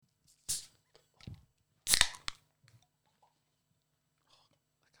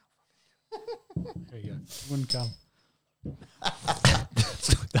Wouldn't come.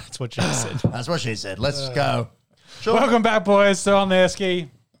 That's what she said. That's what she said. Let's go. Sure. Welcome back, boys, to On the Esky.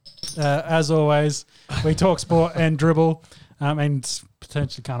 As always, we talk sport and dribble, and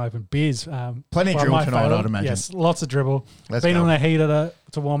potentially can't open beers. Plenty of Well, dribble my tonight, favourite. I'd imagine. Yes, lots of dribble. Let's Been go. on a heater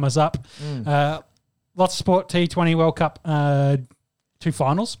to warm us up. Lots of sport. T20 World Cup, 2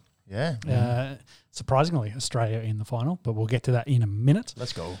 finals. Yeah. Surprisingly, Australia in the final, but we'll get to that in a minute.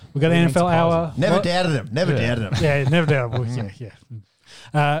 Let's go. We've got the Really NFL hour. surprising. Never What? doubted him. Never doubted him. Yeah, never doubtable. Yeah.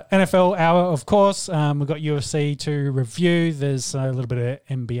 NFL hour, of course. We've got UFC to review. There's a little bit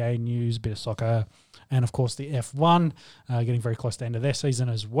of NBA news, bit of soccer, and of course the F1 getting very close to the end of their season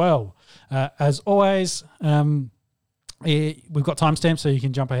as well. As always, we've got timestamps so you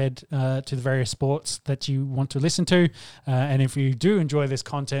can jump ahead to the various sports that you want to listen to. And if you do enjoy this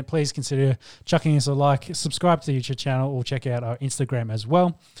content, please consider chucking us a like, subscribe to the YouTube channel, or check out our Instagram as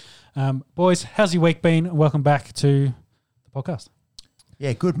well. Boys, how's your week been? Welcome back to the podcast.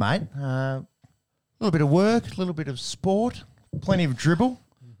 Yeah, good, mate. A little bit of work, a little bit of sport, plenty of dribble.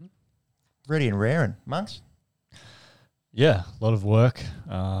 Ready and raring. Monks? Yeah, a lot of work.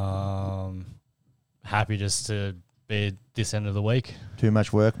 Happy just to be at this end of the week. Too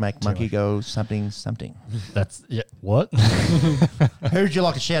much work, make monkey go something. That's what? Who would you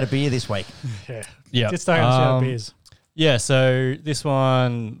like to shout a beer this week? Yeah. Yeah. Just starting to shout beers. Yeah, so this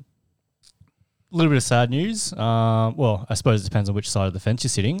one, a little bit of sad news. Well, I suppose it depends on which side of the fence you're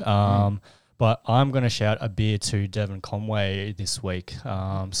sitting. But I'm going to shout a beer to Devon Conway this week.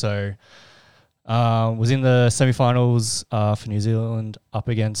 Was in the semi-finals for New Zealand up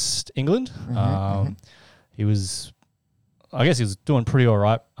against England. He was doing pretty all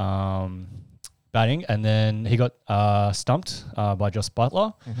right batting, and then he got stumped by Joss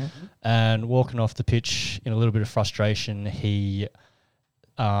Butler. And walking off the pitch in a little bit of frustration, he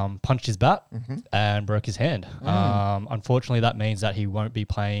punched his bat and broke his hand. Unfortunately, that means that he won't be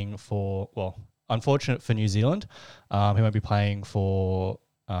playing unfortunate for New Zealand, he won't be playing for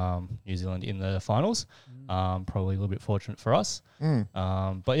New Zealand in the finals. Probably a little bit fortunate for us.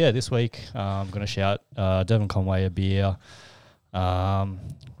 But yeah, this week I'm going to shout Devon Conway a beer.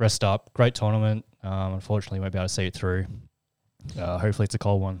 Rest up. Great tournament. Unfortunately, won't be able to see it through. Hopefully it's a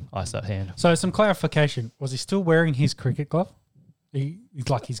cold one. Ice that hand. So some clarification. Was he still wearing his cricket glove? He's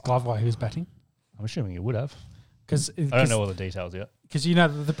like his glove while he was batting? I'm assuming you would have. I Because don't know all the details yet. Because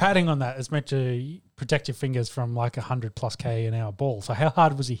the padding on that is meant to protect your fingers from like 100+ km/h ball. So how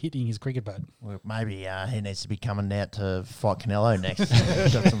hard was he hitting his cricket bat? Well, maybe he needs to be coming out to fight Canelo next.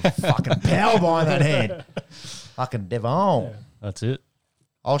 Got some fucking power behind that hand. Fucking Devon. That's it.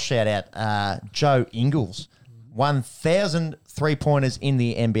 I'll shout out Joe Ingles. 1,000 3-pointers in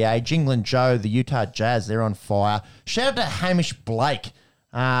the NBA. Jingling Joe, the Utah Jazz, they're on fire. Shout out to Hamish Blake,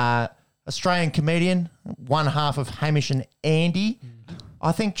 Australian comedian, one half of Hamish and Andy.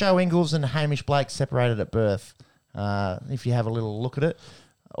 I think Joe Ingles and Hamish Blake separated at birth, if you have a little look at it.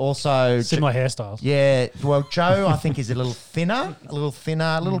 Also, Similar hairstyles. yeah, well, Joe, I think, is a little thinner, a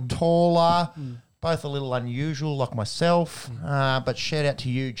little taller, both a little unusual like myself. But shout out to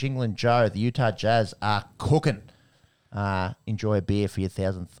you, Jingling Joe. The Utah Jazz are cooking. Enjoy a beer for your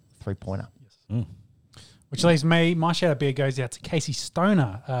 1,000th 3-pointer. Which leaves me, my shout out beer goes out to Casey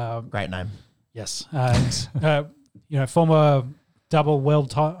Stoner. Great name. Yes. Former double world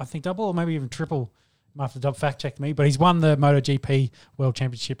title, I think double or maybe even triple. Might have to double fact check me, but he's won the MotoGP World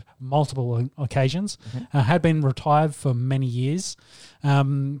Championship multiple occasions. Had been retired for many years,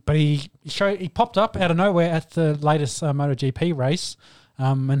 but he popped up out of nowhere at the latest MotoGP race,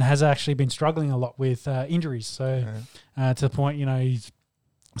 and has actually been struggling a lot with injuries. So to the point, he's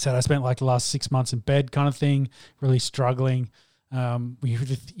said I spent like the last 6 months in bed, kind of thing, really struggling.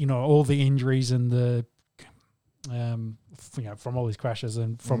 With all the injuries and the from all these crashes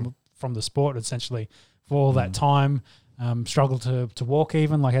and from the sport, essentially, for all that time, struggled to walk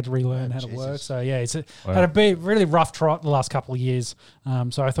even, like had to relearn how to work. So yeah, had a really rough trot the last couple of years.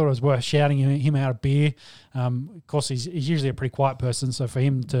 So I thought it was worth shouting him out a beer. Of course, he's usually a pretty quiet person, so for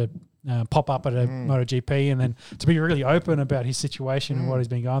him to pop up at a MotoGP and then to be really open about his situation and what he's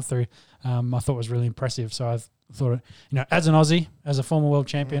been going through, I thought was really impressive. So I thought, as an Aussie, as a former world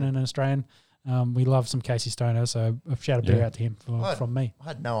champion and an Australian, we love some Casey Stoner, so a shout a beer out to him from me. I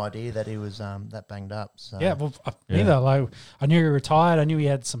had no idea that he was that banged up. So. Yeah, well, neither. Like, I knew he retired. I knew he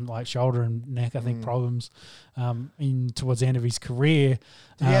had some like shoulder and neck, I think, problems towards the end of his career.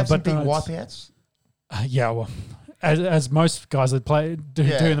 Did he have some big wipeouts? Yeah, well, as most guys that do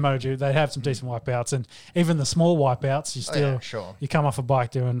Yeah. in the MotoGP, they have some decent wipeouts, and even the small wipeouts, you still sure. you come off a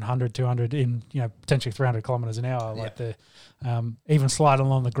bike doing 100, 200 in potentially 300 kilometers an hour. Like even sliding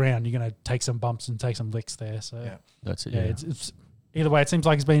along the ground, you're going to take some bumps and take some licks there. So That's it. yeah, it's either way. It seems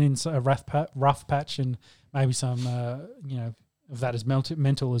like he's been in a rough patch, and maybe some of that is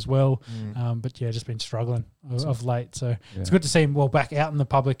mental as well. But yeah, just been struggling of late. So it's good to see him back out in the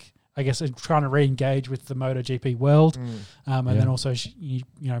public. I guess trying to re-engage with the MotoGP world, and then also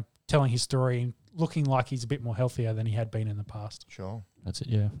telling his story and looking like he's a bit more healthier than he had been in the past. Sure. That's it.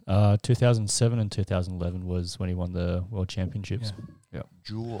 Yeah. 2007 and 2011 was when he won the World Championships. Yeah.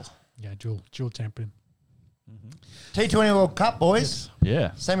 Jewel. Yeah, dual champion. T20 World Cup, boys.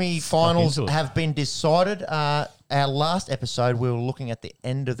 Yeah. Semi-finals Stuck into it. have been decided. Our last episode, we were looking at the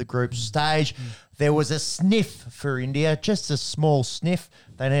end of the group stage. There was a sniff for India, just a small sniff.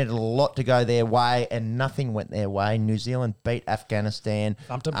 They needed a lot to go their way, and nothing went their way. New Zealand beat Afghanistan.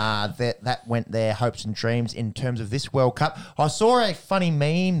 Thumped 'em. That went their hopes and dreams in terms of this World Cup. I saw a funny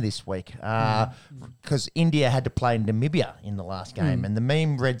meme this week because India had to play Namibia in the last game, and the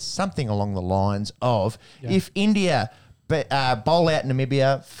meme read something along the lines of, if India bowl out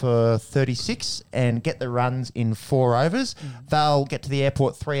Namibia for 36 and get the runs in 4 overs, they'll get to the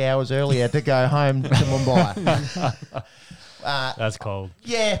airport 3 hours earlier to go home to Mumbai. That's cold.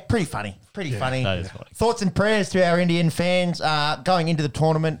 Yeah, pretty funny. Pretty funny. That is funny. Thoughts and prayers to our Indian fans. Going into the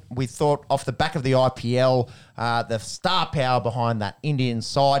tournament, we thought off the back of the IPL, the star power behind that Indian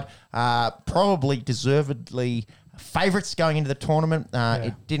side, probably deservedly favourites going into the tournament.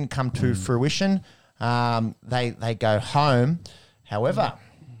 It didn't come to fruition. They go home. However,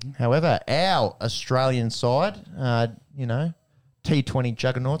 our Australian side, T20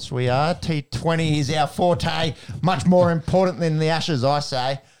 juggernauts we are. T20 is our forte, much more important than the Ashes, I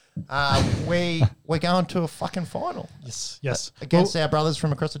say. We're going to a fucking final. Yes. Against our brothers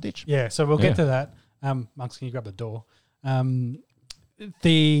from across the ditch. Yeah, so we'll get to that. Monks, can you grab the door?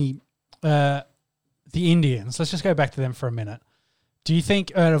 The Indians, let's just go back to them for a minute. Do you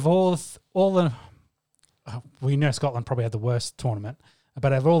think out of all the we know Scotland probably had the worst tournament,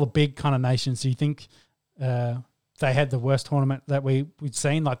 but out of all the big kind of nations, do you think they had the worst tournament that we'd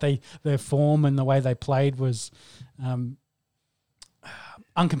seen? Like their form and the way they played was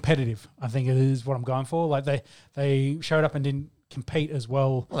uncompetitive, I think is what I'm going for. Like they showed up and didn't compete as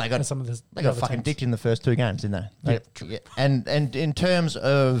well, as some of the They got other fucking teams. dicked in the first 2 games, didn't they? Yeah. And in terms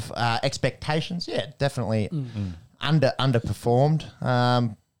of expectations, definitely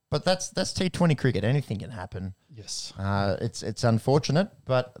underperformed. But that's T20 cricket. Anything can happen. Yes. It's unfortunate,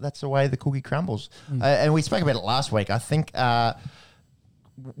 but that's the way the cookie crumbles. And we spoke about it last week. I think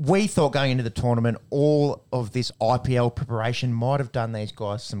we thought going into the tournament, all of this IPL preparation might have done these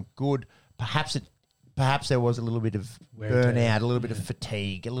guys some good. Perhaps there was a little bit of burnout, a little bit of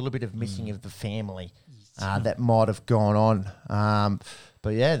fatigue, a little bit of missing of the family that might have gone on.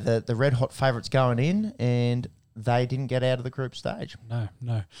 But yeah, the red hot favourites going in, and they didn't get out of the group stage.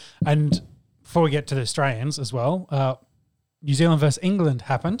 No. And before we get to the Australians as well, New Zealand versus England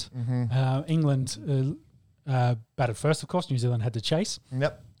happened. England batted first, of course. New Zealand had to chase.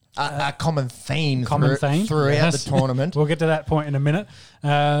 Yep. A common theme Throughout the tournament. We'll get to that point in a minute.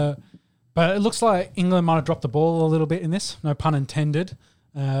 But it looks like England might have dropped the ball a little bit in this. No pun intended.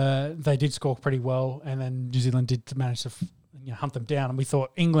 They did score pretty well, and then New Zealand did manage to hunt them down. And we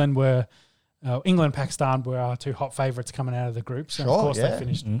thought England and Pakistan were our 2 hot favourites coming out of the group. So, of course, they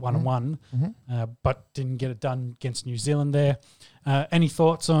finished 1-1, but didn't get it done against New Zealand there. Any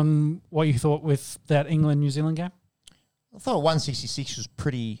thoughts on what you thought with that England-New Zealand game? I thought 166 was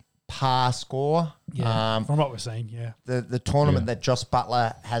pretty par score. Yeah, from what we're seeing, The tournament that Joss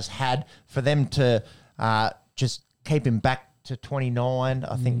Butler has had, for them to just keep him back to 29,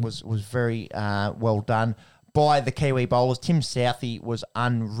 I think was very well done by the Kiwi bowlers. Tim Southey was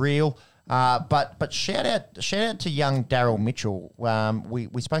unreal. But shout out to young Daryl Mitchell.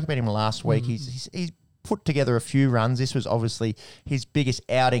 We spoke about him last week. He's put together a few runs. This was obviously his biggest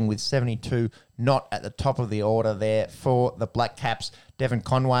outing with 72, not at the top of the order there for the Black Caps. Devon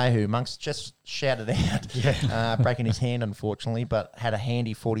Conway, who Monks just shouted out, breaking his hand unfortunately, but had a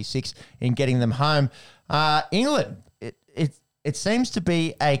handy 46 in getting them home. England, it seems to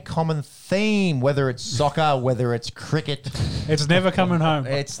be a common theme, whether it's soccer, whether it's cricket. It's never coming home.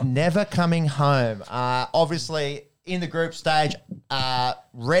 It's never coming home. Obviously, in the group stage,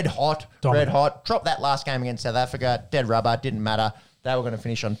 red hot. Dropped that last game against South Africa. Dead rubber, didn't matter. They were going to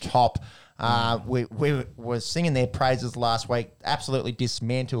finish on top. We were singing their praises last week. Absolutely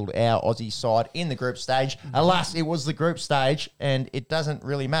dismantled our Aussie side in the group stage. Alas, it was the group stage, and it doesn't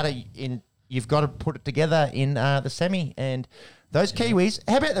really matter in you've got to put it together in the semi. And those Kiwis,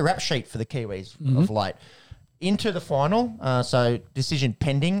 how about the rap sheet for the Kiwis of late? Into the final, so decision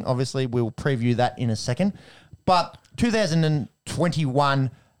pending. Obviously, we'll preview that in a second. But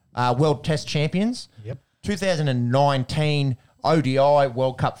 2021 World Test champions. Yep. 2019 ODI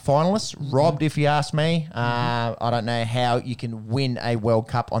World Cup finalists. Robbed, if you ask me. I don't know how you can win a World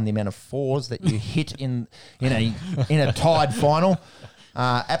Cup on the amount of fours that you hit in a tied final.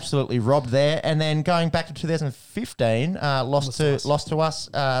 Absolutely robbed there. And then going back to 2015, lost to us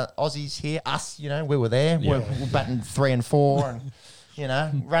Aussies here. Us, we were there. Yeah. We're batting 3 and 4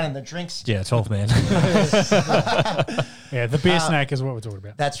 and running the drinks. Yeah, 12 man. Yeah, the beer snack is what we're talking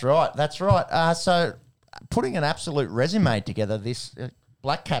about. That's right. So putting an absolute resume together, this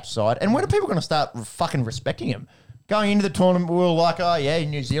Black Cap side. And when are people going to start fucking respecting him? Going into the tournament, we were like, oh, yeah,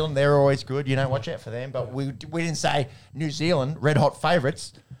 New Zealand, they're always good. Watch out for them. But we didn't say New Zealand, red hot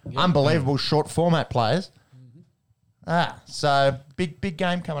favourites, unbelievable short format players. So big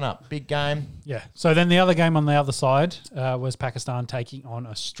game coming up. Big game. Yeah. So then the other game on the other side was Pakistan taking on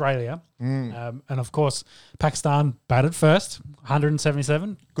Australia. And of course, Pakistan batted first,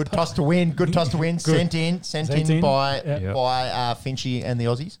 177. Good toss to win. Sent in by Finchy and the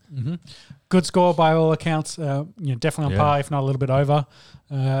Aussies. Mm-hmm. Good score by all accounts. Definitely on par, if not a little bit over,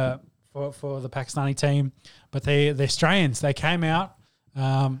 for the Pakistani team. But the Australians, they came out,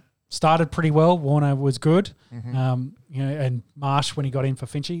 started pretty well. Warner was good. And Marsh, when he got in for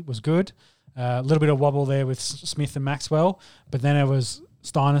Finchy, was good. A little bit of wobble there with Smith and Maxwell, but then it was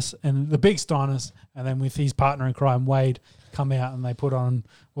Steiners and the big Steiners, and then with his partner in crime, Wade, come out and they put on,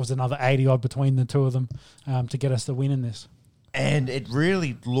 another 80-odd between the two of them to get us the win in this. And it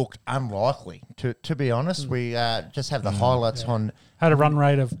really looked unlikely, to be honest. We just have the highlights on... Had a run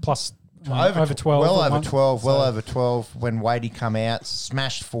rate of plus... over 12. Well over 12 when Wadey come out,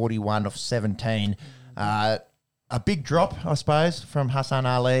 smashed 41 off 17. A big drop, I suppose, from Hassan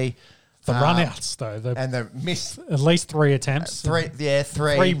Ali. The run-outs, though. And the miss. At least 3 attempts. Three.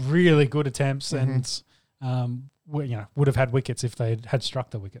 3 really good attempts and, would have had wickets if they had struck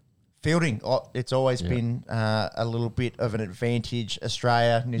the wicket. Fielding, it's always been a little bit of an advantage.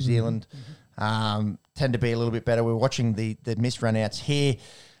 Australia, New Zealand tend to be a little bit better. We're watching the missed run-outs here.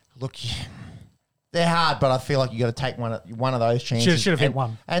 Look, they're hard, but I feel like you got to take one of those chances. Should have hit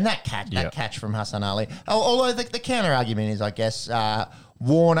one. And that catch from Hassan Ali. Although the counter argument is, I guess,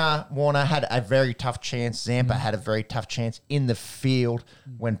 Warner had a very tough chance. Zampa had a very tough chance in the field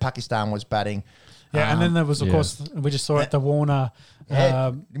when Pakistan was batting. Yeah, and then there was, of course, we just saw it, the Warner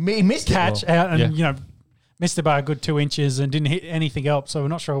he missed catch out and, missed it by a good 2 inches and didn't hit anything else, so we're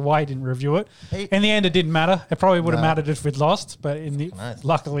not sure why he didn't review it. In the end, it didn't matter. It probably would have mattered if we'd lost, but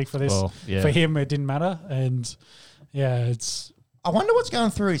luckily for this, for him, it didn't matter. And, it's... I wonder what's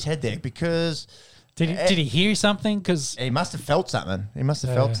going through his head there, because... Did he hear something? Because he must have felt something.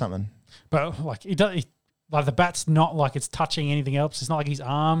 But, the bat's not like it's touching anything else. It's not like his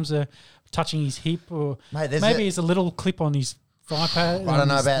arms are touching his hip, or maybe it's a little clip on his thigh pad. I don't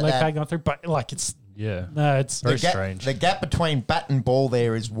know about leg that. pad going through, but it's... Yeah. No, it's very strange. The gap between bat and ball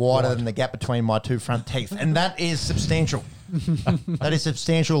there is wider than the gap between my 2 front teeth, and that is substantial. That is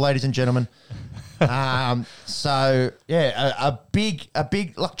substantial, ladies and gentlemen. A big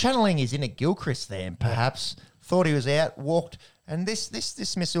like channeling is in a Gilchrist there, perhaps. Thought he was out, walked, and this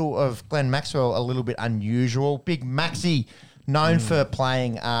dismissal of Glenn Maxwell a little bit unusual. Big Maxi, known for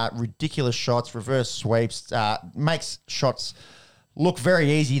playing ridiculous shots, reverse sweeps, makes shots look very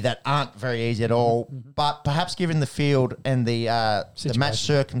easy that aren't very easy at all. But perhaps given the field and the match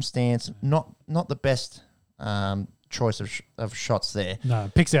circumstance, not the best choice of shots there. No,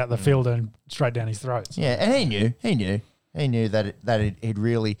 picks out the fielder and straight down his throat. Yeah, and he knew that he'd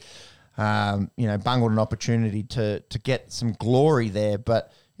really bungled an opportunity to get some glory there.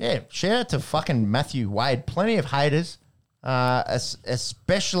 But yeah, shout out to fucking Matthew Wade. Plenty of haters,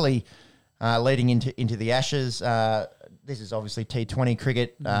 especially leading into the Ashes. This is obviously T20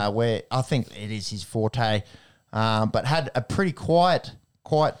 cricket, where I think it is his forte, but had a pretty quiet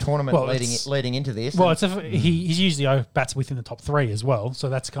tournament leading into this. Well, he's usually bats within the top 3 as well, so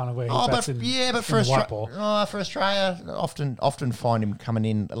that's kind of where he bats in. For Australia, often find him coming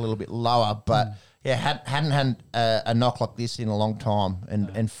in a little bit lower, but hadn't had a knock like this in a long time,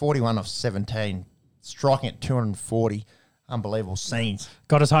 and 41 off 17, striking at 240. Unbelievable scenes.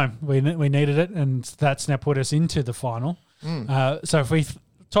 Got us home. We needed it, and that's now put us into the final. So if we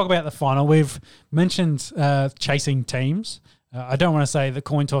talk about the final, we've mentioned chasing teams. I don't want to say the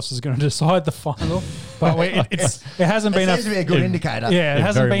coin toss is going to decide the final, but it hasn't been seems to be a good indicator. Yeah, it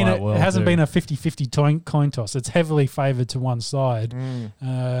hasn't very been might well it hasn't do. been a 50-50 coin toss. It's heavily favoured to one side.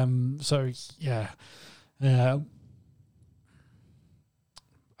 So yeah, I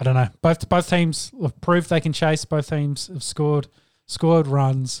don't know. Both teams have proved they can chase. Both teams have scored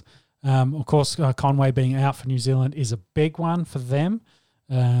runs. Of course, Conway being out for New Zealand is a big one for them.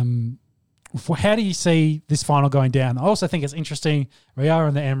 How do you see this final going down? I also think it's interesting. We are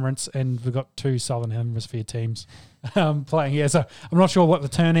in the Emirates, and we've got two Southern Hemisphere teams playing here. So I'm not sure what the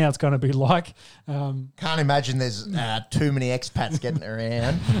turnout's going to be like. Can't imagine there's too many expats getting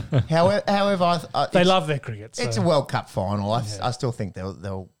around. However, They love their cricket. So. It's a World Cup final. I still think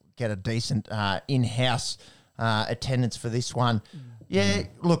they'll get a decent in-house attendance for this one. Yeah,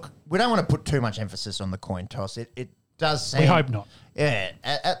 look, we don't want to put too much emphasis on the coin toss. It does seem... We hope not. Yeah,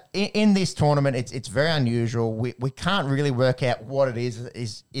 in this tournament, it's very unusual. We can't really work out what it is.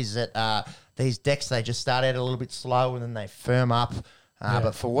 Is it these decks, they just start out a little bit slow and then they firm up.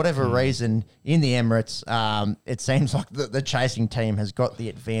 But for whatever reason, in the Emirates, it seems like the chasing team has got the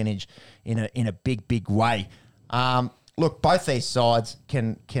advantage in a big way. Look, both these sides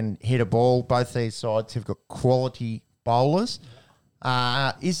can hit a ball. Both these sides have got quality bowlers.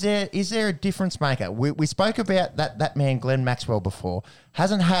 Is there a difference maker? We spoke about that man Glenn Maxwell before.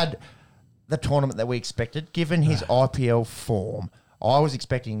 Hasn't had the tournament that we expected, given his IPL form. I was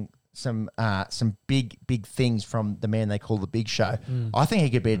expecting some big things from the man they call the Big Show. I think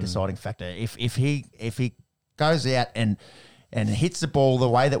he could be a deciding factor if he goes out and hits the ball the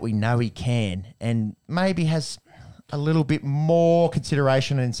way that we know he can, and maybe has a little bit more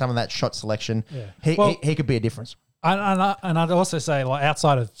consideration in some of that shot selection. Yeah. He could be a difference. And I'd also say, like,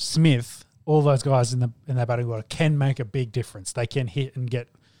 outside of Smith, all those guys in that batting order can make a big difference. They can hit and get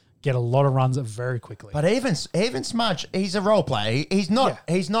a lot of runs very quickly. But even Smudge, he's a role player. He's not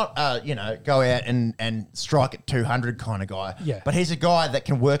go out and strike at 200 kind of guy. Yeah. But he's a guy that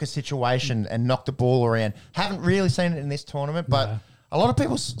can work a situation and knock the ball around. Haven't really seen it in this tournament, but a lot of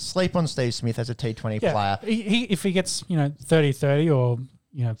people sleep on Steve Smith as a T20 player. If he gets 30-30 or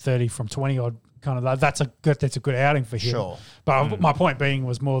 30 from 20 odd. Kind of that's a good outing for him. Sure. But my point being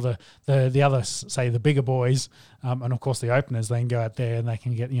was more the other, say, the bigger boys, and of course the openers. They can go out there and they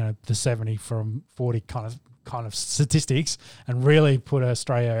can get the 70 from 40 kind of statistics and really put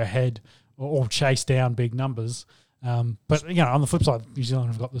Australia ahead or chase down big numbers. But on the flip side, New Zealand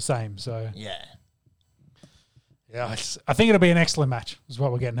have got the same. So Yeah. I think it'll be an excellent match. Is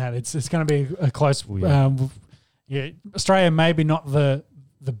what we're getting at. It's going to be a close. Australia maybe not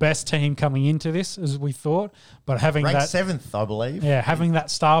the best team coming into this as we thought, but having Ranked that 7th, I believe. Yeah, having that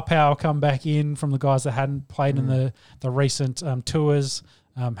star power come back in from the guys that hadn't played in the recent tours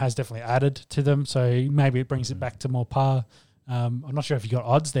has definitely added to them. So maybe it brings it back to more par. I'm not sure if you got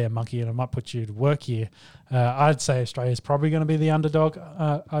odds there, Monkey, and I might put you to work here. I'd say Australia's probably going to be the underdog.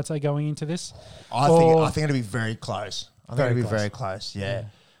 I'd say going into this. I think it'll be very close. I think it'll be very close. Yeah.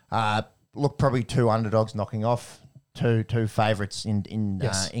 Look, probably two underdogs knocking off two favourites in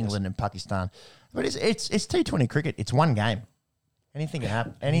England and Pakistan. But it's T20 cricket. It's one game. Anything can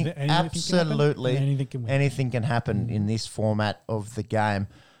happen. Absolutely anything can happen in this format of the game.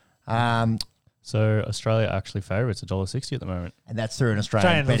 So Australia actually favourites $1.60 at the moment. And that's through an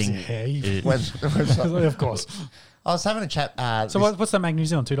Australian betting website. Of course. I was having a chat. So what's that make New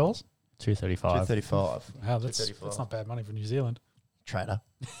Zealand? $2? $2.35. $2.35. Wow, that's not bad money for New Zealand. Trader.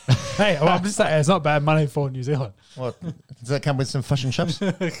 Hey, well, I'm just saying it's not bad money for New Zealand. What? Does that come with some fish and chips?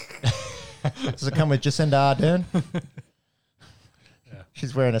 Does it come with Jacinda Ardern? Yeah.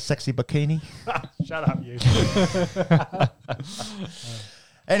 She's wearing a sexy bikini. Shut up, you.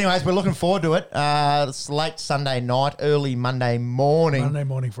 Anyways, we're looking forward to it. It's late Sunday night, early Monday morning. Monday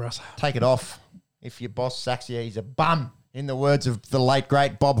morning for us. Take it off. If your boss sacks you, he's a bum. In the words of the late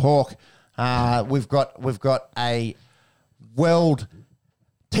great Bob Hawke, we've got a World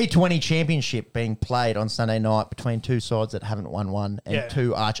T20 Championship being played on Sunday night between two sides that haven't won one and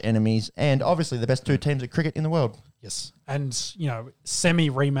two arch enemies, and obviously the best two teams at cricket in the world. Yes, and semi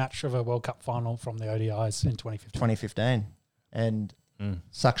rematch of a World Cup final from the ODIs in 2015. And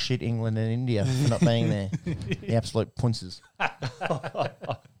suck shit England and India for not being there. The absolute punces.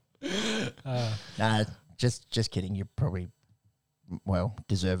 Nah, just kidding. You're probably,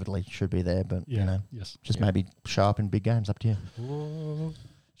 deservedly should be there, but maybe show up in big games. Up to you. Ooh.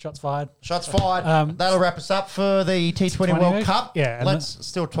 Shots fired. That'll wrap us up for the T20 World Cup. Yeah, let's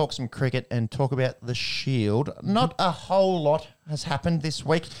still talk some cricket and talk about the Shield. Not a whole lot has happened this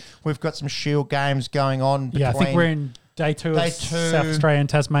week. We've got some Shield games going on. I think we're in day two of South Australia and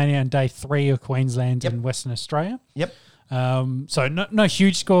Tasmania and day 3 of Queensland and Western Australia. Yep. So no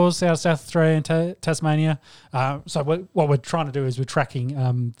huge scores out of South Australia and Tasmania. So what we're trying to do is we're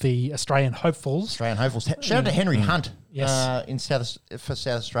tracking the Australian hopefuls. Australian hopefuls. Shout out to Henry Hunt. Yes. For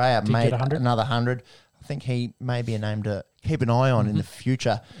South Australia, Did made get 100. another 100. I think he may be a name to keep an eye on in the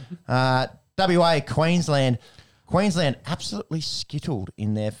future. WA, Queensland. Queensland absolutely skittled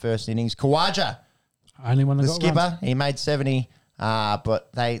in their first innings. Kawaja, Only one that the got skipper, runs. he made 70, but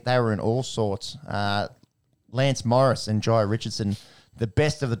they were in all sorts. Lance Morris and Jai Richardson, the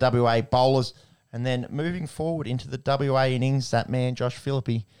best of the WA bowlers. And then moving forward into the WA innings, that man, Josh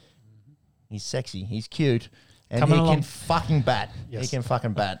Philippe, he's sexy, he's cute, and Coming he along. can fucking bat. Yes. He can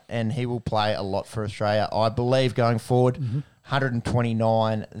fucking bat, and he will play a lot for Australia, I believe, going forward.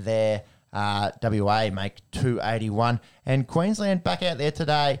 129 there. WA make 281. And Queensland back out there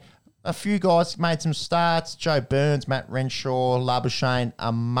today. A few guys made some starts. Joe Burns, Matt Renshaw, Labuschagne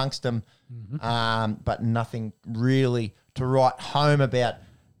amongst them. But nothing really to write home about.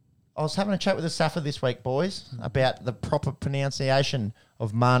 I was having a chat with the Safa this week, boys, about the proper pronunciation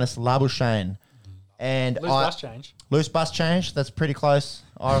of Marnus Labuschagne. And change. Loose bus change. That's pretty close,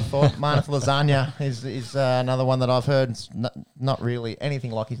 I thought. Marnus Lasagna is another one that I've heard. It's not really anything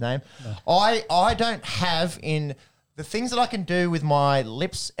like his name. No. I don't have in the things that I can do with my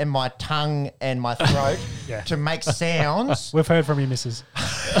lips and my tongue and my throat Yeah. to make sounds. We've heard from you, missus.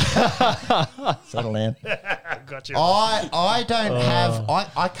 Settle down. Got you. I don't have.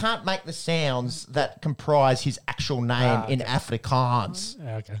 I can't make the sounds that comprise his actual name in Afrikaans.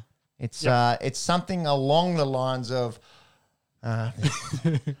 Okay. It's something along the lines of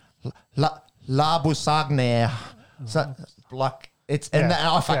Labuschagne. So, like it's and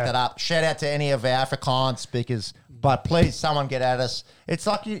I fucked that up. Shout out to any of our Afrikaans speakers, but please someone get at us. It's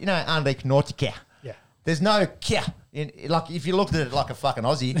like you know Andy Nautica. Yeah. There's no kia. Like if you looked at it like a fucking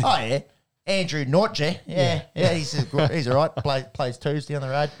Aussie, oh yeah, Andrew Nortje, yeah, he's all right. Plays Tuesday on the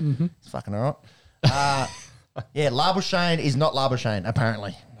road. He's fucking all right. Yeah, Labuschagne is not Labuschagne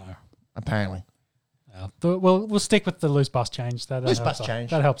apparently. No. Apparently, We'll stick with the loose bus change. That Loose helps bus us. change.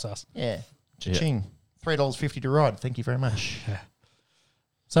 That helps us. yeah. Cha-ching. $3.50 to ride. Thank you very much.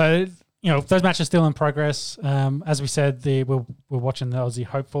 So those matches still in progress. As we said, we're watching the Aussie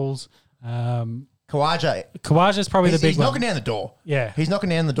hopefuls. Kawaja, is probably the big he's one. knocking down the door. Yeah. He's knocking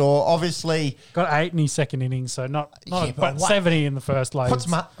down the door. Obviously, Got 8 in his second innings, so not Yeah, but but 70 in the first load. that's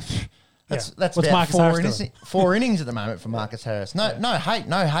What's about Marcus Harris four innings at the moment for Marcus Harris. No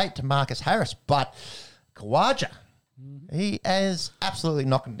hate to Marcus Harris, but Kawaja, he is absolutely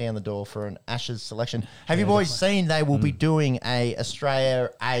knocking down the door for an Ashes selection. Have you boys seen they will be doing a Australia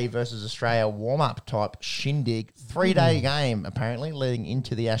A versus Australia warm-up type shindig 3-day game apparently leading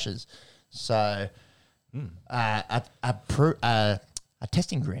into the Ashes? So a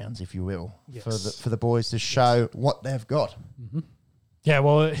testing grounds, if you will, Yes. for the boys to show what they've got. Yeah,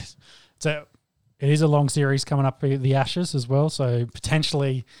 well, it is a long series coming up for the Ashes as well, so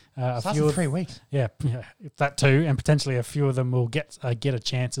potentially a Starts few in of 3 weeks. yeah, that too, and potentially a few of them will get a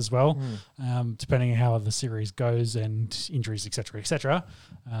chance as well, depending on how the series goes and injuries, etc.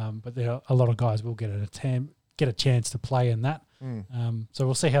 But there are a lot of guys will get a chance to play in that. So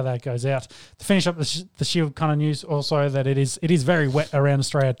we'll see how that goes out. To finish up the Shield kind of news, also that it is very wet around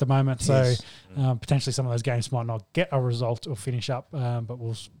Australia at the moment, so potentially some of those games might not get a result or finish up, but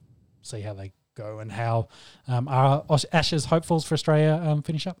we'll see how they go and how our Ashes hopefuls for Australia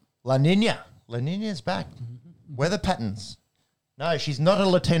finish up. La Nina's back. Weather patterns. No, she's not a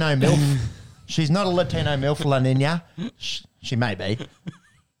Latino MILF. She's not a Latino MILF, La Nina. She may be.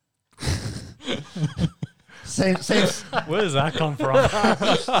 Seems Where does that come from?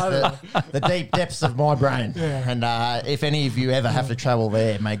 the deep depths of my brain. And if any of you ever have to travel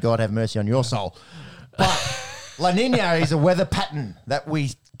there, may God have mercy on your soul. But La Nina is a weather pattern that we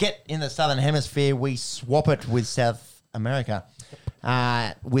get in the Southern Hemisphere. We swap it with South America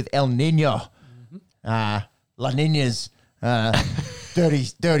with El Nino. La Nina's dirty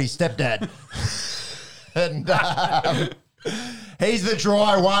stepdad. And he's the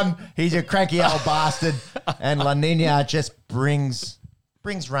dry one. He's a cranky old bastard. And La Nina just brings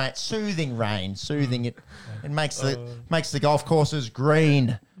rain, soothing it. It makes the golf courses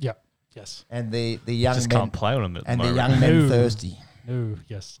green. Yeah. Yes. And the young Just men can't play on them at the and the moment. young men No. thirsty. Ooh,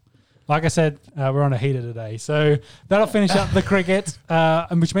 yes. Like I said, we're on a heater today. So that'll finish up the cricket,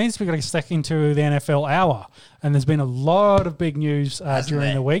 and which means we're going to step into the NFL hour. And there's been a lot of big news during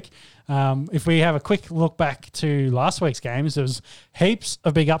there? the week. If we have a quick look back to last week's games, there was heaps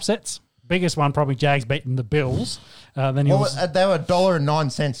of big upsets. Biggest one, probably Jags beating the Bills. Then he Well, was, they were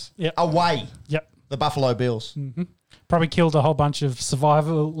 $1.09 Yep. away, yep. the Buffalo Bills. Probably killed a whole bunch of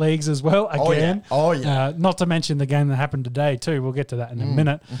survival leagues as well. Again, Oh, yeah. not to mention the game that happened today too. We'll get to that in a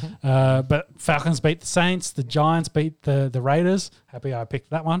minute. But Falcons beat the Saints. The Giants beat the Raiders. Happy I picked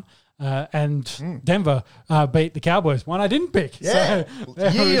that one. And Denver beat the Cowboys. One I didn't pick. Yeah. So,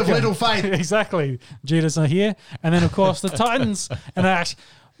 there we Year of go. little faith. Exactly. Judah's not here. And then, of course, the Titans. And actually,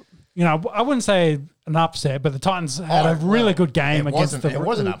 I wouldn't say an upset, but the Titans had a really good game against It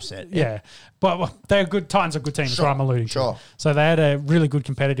was an the. upset. Yeah. But they're good. Titans are a good team. That's what I'm alluding Sure. to. So they had a really good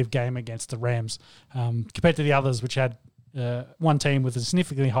competitive game against the Rams compared to the others, which had one team with a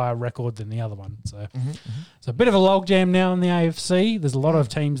significantly higher record than the other one. So it's a bit of a logjam now in the AFC. There's a lot of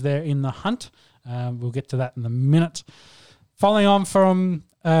teams there in the hunt. We'll get to that in a minute. Following on from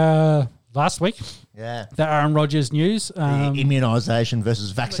last week, Yeah. the Aaron Rodgers news. The immunisation versus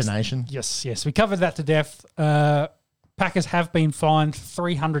vaccination. Yes. We covered that to death. Packers have been fined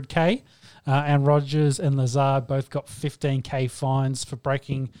 $300K. And Rodgers and Lazard both got $15K fines for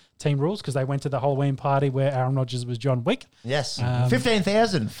breaking team rules because they went to the Halloween party where Aaron Rodgers was John Wick. Yes.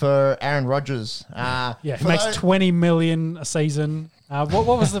 15,000 for Aaron Rodgers. Yeah, he makes $20 million a season.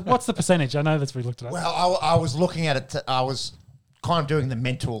 What's the percentage? I know that's we looked it up. Well, I was looking at it. I was kind of doing the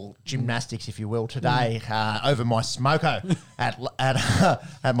mental gymnastics, if you will, today over my smoko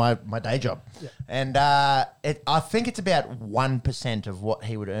at my day job, and I think it's about 1% of what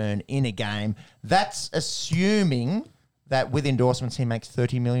he would earn in a game. That's assuming that with endorsements he makes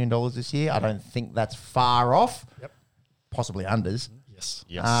 $30 million this year. I don't think that's far off. Yep. Possibly unders. Yes.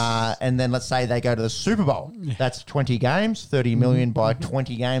 And then let's say they go to the Super Bowl. That's 20 games. 30 million by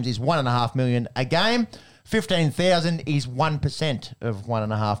 20 games is $1.5 million a game. 15,000 is 1% of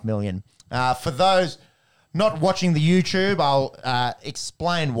 $1.5 million. For those not watching the YouTube, I'll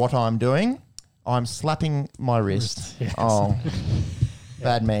explain what I'm doing. I'm slapping my wrist. Yes. Oh,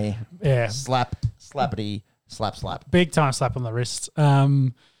 bad me. Yeah. Slap, slappity, slap, slap. Big time slap on the wrist.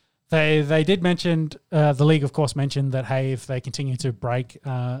 They did mention, the league, of course, mentioned that, hey, if they continue to break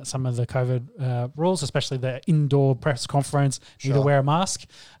some of the COVID rules, especially the indoor press conference, need to wear a mask,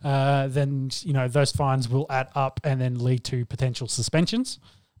 then, those fines will add up and then lead to potential suspensions.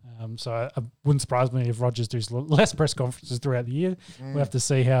 So it wouldn't surprise me if Rodgers does less press conferences throughout the year. We'll have to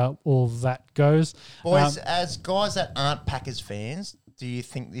see how all that goes. Boys, as guys that aren't Packers fans, do you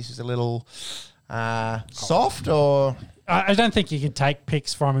think this is a little soft or... I don't think you could take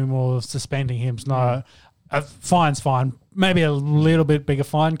picks from him or suspending him. No, fine's fine. Maybe a little bit bigger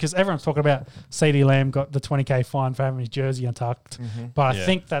fine because everyone's talking about CeeDee Lamb got the $20K fine for having his jersey untucked. But I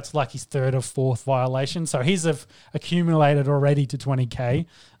think that's like his third or fourth violation. So he's accumulated already to $20K.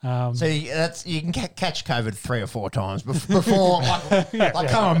 So you can catch COVID 3 or 4 times before.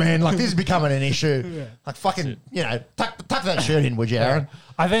 Come on, man! Like this is becoming an issue. Like fucking, tuck that shirt in, would you, Aaron?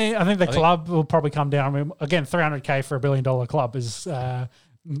 I think the club will probably come down. I mean, again, $300K for $1 billion club is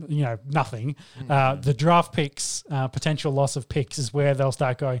nothing. The draft picks, potential loss of picks is where they'll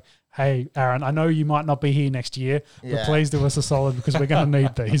start going, hey, Aaron, I know you might not be here next year, but please do us a solid because we're going to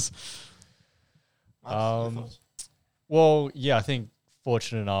need these. Well, yeah, I think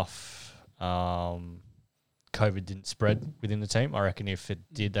fortunate enough, COVID didn't spread within the team. I reckon if it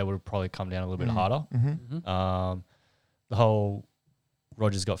did, they would have probably come down a little bit harder. The whole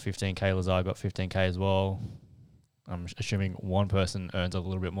Rodgers got 15K, Lazard got 15K as well. I'm assuming one person earns a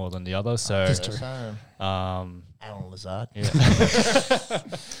little bit more than the other. So, Alan Lazard. Yeah.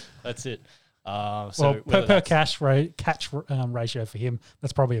 That's it. Per catch ratio for him,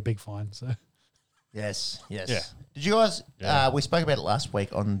 that's probably a big fine. So, yes. Yeah. Did you guys? We spoke about it last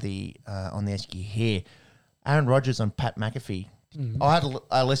week on the SQ here. Aaron Rodgers on Pat McAfee.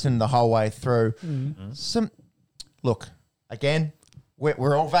 I listened the whole way through. Look again.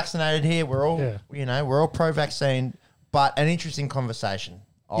 We're all vaccinated here. We're all, we're all pro-vaccine, but an interesting conversation.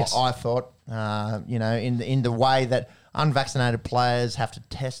 Yes. I thought, in the way that unvaccinated players have to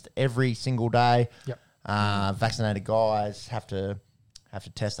test every single day. Yep. Vaccinated guys have to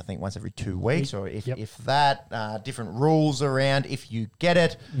test, I think, once every 2 weeks, or if that. Different rules around if you get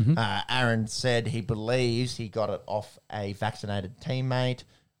it. Aaron said he believes he got it off a vaccinated teammate,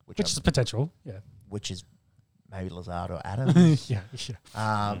 which is potential. Yeah. Which is. Maybe Lazard or Adams. Yeah.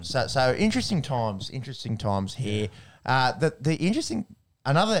 So interesting times here. The interesting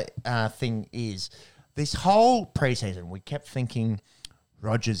another thing is this whole preseason. We kept thinking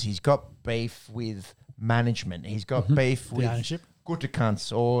Rodgers. He's got beef with management. He's got beef with ownership.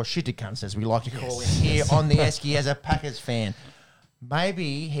 Gutekunst or Shittekunst, as we like to call him here on the Esky as a Packers fan.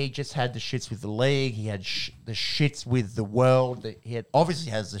 Maybe he just had the shits with the league. He had the shits with the world. He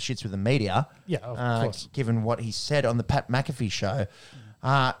obviously has the shits with the media. Yeah, of course. Given what he said on the Pat McAfee show,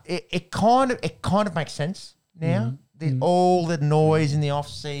 it kind of makes sense now all the noise in the off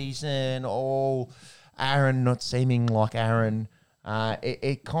season, all Aaron not seeming like Aaron,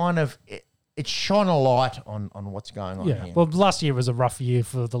 it shone a light on what's going on Yeah. here. Well, last year was a rough year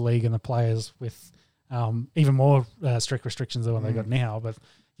for the league and the players with even more strict restrictions than what they got now. But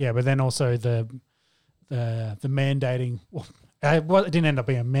then also the mandating. Well, it didn't end up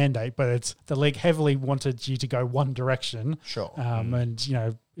being a mandate, but it's the league heavily wanted you to go one direction. Sure. And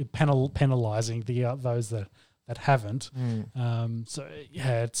penalising those that haven't. So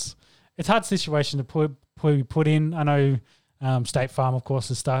yeah, it's a hard situation to put in. I know State Farm, of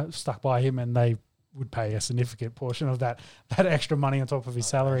course, is stuck by him, and they would pay a significant portion of that extra money on top of his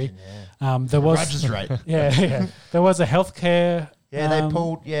salary. There was Rogers rate. yeah. There was a healthcare. Yeah, they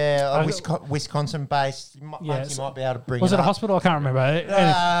pulled. Yeah, Wisconsin based. You might be able to bring. Was it a up. hospital? I can't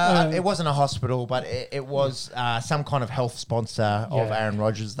remember. It wasn't a hospital, but it was some kind of health sponsor of Aaron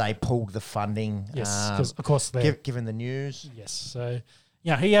Rodgers. They pulled the funding. Yes, because of course given the news. Yes, so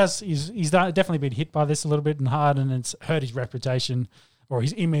yeah, he's definitely been hit by this a little bit and hard, and it's hurt his reputation or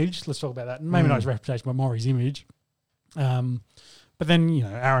his image. Let's talk about that. Maybe not his reputation, but more his image. But then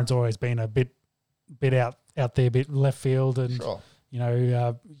Aaron's always been a bit out there, a bit left field, and. Sure.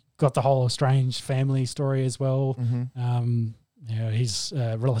 Got the whole estranged family story as well. His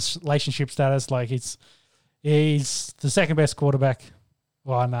relationship status, like he's the second best quarterback.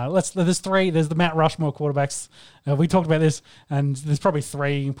 Well, no, there's three. There's the Mount Rushmore quarterbacks. We talked about this, and there's probably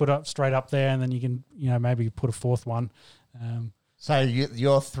three you can put up straight up there, and then you can maybe put a fourth one. So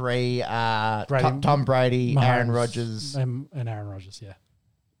your three are Tom Brady, Mahomes, Aaron Rodgers, and Aaron Rodgers. Yeah.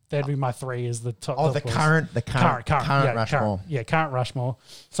 That'd be my three is the top. Oh, the current Rushmore. Current Rushmore.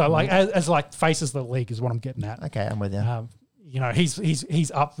 So like as faces of the league is what I'm getting at. Okay, I'm with you.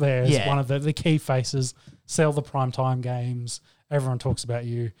 He's up there as one of the key faces. Sell the primetime games. Everyone talks about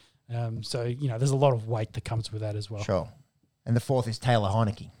you. So there's a lot of weight that comes with that as well. Sure. And the fourth is Taylor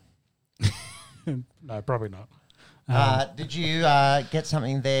Heineke. No, probably not. Did you get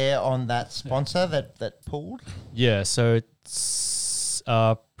something there on that sponsor that pulled? Yeah, so it's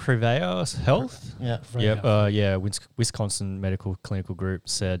Prevea Health. Yeah. Wisconsin Medical Clinical Group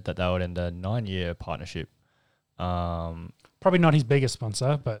said that they would end a 9-year partnership. Probably not his biggest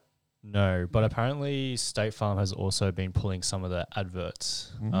sponsor, but no. But apparently, State Farm has also been pulling some of the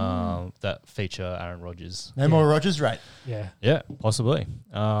adverts that feature Aaron Rodgers. No more Rodgers rate. Yeah, possibly.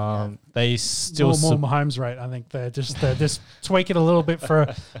 They still more Mahomes rate. I think they're just tweak it a little bit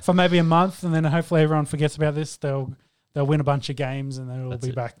for maybe a month, and then hopefully everyone forgets about this. They'll win a bunch of games, and then it'll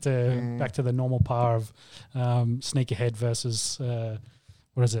be back to the normal par of sneakerhead versus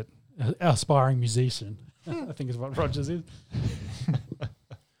what is it? Aspiring musician. I think is what Rodgers is.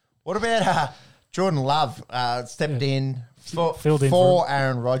 What about Jordan Love stepped in for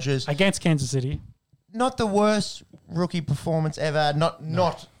Aaron Rodgers against Kansas City? Not the worst rookie performance ever. Not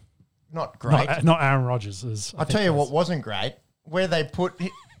great. Not Aaron Rodgers. I'll tell you what wasn't great. Where they put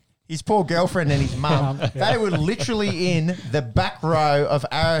his poor girlfriend and his mum. They were literally in the back row of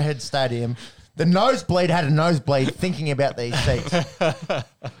Arrowhead Stadium. The nosebleed had a nosebleed thinking about these seats.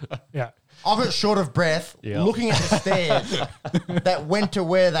 Yeah. I got short of breath looking at the stairs that went to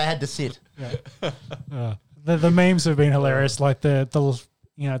where they had to sit. Yeah. The memes have been hilarious. Like the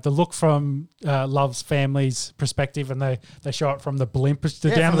look from Love's family's perspective, and they show it from the blimp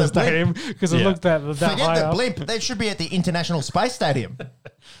down to the stadium because it looked that Forget high the up. blimp. They should be at the International Space Stadium.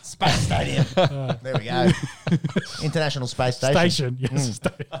 Space Stadium. There we go. International Space Station. Yes.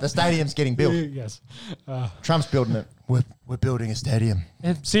 The stadium's getting built. Yes. Trump's building it. We're building a stadium.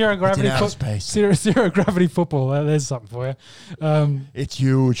 Zero gravity. It's in outer space. Zero gravity football. There's something for you. It's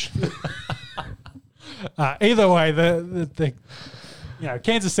huge. Either way, the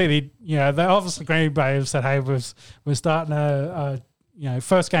Kansas City, they obviously Green Bay have said, hey, we're starting a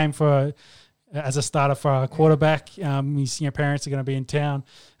first game as a starter for our quarterback. His parents are going to be in town.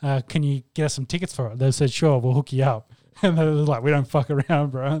 Can you get us some tickets for it? They said, sure, we'll hook you up. And they were like, we don't fuck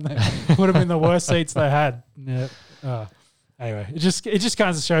around, bro. And they would have been the worst seats they had. Yeah. Anyway, it just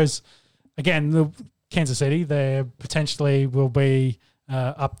kind of shows, again, the Kansas City, they potentially will be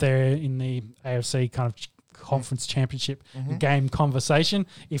up there in the AFC kind of conference championship game conversation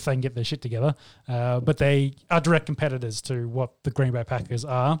if they can get their shit together. But they are direct competitors to what the Green Bay Packers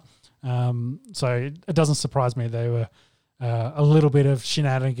are. So it doesn't surprise me they were a little bit of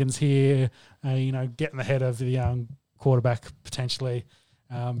shenanigans here, getting ahead of the young quarterback potentially.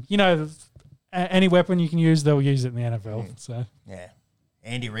 Any weapon you can use, they'll use it in the NFL. So yeah,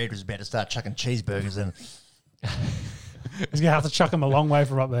 Andy Reid was about to start chucking cheeseburgers in. He's gonna have to chuck him a long way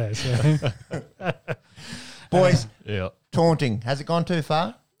from up there. So. Boys, taunting, has it gone too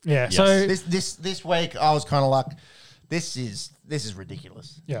far? Yeah. Yes. So this week I was kind of like, This is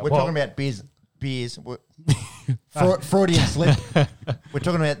ridiculous. Yeah, We're well- talking about beers. Freudian slip. We're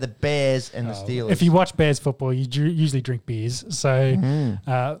talking about the Bears and the Steelers. If you watch Bears football, you usually drink beers. So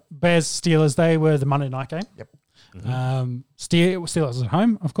Bears Steelers, they were the Monday night game. Yep. Steelers at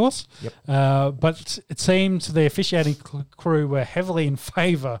home, of course. Yep. But it seemed the officiating crew were heavily in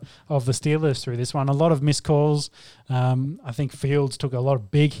favour of the Steelers through this one. A lot of missed calls. I think Fields took a lot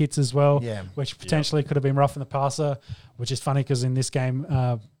of big hits as well, Yeah. which potentially could have been rough in the passer, which is funny because in this game,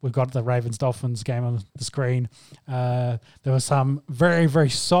 we've got the Ravens-Dolphins game on the screen. There was some very, very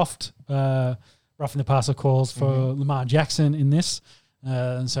soft rough in the passer calls for Lamar Jackson in this.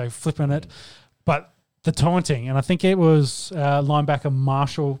 And so flipping it. But the taunting, and I think it was linebacker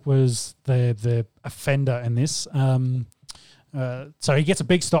Marshall was the offender in this. So he gets a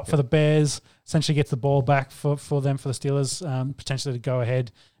big stop for the Bears, essentially gets the ball back for them, for the Steelers, potentially to go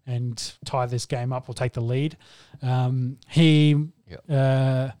ahead and tie this game up or take the lead. He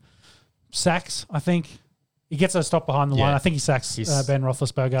sacks, I think. He gets a stop behind the line. I think he sacks Ben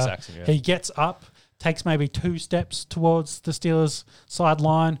Roethlisberger. Sacks him, yeah. He gets up, takes maybe 2 steps towards the Steelers'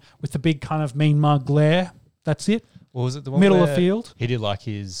 sideline with the big kind of mean mug glare. That's it. What was it? The one Middle of where field. He did like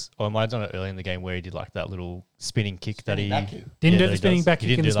his. Oh, I might have done it early in the game where he did like that little spinning kick that he back kick. Didn't do that the he spinning does. back He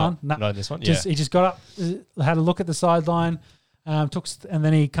kick in didn't this do that? one. No. No, in this one. He just got up, had a look at the sideline, and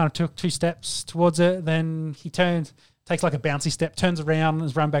then he kind of took 2 steps towards it. Then he turned, takes like a bouncy step, turns around, and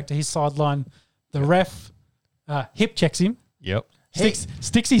has run back to his sideline. The ref hip checks him, Yep.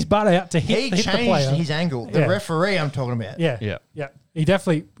 sticks his butt out to He hit the changed player. his angle. The Yeah. referee I'm talking about. Yeah. Yeah. He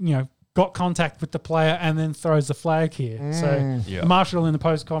definitely, got contact with the player and then throws the flag here. So Yeah. the marshal in the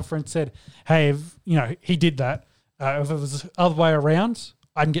post conference said, "Hey, if, he did that. If it was the other way around,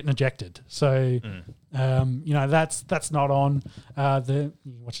 I'm getting ejected." So, that's not on.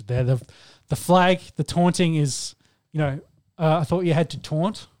 Watch it there. The flag, the taunting is, I thought you had to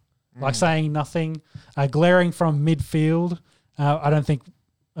taunt, like saying nothing, glaring from midfield. I don't think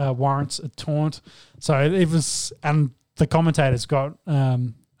warrants a taunt. So it was, and the commentators got,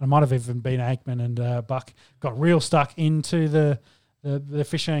 it might have even been Aikman and Buck, got real stuck into the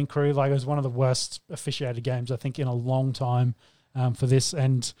officiating crew. Like, it was one of the worst officiated games, I think, in a long time for this,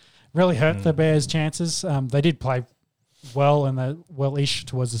 and really hurt the Bears' chances. They did play well and well-ish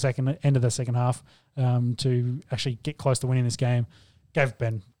towards the end of the second half to actually get close to winning this game. Gave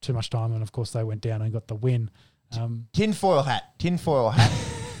Ben too much time, and of course they went down and got the win. Tinfoil hat.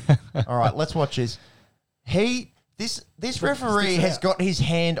 All right, let's watch this. This referee has got his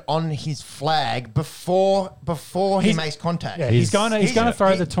hand on his flag before he makes contact. Yeah, he's going to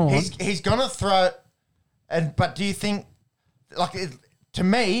throw the taunt. He's going to throw, but do you think, to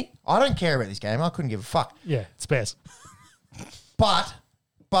me, I don't care about this game. I couldn't give a fuck. Yeah, it's Bears.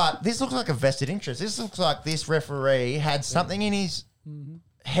 But this looks like a vested interest. This looks like this referee had something in his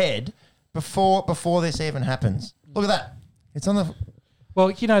head before this even happens. Look at that. It's on the... Well,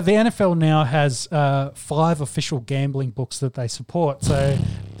 the NFL now has 5 official gambling books that they support. So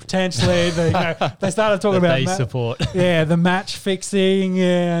potentially, they started talking about they support. Yeah, the match fixing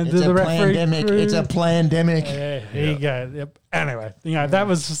and It's the a referee. pandemic. Crew. It's a pandemic. Yeah, here you go. Yep. Anyway, that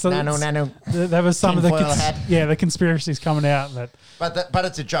was Nano. That was some of the Tinfoil hat. the conspiracies coming out that. But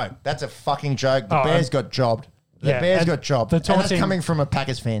it's a joke. That's a fucking joke. The Oh, Bears got jobbed. The Bears and got jobbed. the And that's taunting- coming from a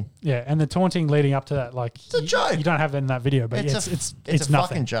Packers fan. Yeah, and the taunting leading up to that, like It's a joke. You don't have that in that video, but It's it's a nothing.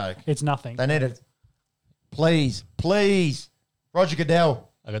 fucking joke. It's nothing. They need it. Please. Roger Goodell,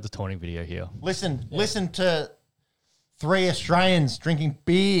 I got the taunting video here. listen to 3 Australians drinking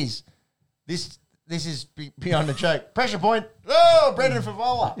beers. This is beyond a joke. Pressure point. Oh, Brendan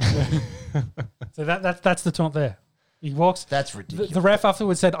Favola. So that's the taunt there. He walks. That's ridiculous. The ref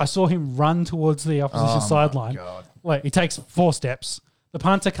afterwards said, "I saw him run towards the opposition sideline. God. Like, he takes 4 steps. The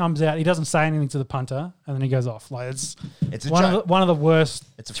punter comes out. He doesn't say anything to the punter, and then he goes off. Like, it's It's a one joke. of the worst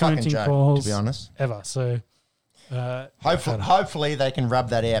It's a fucking taunting joke, calls to be honest. ever. So Hopefully they can rub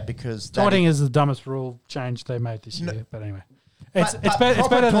that out because taunting is the dumbest rule change they made this year. But anyway, it's But better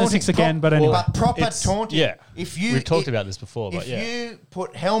than taunting- 6 again. But anyway, But proper It's- taunting. yeah. We've talked if- about this before, but if yeah. you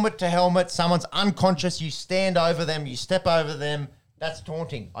put helmet to helmet, someone's unconscious, you stand over them, you step over them, that's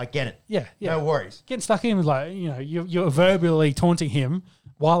taunting. I get it. yeah. No worries. Getting stuck in with, like, you're verbally taunting him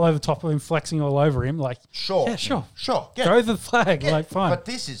while over top of him, flexing all over him. Like, Sure. yeah, sure. Get Go it. the flag. Get Like, it. fine. But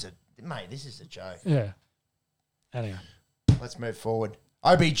this is a joke. Yeah. Anyway, Let's move forward.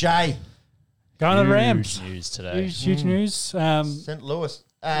 OBJ, going to the Huge Rams. news today. Huge news. St. Louis.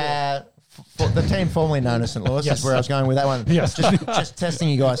 For the team formerly known as St. Louis Yes. is where I was going with that one. Yes. Just testing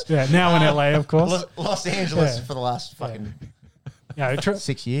you guys. Yeah, now in LA, of course. Los Angeles Yeah. for the last fucking...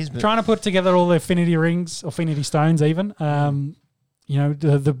 6 years. But trying to put together all the affinity rings, affinity stones, even.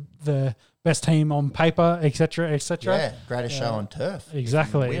 The best team on paper, etc., etc. yeah, greatest show on turf.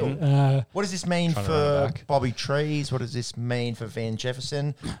 Exactly. Will. What does this mean Trying to run for it back. Bobby Trees? What does this mean for Van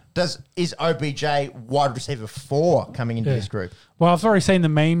Jefferson? Is OBJ wide receiver 4 coming into this group? Well, I've already seen the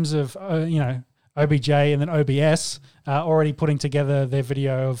memes of OBJ and then OBS already putting together their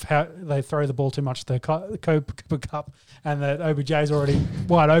video of how they throw the ball too much to the Cooper Cup, and that OBJ is already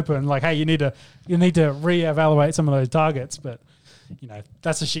wide open. Like, hey, you need to reevaluate some of those targets, but.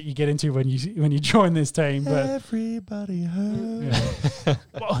 That's the shit you get into when you join this team. But Everybody hurt.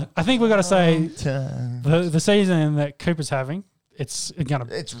 well, I think we've got to say Time. the season that Cooper's having, it's gonna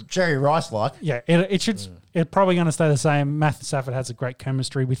It's Jerry Rice like. it's probably gonna stay the same. Matthew Stafford has a great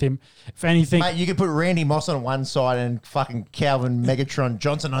chemistry with him. If anything, Mate, you could put Randy Moss on one side and fucking Calvin Megatron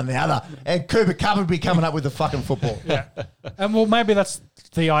Johnson on the other, and Cooper Cup would be coming up with the fucking football. and well, maybe that's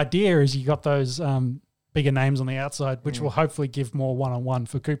the idea. Is you got those bigger names on the outside, which will hopefully give more one-on-one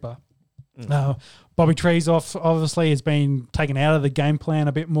for Cooper. Bobby Trees obviously has been taken out of the game plan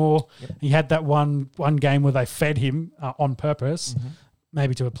a bit more. Yep. He had that one game where they fed him on purpose,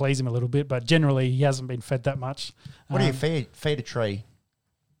 maybe to please him a little bit, but generally he hasn't been fed that much. What do you feed a tree?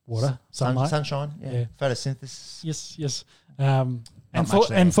 Water, sunlight. Sunshine, yeah. Photosynthesis. Yes. much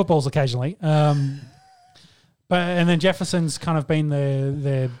there. And footballs occasionally. And then Jefferson's kind of been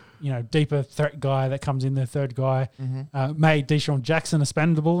the deeper threat guy that comes in, the third guy, made Deshaun Jackson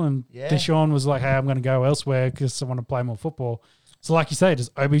expendable, and Deshaun was like, hey, I'm going to go elsewhere because I want to play more football. So like you say,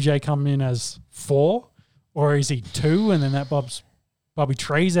 does OBJ come in as 4 or is he 2 and then that Bobby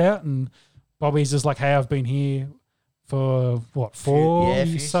Trees out and Bobby's just like, hey, I've been here for, 4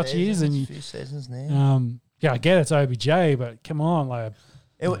 such years? And few seasons now. I get it's OBJ, but come on. Like,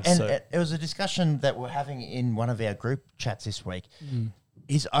 It was a discussion that we're having in one of our group chats this week.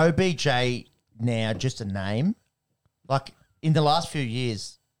 Is OBJ now just a name? Like, in the last few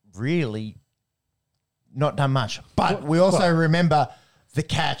years, really not done much. But we also remember the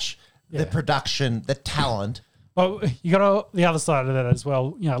catch, the production, the talent. Well, you got the other side of that as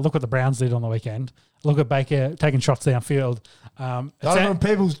well. Look what the Browns did on the weekend. Look at Baker taking shots downfield. Donovan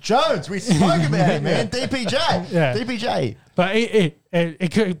Peoples-Jones, we spoke about him, man. DPJ. Yeah. DPJ. But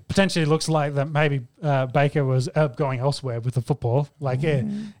it could potentially looks like that maybe Baker was going elsewhere with the football. Like,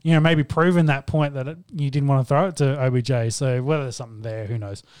 maybe proving that point that you didn't want to throw it to OBJ. So whether there's something there, who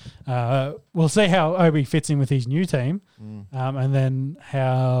knows? We'll see how Obi fits in with his new team, and then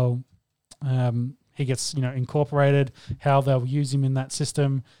how he gets incorporated, how they'll use him in that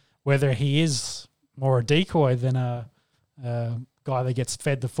system, whether he is more a decoy than a guy that gets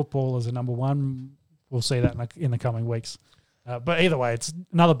fed the football as a number one. We'll see that in the coming weeks. But either way, it's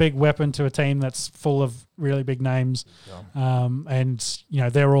another big weapon to a team that's full of really big names. And,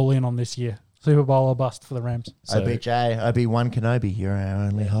 they're all in on this year. Super Bowl or bust for the Rams. So, OBJ, Obi-Wan Kenobi, you're our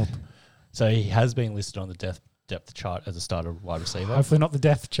only hope. So he has been listed on the depth chart as a starter wide receiver. Hopefully not the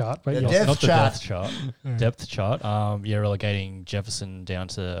death chart, but The yes. depth Not the chart. depth chart. Depth chart. Relegating Jefferson down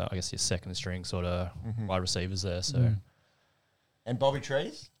to, I guess, your second string sort of wide receivers there. So, And Bobby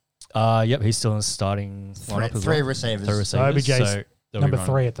Trees? Yep, he's still in the starting lineup as Three well. receivers. 3 receivers. So OBJ's they'll be number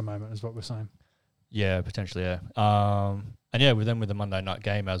running- 3 at the moment is what we're saying. Yeah, potentially, yeah. With the Monday night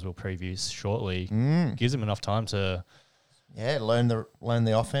game, as we'll preview shortly, gives him enough time to learn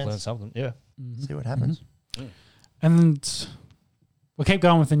the offense. learn something. Yeah. See what happens. And we'll keep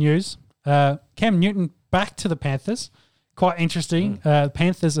going with the news. Cam Newton back to the Panthers. Quite interesting.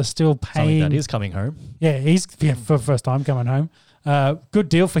 Panthers are still Something paying. that is coming home. Yeah, he's for the first time coming home. Good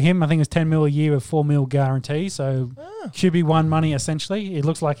deal for him. I think it's $10 million a year with $4 million guarantee. So QB1 money essentially. It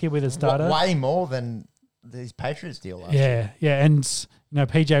looks like he'll be the starter. Way more than these Patriots deal last Yeah. And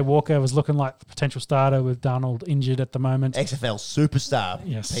PJ Walker was looking like the potential starter with Darnold injured at the moment. XFL superstar,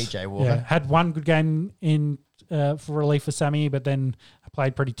 Yes. PJ Walker. Yeah, had one good game in for relief for Sammy, but then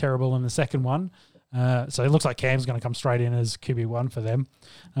played pretty terrible in the second one. So it looks like Cam's going to come straight in as QB1 for them.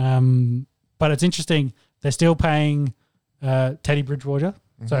 But it's interesting. They're still paying Teddy Bridgewater,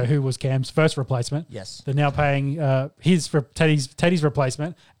 so who was Cam's first replacement. Yes. They're now paying Teddy's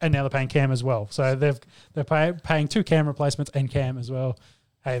replacement, and now they're paying Cam as well. So they're paying 2 Cam replacements and Cam as well.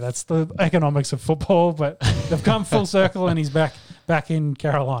 Hey, that's the economics of football, but they've come full circle, and he's back in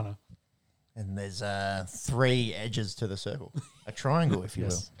Carolina. And there's 3 edges to the circle. A triangle, if you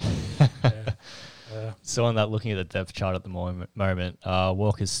will. So on that, looking at the depth chart at the moment,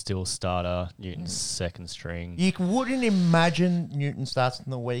 Walker's still starter, Newton's second string. You wouldn't imagine Newton starts on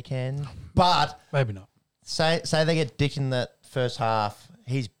the weekend, but Maybe not. say they get dicked in that first half.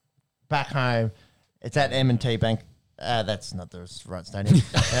 He's back home. It's at M&T Bank That's not the right stadium.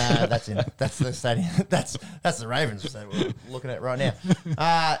 That's the stadium. That's the Ravens that we're looking at right now.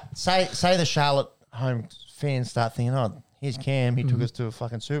 Say the Charlotte home fans start thinking, oh, here's Cam. He took us to a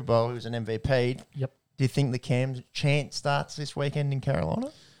fucking Super Bowl. He was an MVP. Yep. Do you think the Cam chant starts this weekend in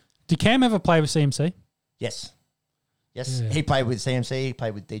Carolina? Did Cam ever play with CMC? Yes. Yeah. He played with CMC. He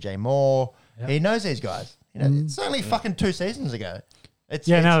played with DJ Moore. Yep. He knows these guys. It's only fucking 2 seasons ago. Now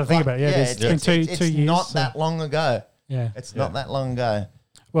that I think about it, it's been two years. It's not that long ago. Yeah. It's not that long ago.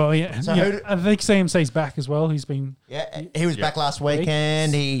 Well, yeah. So I think CMC's back as well. He's been... Yeah, he was back last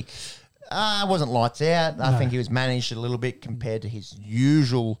weekend. He wasn't lights out. I No. think he was managed a little bit compared to his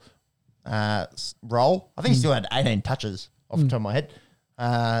usual role. I think he still had 18 touches off the top of my head.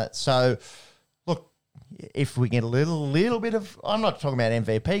 So, look, if we get a little bit of, I'm not talking about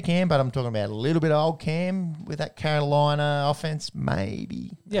MVP Cam, but I'm talking about a little bit of old Cam with that Carolina offense,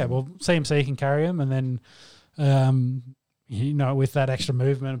 maybe. Yeah, well, CMC can carry him, and then, with that extra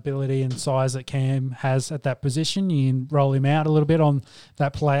movement ability and size that Cam has at that position, you can roll him out a little bit on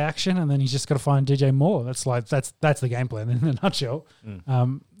that play action, and then he's just got to find DJ Moore. That's the game plan in a nutshell.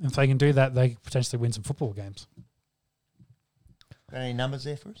 If they can do that, they could potentially win some football games. Got any numbers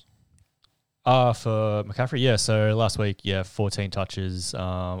there for us? For McCaffrey, yeah. So last week, 14 touches.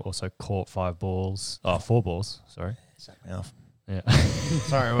 Also caught 4 balls. Sorry. Sack me off. Yeah.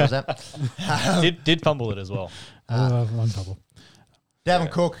 Sorry, what was that? did fumble it as well. One couple.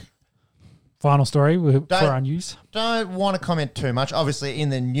 Davin Cook. Final story for our news. Don't want to comment too much. Obviously, in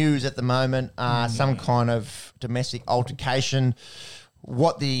the news at the moment, some kind of domestic altercation.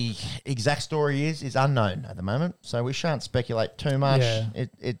 What the exact story is unknown at the moment, so we shan't speculate too much. Yeah.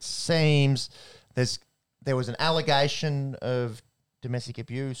 It seems there was an allegation of domestic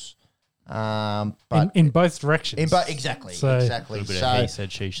abuse, but In both directions. exactly. A little bit of he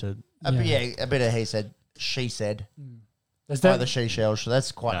said, she said. A bit of he said, she said. There's By that, the she shells, so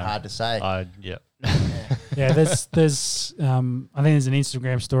that's quite hard to say. yeah, there's I think there's an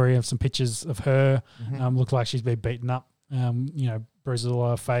Instagram story of some pictures of her. Look like she's been beaten up. Bruises all over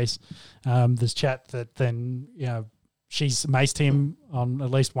her face. There's chat that then she's maced him on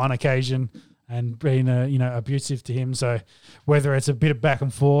at least one occasion and been abusive to him. So whether it's a bit of back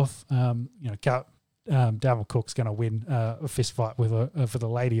and forth, Dalvin Cook's going to win a fist fight with for the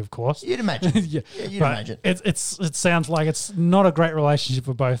lady, of course. You'd imagine. Yeah, You'd but imagine. It sounds like it's not a great relationship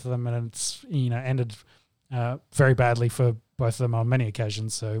for both of them, and it's ended very badly for both of them on many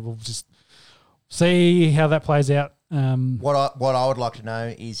occasions. So we'll just see how that plays out. What I would like to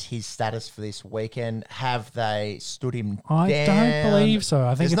know is his status for this weekend. Have they stood him I down? don't believe so.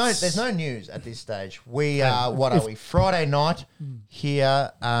 I think there's no news at this stage. We are Friday night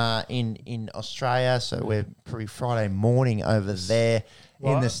here in Australia, so we're probably Friday morning over there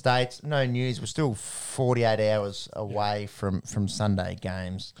in the States. No news. We're still 48 hours away from Sunday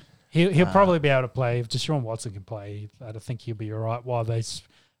games. He'll probably be able to play if Deshaun Watson can play. I think he'll be all right. While they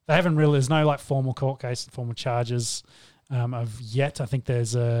haven't really, there's no formal court case, formal charges of yet. I think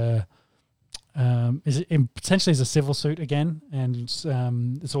there's potentially is a civil suit again, and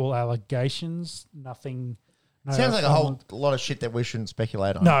it's all allegations. Nothing. No, Sounds like a whole lot of shit that we shouldn't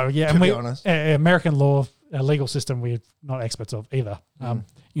speculate on. No, yeah, to be honest. American law, legal system, we're not experts of either.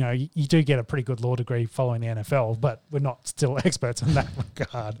 You do get a pretty good law degree following the NFL, but we're not still experts in that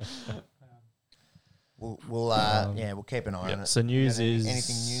regard. We'll keep an eye on it. So news is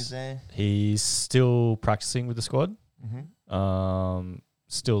anything news there? He's still practicing with the squad.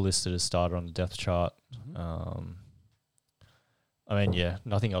 Still listed as starter on the depth chart.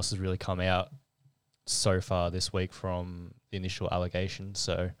 Nothing else has really come out so far this week from the initial allegations.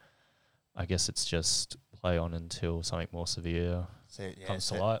 So I guess it's just play on until something more severe comes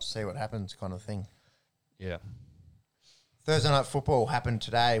to light. See what happens, kind of thing. Yeah. Thursday Night Football happened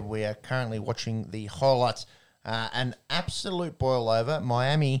today. We are currently watching the highlights. An absolute boil over.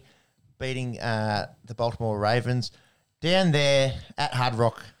 Miami beating the Baltimore Ravens down there at Hard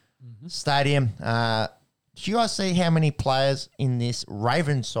Rock Stadium. Do you guys see how many players in this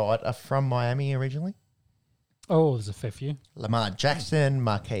Ravens side are from Miami originally? Oh, there's a fair few. Lamar Jackson,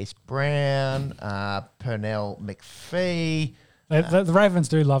 Marquise Brown, Pernell McPhee. The Ravens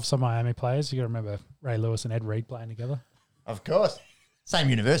do love some Miami players. You got to remember Ray Lewis and Ed Reed playing together. Of course. Same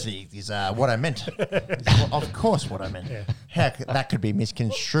university is what I meant. Of course what I meant. Yeah. How that could be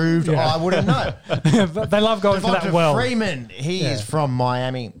misconstrued, Yeah. I wouldn't know. They love going to that Devonta well. Freeman, he is from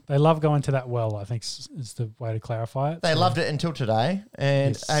Miami. They love going to that well, I think is the way to clarify it. They loved it until today,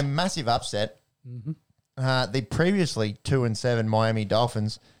 and Yes. a massive upset. The previously 2-7 Miami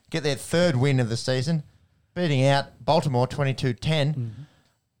Dolphins get their third win of the season, beating out Baltimore 22-10.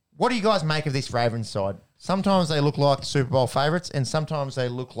 What do you guys make of this Ravens side? Sometimes they look like Super Bowl favourites, and sometimes they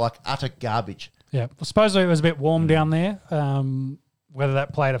look like utter garbage. Yeah, well, supposedly it was a bit warm down there, whether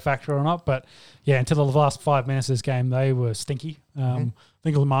that played a factor or not. But, yeah, until the last 5 minutes of this game, they were stinky. I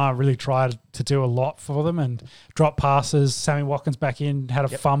think Lamar really tried to do a lot for them and drop passes. Sammy Watkins back in, had a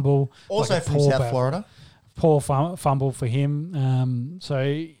fumble. Also like a from poor South Florida. Poor fumble for him. So,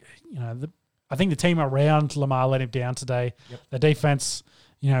 you know, I think the team around Lamar let him down today. Yep. The defense,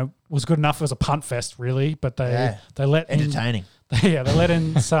 you know, was good enough. It was a punt fest, really, but they let in, Entertaining. yeah, they let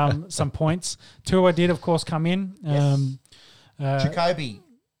in some points. Tua did, of course, come in. Jacoby,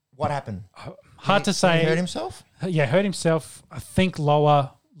 what happened? Hard to say. Did he hurt himself? Yeah, hurt himself. I think lower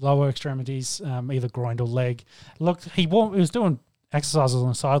extremities, either groin or leg. Looked, he was doing exercises on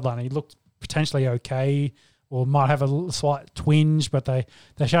the sideline. He looked potentially okay, or might have a slight twinge, but they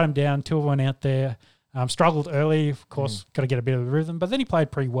shut him down. Tua went out there, struggled early. Of course, got to get a bit of a rhythm, but then he played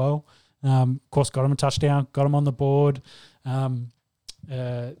pretty well. Of course, got him a touchdown, got him on the board. You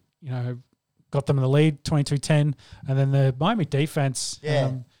know, got them in the lead, 22-10. And then the Miami defense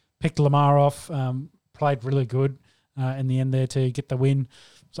picked Lamar off, played really good in the end there to get the win.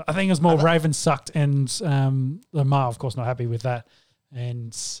 So I think it was more Ravens sucked, and Lamar, of course, not happy with that.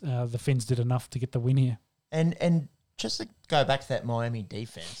 And the Finns did enough to get the win here. And just to go back to that Miami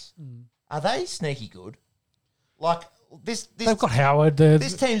defense, are they sneaky good? Like this They've got Howard.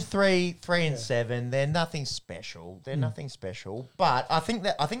 This team's 3-7. They're nothing special. Nothing special. But I think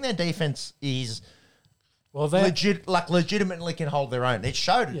their defense is legitimately can hold their own. It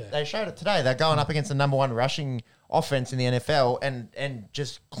showed it. Yeah. They showed it today. They're going up against the number one rushing offense in the NFL and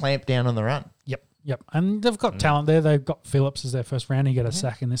just clamp down on the run. Yep. And they've got talent there. They've got Phillips as their first round. He got a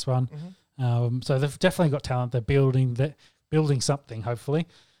sack in this one. So they've definitely got talent. They're building something, hopefully.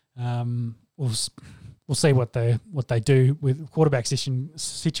 We'll see what they do with quarterback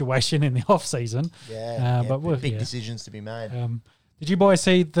situation in the off seation. But big decisions to be made. Did you boys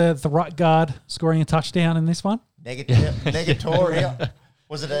see the right guard scoring a touchdown in this one? Negatoria.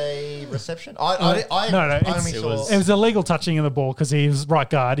 Was it a reception? No. It was illegal touching of the ball because he was right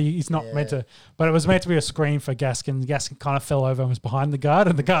guard. He's not meant to, but it was meant to be a screen for Gaskin. Gaskin kind of fell over and was behind the guard,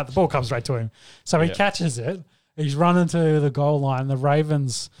 and the ball comes straight to him. So he catches it. He's running to the goal line. The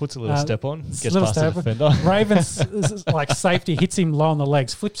Ravens puts a little step on, gets past the defender. Ravens like safety hits him low on the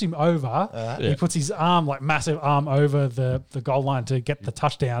legs, flips him over. He puts his arm, like massive arm, over the goal line to get the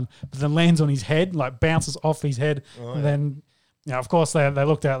touchdown, but then lands on his head, like bounces off his head, and then. You know, of course, they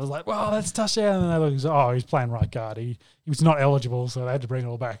looked at it, like, well, that's a touchdown. And they looked, he's playing right guard. He was not eligible, so they had to bring it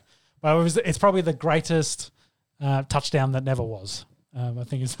all back. But it's probably the greatest touchdown that never was. I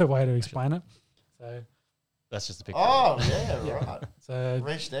think is the way to explain it. So that's just a picture. Right. So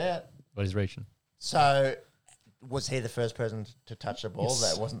reached out. But he's reaching. So was he the first person to touch the ball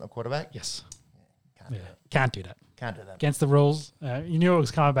Yes. that wasn't the quarterback? Yes. Can't do that. Can't do that. Against the rules. You knew it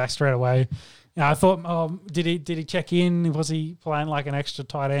was coming back straight away. You know, I thought, did he check in? Was he playing like an extra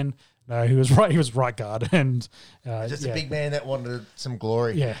tight end? No, he was right. He was right guard, and just a big man that wanted some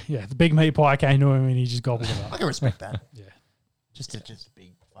glory. Yeah. The big meat pie came to him, and he just gobbled it up. I can respect that. Just a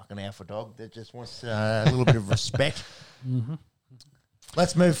big fucking alpha dog that just wants a little bit of respect.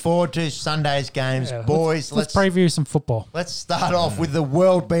 Let's move forward to Sunday's games, boys. Let's preview some football. Let's start off with the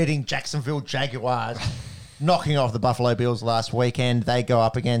world-beating Jacksonville Jaguars. Knocking off the Buffalo Bills last weekend. They go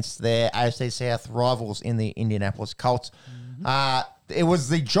up against their AFC South rivals in the Indianapolis Colts. It was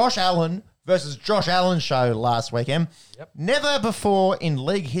the Josh Allen versus Josh Allen show last weekend. Never before in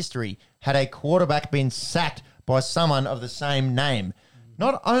league history had a quarterback been sacked by someone of the same name.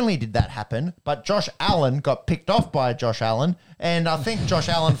 Not only did that happen, but Josh Allen got picked off by Josh Allen, and I think Josh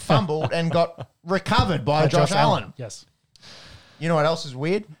Allen fumbled and got recovered by Josh Allen. Yes. You know what else is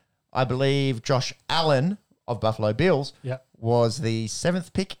weird? I believe Josh Allen of Buffalo Bills was the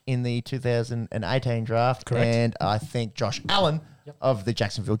 7th pick in the 2018 draft. Correct. And I think Josh Allen of the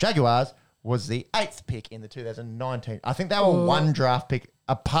Jacksonville Jaguars was the 8th pick in the 2019. I think they were one draft pick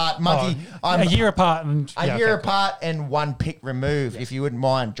apart. Monkey, a year apart. Apart and one pick removed, if you wouldn't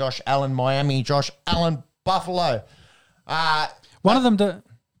mind. Josh Allen, Miami. Josh Allen, Buffalo. One of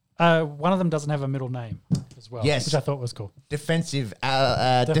them doesn't have a middle name as well, which I thought was cool. Defensive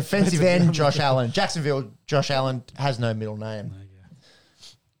end, Josh Allen. Jacksonville, Josh Allen has no middle name.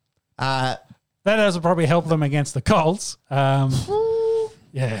 That doesn't probably help them against the Colts. Who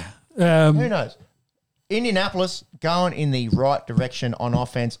knows? Indianapolis going in the right direction on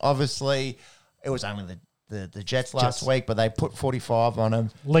offense. Obviously, it was only the Jets last week, but they put 45 on them.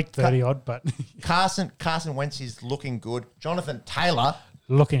 Leaked 30-odd, but... Carson Wentz is looking good. Jonathan Taylor...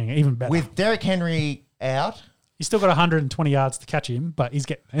 looking even better. With Derrick Henry out... He's still got 120 yards to catch him, but he's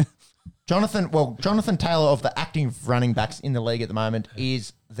getting there. Jonathan Taylor of the active running backs in the league at the moment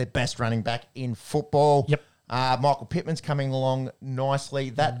is the best running back in football. Yep. Michael Pittman's coming along nicely.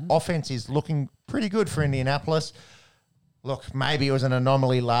 That offense is looking pretty good for Indianapolis. Look, maybe it was an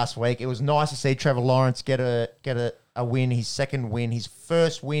anomaly last week. It was nice to see Trevor Lawrence get a win, his second win, his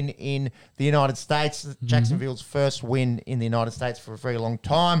first win in the United States. Jacksonville's first win in the United States for a very long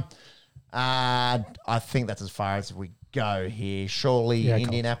time. I think that's as far as we go here. Surely Yeah,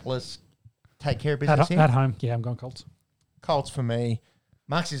 Indianapolis take care of business here. At home. Yeah, I'm going Colts. Colts for me.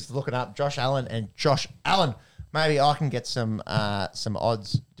 Mark's is looking up Josh Allen and Josh Allen. Maybe I can get some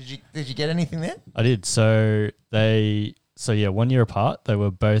odds. Did you get anything there? I did. So 1 year apart, they were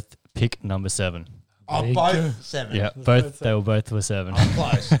both pick number 7. Oh, There you both go. 7. Yeah, they were both 7.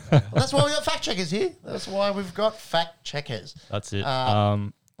 Close. Well, that's why we got fact checkers here. That's why we've got fact checkers. That's it.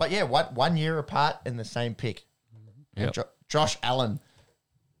 But yeah, 1 year apart in the same pick. Yep. Josh Allen.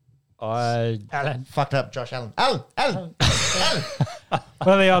 Alan. Fucked up Josh Allen. Allen. What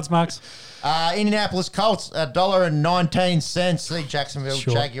are the odds, Marks? Indianapolis Colts, $1.19. The Jacksonville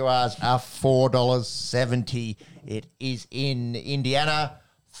Sure. Jaguars are $4.70. It is in Indiana.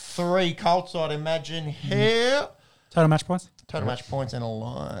 3 Colts, I'd imagine, here. Total match points? Total match points and a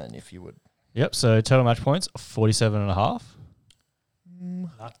line, if you would. Yep. So total match points 47.5,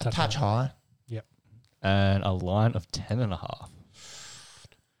 Touch high. Yep. and a line of 10.5.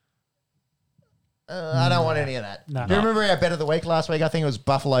 I don't want any of that. No. Do you remember our bet of the week last week? I think it was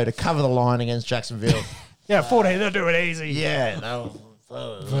Buffalo to cover the line against Jacksonville. Yeah, 40. They'll do it easy. Yeah, That's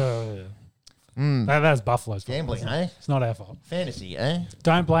Buffalo's fault. gambling, eh? It's not our fault. Fantasy, eh?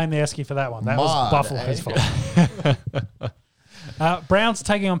 Don't blame the Esky for that one. That Mod, was Buffalo's fault. Browns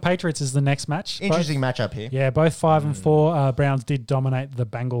taking on Patriots is the next match. Interesting matchup here. Yeah, both 5 and 4. Browns did dominate the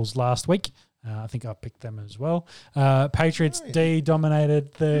Bengals last week. I think I picked them as well. Patriots D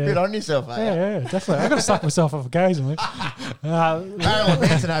dominated the. Good on yourself, eh? Yeah, definitely. I got to suck myself off occasionally. Marilyn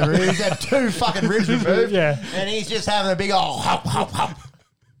Manson over here. He's had 2 fucking ribs removed. Yeah. And he's just having a big old hop, hop, hop.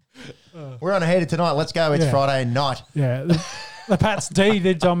 We're on a heater tonight. Let's go. It's Yeah. Friday night. Yeah. The Pats D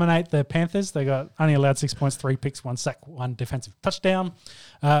did dominate the Panthers. They got only allowed 6 points, 3 picks, 1 sack, 1 defensive touchdown.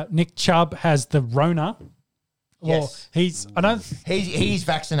 Nick Chubb has the Rona. Yes. Well, He's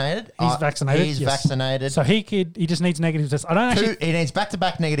vaccinated. He's vaccinated, He's yes. vaccinated. so he just needs negative tests. I don't actually. He needs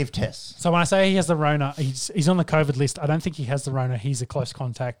back-to-back negative tests. So when I say he has the Rona, he's on the COVID list. I don't think he has the Rona. He's a close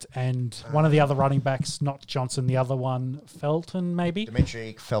contact. And one of the other running backs, not Johnson, the other one, Felton maybe.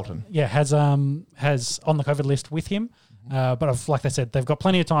 Dimitri Felton. Yeah, has on the COVID list with him. But like they said, they've got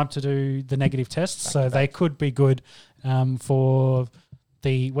plenty of time to do the negative tests, so they could be good for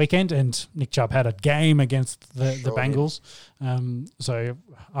the weekend. And Nick Chubb had a game against the Bengals, so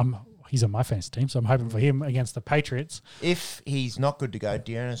he's on my fantasy team, so I'm hoping for him against the Patriots. If he's not good to go,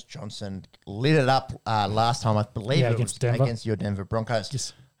 Dearness Johnson lit it up last time. I believe it against was Denver. against your Denver Broncos.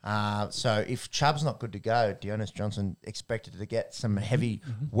 Yes. So if Chubb's not good to go, Dearness Johnson expected to get some heavy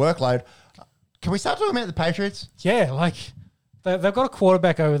workload. Can we start talking about the Patriots? Yeah, like they've got a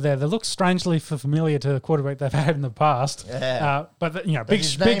quarterback over there that looks strangely familiar to the quarterback they've had in the past. Yeah. But Does big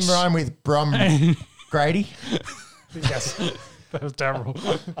his name rhyme with Brom Grady? Yes, that was terrible.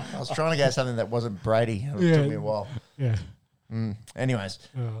 I was trying to get something that wasn't Brady. It Yeah. took me a while. Yeah. Anyways,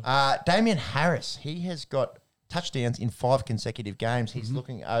 Damian Harris, he has got touchdowns in 5 consecutive games. He's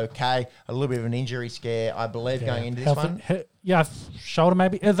looking okay. A little bit of an injury scare, I believe, going into this one. Shoulder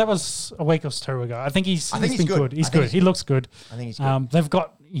maybe. That was a week or 2 ago. I think he's he's been good. good. He's I think good. he's He looks good. I think he's good. They've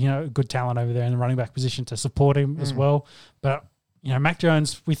got good talent over there in the running back position to support him as well. But Mac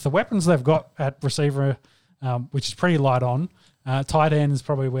Jones with the weapons they've got at receiver, which is pretty light on. Tight end is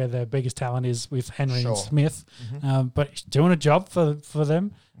probably where their biggest talent is with Henry Sure. and Smith. But he's doing a job for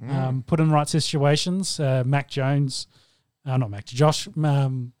them. Put in the right situations. Josh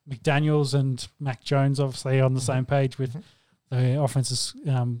McDaniels and Mac Jones obviously on the same page with the offense's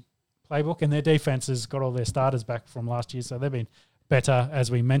playbook, and their defense has got all their starters back from last year, so they've been better,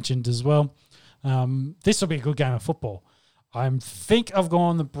 as we mentioned as well. This will be a good game of football. I think I've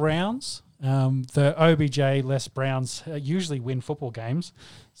gone the Browns. The OBJ less Browns usually win football games,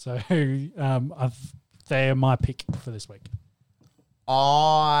 so they're my pick for this week.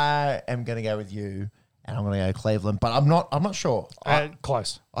 I am going to go with you, and I'm going to go Cleveland, but I'm not sure.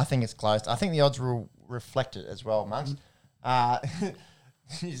 Close. I think it's close. I think the odds will reflect it as well, Monks.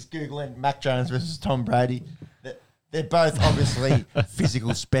 He's Googling Mac Jones versus Tom Brady. They're both obviously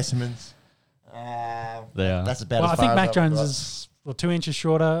physical specimens. They are. That's about Well, as I think far Mac as Jones is 2 inches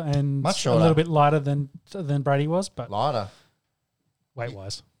shorter and Much a shorter. little bit lighter than Brady was, but lighter.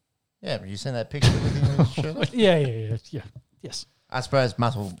 weight-wise. Yeah, have you seen that picture with him in his shirt? Yeah. Yes. I suppose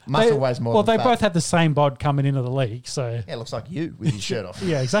muscle They- weighs more Well, than they fat. both had the same bod coming into the league, so Yeah, it looks like you with your shirt off.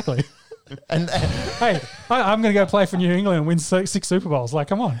 yeah, exactly. And Hey, I'm going to go play for New England and win 6 Super Bowls. Like,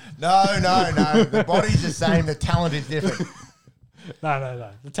 come on. no. The body's the same. The talent is different.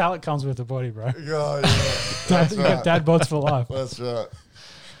 No. The talent comes with the body, bro. God, yeah. Dad, That's you got right. dad bods for life. That's right.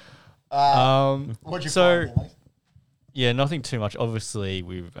 What'd you So- find, Alex? Yeah, nothing too much. Obviously,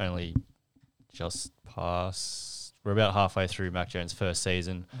 we've only just passed. We're about halfway through Mac Jones' first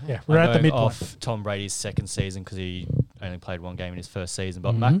season. Yeah, we're I'm at the going midpoint. off Tom Brady's second season because he only played one game in his first season.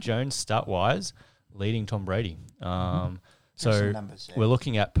 But Mhm. Mac Jones, stat-wise, leading Tom Brady. Some So numbers there. we're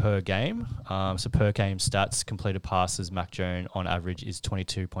looking at per game. So per game stats, completed passes, Mac Jones on average is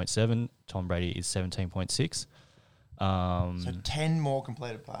 22.7. Tom Brady is 17.6. So 10 more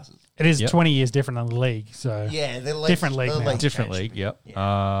completed passes. It is Yep. 20 years different than the league, so Yeah, the leagues, Different league the now. leagues Different changed. league, yep.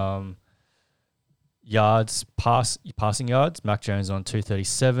 Yeah. Yards, passing yards. Mac Jones on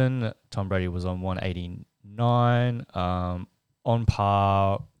 237. Tom Brady was on 189. On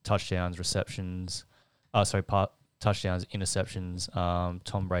par, touchdowns, receptions. Touchdowns, interceptions.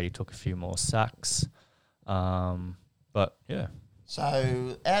 Tom Brady took a few more sacks. But yeah,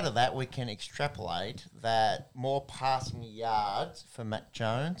 So out of that, we can extrapolate that more passing yards for Mac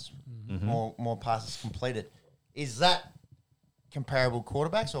Jones, Mm-hmm. more passes completed. Is that comparable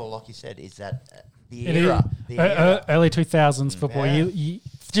quarterbacks, or like you said, is that the it is era? The era? early 2000s football. Yeah. You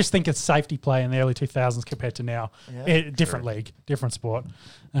just think it's safety play in the early 2000s compared to now. Yeah, Different league, different sport.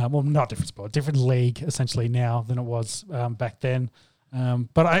 Well, not different sport, different league essentially now than it was back then.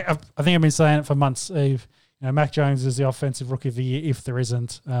 But I think I've been saying it for months. Mac Jones is the offensive rookie of the year if there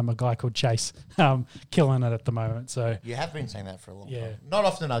isn't a guy called Chase killing it at the moment. So You have been saying that for a long Yeah. time. Not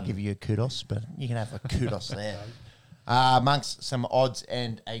often I'll give you a kudos, but you can have a kudos there. Amongst some odds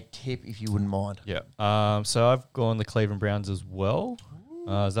and a tip, if you wouldn't mind. yeah. So I've gone the Cleveland Browns as well.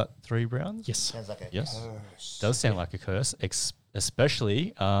 Is that 3 Browns? yes, Sounds like a Yes. curse. Does sound like a curse,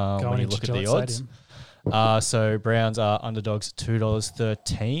 especially when going you into look at the Gillette odds. Stadium. So Browns are underdogs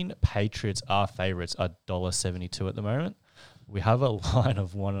 $2.13. Patriots are favourites $1.72 at the moment. We have a line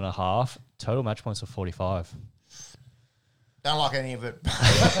of 1.5. Total match points of 45. Don't like any of it.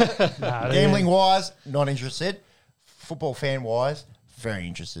 Nah, they- Gambling wise, not interested. Football fan wise, very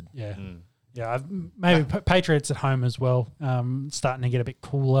interested. Yeah. Yeah, maybe Patriots at home as well. Starting to get a bit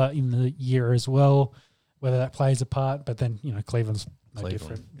cooler in the year as well, whether that plays a part. But then, Cleveland's no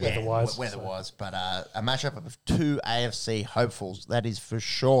Cleveland. different weather-wise. Weather-wise, but a matchup of 2 AFC hopefuls, that is for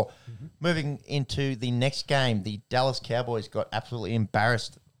sure. Moving into the next game, the Dallas Cowboys got absolutely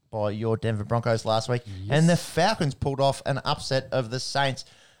embarrassed by your Denver Broncos last week, and the Falcons pulled off an upset of the Saints.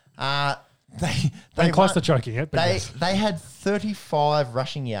 They Close won- to choking it, but yes. they had 35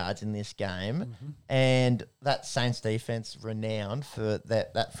 rushing yards in this game, Mm-hmm. and that Saints defense renowned for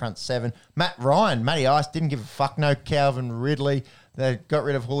that front seven. Matty Ice didn't give a fuck. No Calvin Ridley. They got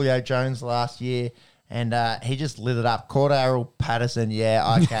rid of Julio Jones last year, and he just lit it up. Cordero Patterson,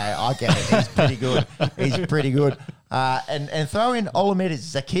 yeah, okay, I get it. He's pretty good. He's pretty good. And throw in Olamide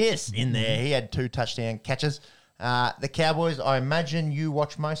Zacchaeus in there. He had 2 touchdown catches. The Cowboys, I imagine you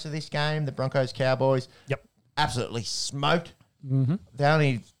watched most of this game. The Broncos-Cowboys. Yep. Absolutely smoked. The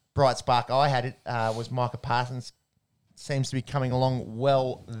only bright spark I had was Micah Parsons. Seems to be coming along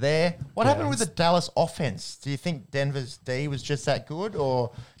well there. What happened with the Dallas offense? Do you think Denver's D was just that good,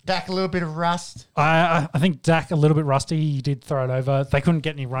 or Dak a little bit of rust? I think Dak a little bit rusty. He did throw it over. They couldn't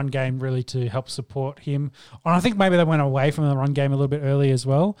get any run game really to help support him. And I think maybe they went away from the run game a little bit early as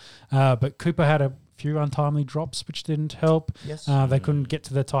well. But Cooper had a few untimely drops, which didn't help. Yes. They couldn't get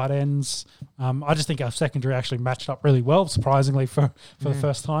to the tight ends. I just think our secondary actually matched up really well, surprisingly, for the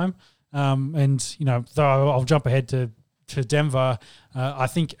first time. Though I'll jump ahead to Denver, I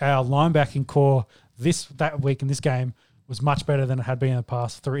think our linebacking core that week in this game was much better than it had been in the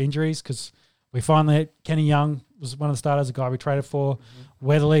past through injuries, because we finally, Kenny Young was one of the starters, a guy we traded for.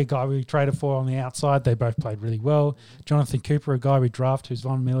 Weatherly, a guy we traded for on the outside. They both played really well. Jonathan Cooper, a guy we drafted, who's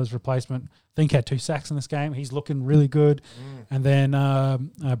Von Miller's replacement, I think had 2 sacks in this game. He's looking really good. And then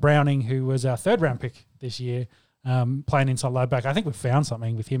Browning, who was our 3rd round pick this year, playing inside low back. I think we found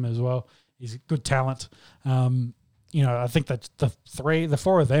something with him as well. He's a good talent. I think that the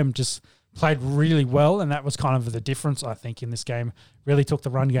 4 of them just played really well, and that was kind of the difference, I think, in this game. Really took the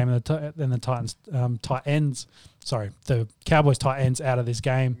run game and the Titans the Cowboys tight ends out of this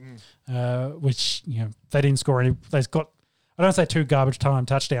game, which they didn't score any. They got, I don't say 2 garbage time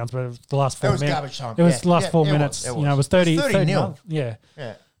touchdowns, but it was the last 4 It was minutes. garbage time. It was Yeah. the last Yeah, 4 it minutes. was. It was 30 30-0. Yeah.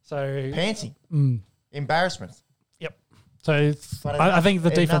 Yeah. So Pantsy. Embarrassment. yep. So But I think the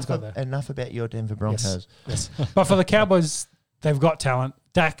defense got there. Enough about your Denver Broncos. Yes. But for the Cowboys, they've got talent.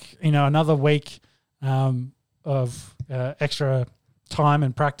 Dak, another week of extra time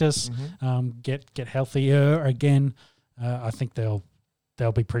and practice, get healthier again. I think they'll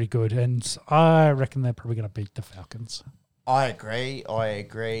be pretty good, and I reckon they're probably going to beat the Falcons. I agree.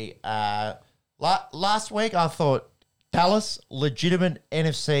 Last week, I thought Dallas, legitimate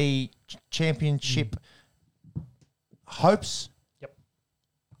NFC championship hopes. Yep.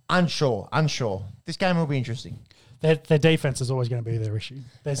 Unsure. This game will be interesting. Their defense is always going to be their issue.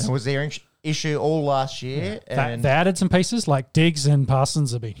 It was their issue all last year. Yeah. And They added some pieces, like Diggs and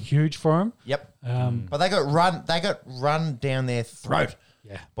Parsons have been huge for them. Yep. But they got run down their throat.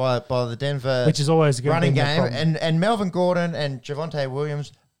 Yeah. By the Denver, Which is always a good running game, and Melvin Gordon and Javonte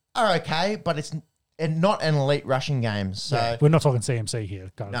Williams are okay, but it's not an elite rushing game. So we're not talking CMC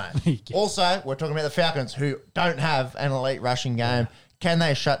here. no. Also, we're talking about the Falcons, who don't have an elite rushing game. Can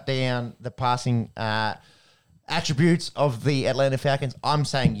they shut down the passing attributes of the Atlanta Falcons? I'm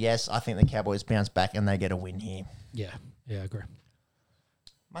saying yes. I think the Cowboys bounce back and they get a win here. Yeah, I agree.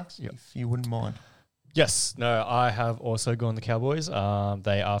 Max, if you wouldn't mind. Yes. No, I have also gone the Cowboys. They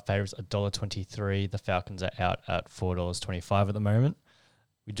are favourites $1.23. The Falcons are out at $4.25 at the moment.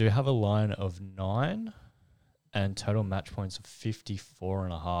 We do have a line of 9 and total match points of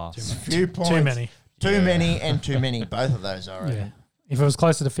 54.5. Few points. Too many. Too many. Both of those are. Yeah. If it was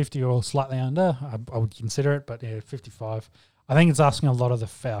closer to 50 or slightly under, I would consider it. But 55. I think it's asking a lot of the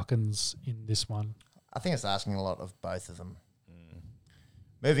Falcons in this one. I think it's asking a lot of both of them.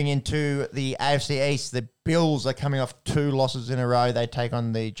 Moving into the AFC East, the Bills are coming off 2 losses in a row. They take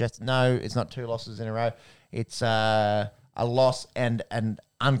on the Jets. No, it's not 2 losses in a row. It's a loss and an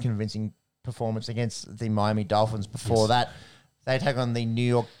unconvincing performance against the Miami Dolphins. Before that, they take on the New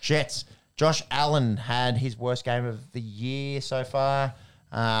York Jets. Josh Allen had his worst game of the year so far.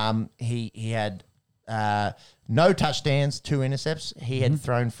 He had no touchdowns, 2 intercepts. He had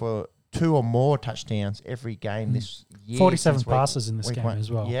thrown for 2 or more touchdowns every game this year. 47 passes in this game as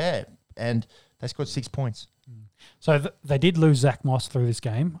well. Yeah, and they scored 6 points. So they did lose Zach Moss through this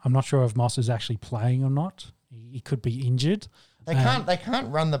game. I'm not sure if Moss is actually playing or not. He could be injured. They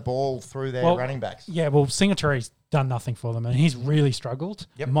can't run the ball through their running backs. Yeah, well, Singatori's done nothing for them, and he's really struggled.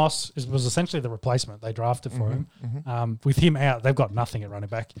 Yep. Moss was essentially the replacement they drafted for him. With him out, they've got nothing at running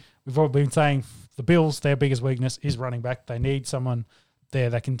back. We've already been saying the Bills, their biggest weakness is running back. They need someone there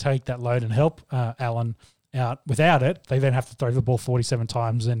that can take that load and help Allen out. Without it, they then have to throw the ball 47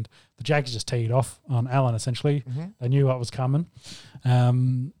 times, and the Jags just teed off on Allen, essentially. They knew what was coming.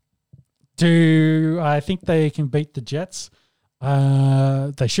 Do I think they can beat the Jets?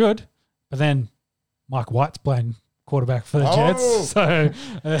 They should, but then Mike White's playing quarterback for the Jets. So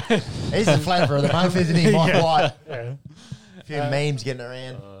he's the flavour of the month, isn't he, Mike White? Yeah. A few memes getting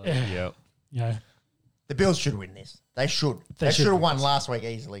around. Yep. Yeah. The Bills should win this. They should. They should have won last week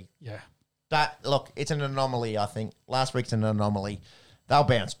easily. Yeah. Look, it's an anomaly, I think. Last week's an anomaly. They'll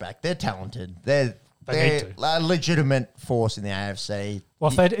bounce back. They're talented. They're a legitimate force in the AFC.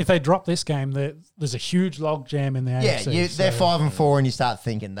 Well, if they drop this game, there's a huge log jam in the AFC. Yeah, they're 5-4, and you start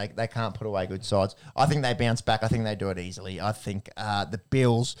thinking they can't put away good sides. I think they bounce back. I think they do it easily. I think the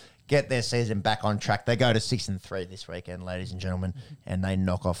Bills get their season back on track. They go to 6-3 this weekend, ladies and gentlemen, and they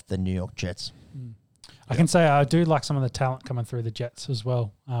knock off the New York Jets. I can say I do like some of the talent coming through the Jets as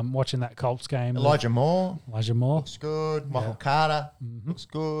well. Watching that Colts game. Elijah Moore looks good. Michael Carter looks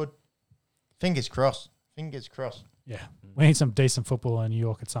good. Fingers crossed. Yeah. We need some decent football in New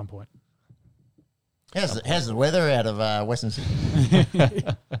York at some point. How's the weather out of Western Sydney?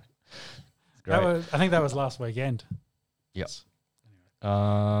 Great. I think that was last weekend. Yes.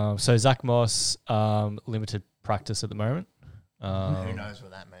 So Zach Moss, limited practice at the moment. Who knows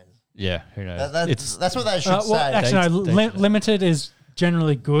what that means? Yeah, who knows? That's what they should say. Actually, limited is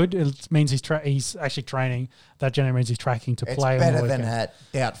generally good. It means he's actually training. That generally means he's tracking to play. It's better than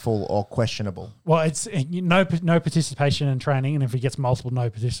doubtful or questionable. Well, it's no participation in training, and if he gets multiple no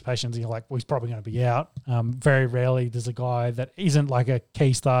participations, you're like, well, he's probably going to be out. Very rarely there's a guy that isn't like a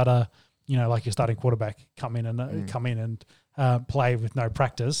key starter, like your starting quarterback, come in and play with no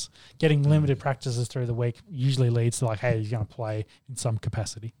practice. Getting limited practices through the week usually leads to hey, he's going to play in some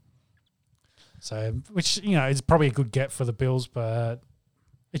capacity. So, which is probably a good get for the Bills, but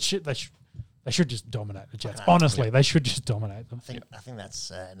they should just dominate the Jets. Honestly, they should just dominate them. I think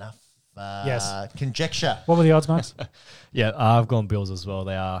that's enough. Yes. Conjecture. What were the odds, guys? Yeah, I've gone Bills as well.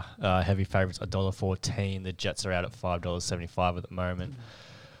 They are heavy favourites, $1.14. The Jets are out at $5.75 at the moment.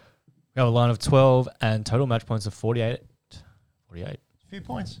 We have a line of 12 and total match points of 48. A few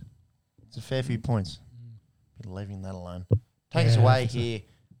points. It's a fair few points. Been leaving that alone. Take us away here.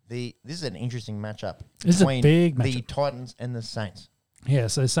 This is an interesting matchup This is a between big the matchup. Titans and the Saints. Yeah,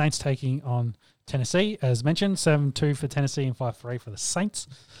 so Saints taking on Tennessee, as mentioned, 7-2 for Tennessee and 5-3 for the Saints.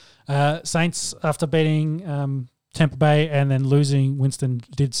 Saints, after beating Tampa Bay and then losing Winston,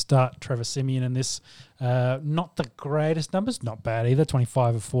 did start Trevor Siemian in this. Not the greatest numbers, not bad either,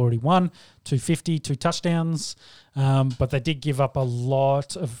 25 of 41, 250, 2 touchdowns. But they did give up a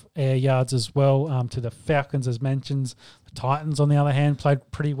lot of air yards as well to the Falcons, as mentioned. The Titans, on the other hand, played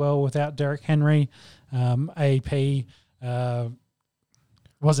pretty well without Derrick Henry. AP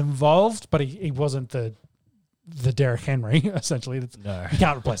was involved, but he wasn't the Derrick Henry, essentially. No. You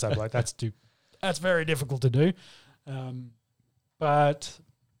can't replace that bloke. That's very difficult to do. But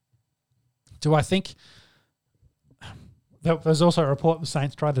do I think there's also a report the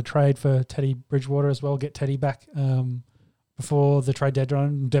Saints tried to trade for Teddy Bridgewater as well, get Teddy back before the trade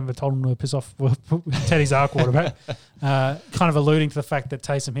deadline. Denver told him to piss off. Teddy's our quarterback. Kind of alluding to the fact that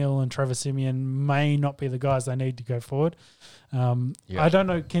Taysom Hill and Trevor Siemian may not be the guys they need to go forward. I don't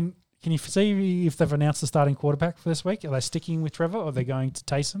know. Can you see if they've announced the starting quarterback for this week? Are they sticking with Trevor or are they going to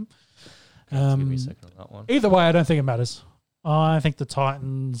Taysom? Give me a second on that one. Either way, I don't think it matters. I think the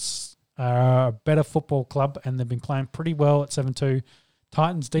Titans are a better football club and they've been playing pretty well at 7-2.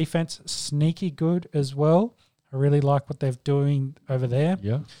 Titans defense, sneaky good as well. I really like what they're doing over there.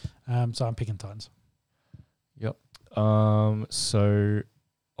 Yeah. So I'm picking Titans. Yep. So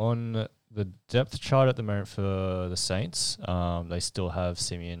on the depth chart at the moment for the Saints, they still have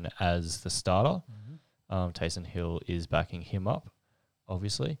Simeon as the starter. Taysom Hill is backing him up,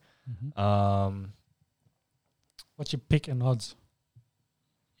 obviously. What's your pick and odds?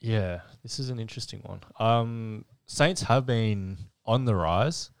 Yeah, this is an interesting one. Saints have been on the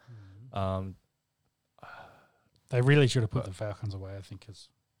rise. They really should have put the Falcons away, I think.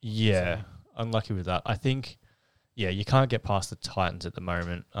 Yeah, unlucky with that. I think, you can't get past the Titans at the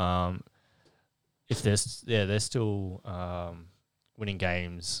moment. If they're still winning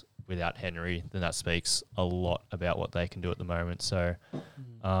games without Henry, then that speaks a lot about what they can do at the moment. So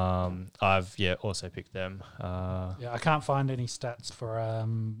I've also picked them. I can't find any stats for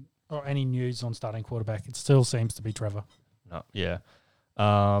or any news on starting quarterback. It still seems to be Trevor. No, yeah.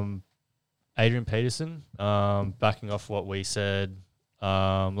 Adrian Peterson, backing off what we said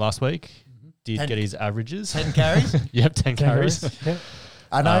last week, did get his averages. 10 carries? Yep, 10 carries. Yeah.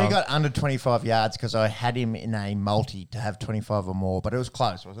 I know he got under 25 yards because I had him in a multi to have 25 or more, but it was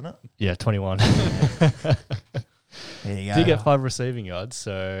close, wasn't it? Yeah, 21. There you go. Did get 5 receiving yards,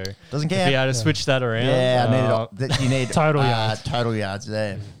 so Doesn't if count. you had to switch that around. Yeah, you need Total yards. Total yards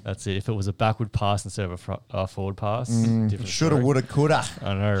there. That's it. If it was a backward pass instead of a forward pass, different Shoulda, story. woulda, coulda.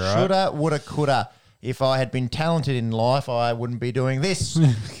 I know, right? Shoulda, woulda, coulda. If I had been talented in life, I wouldn't be doing this.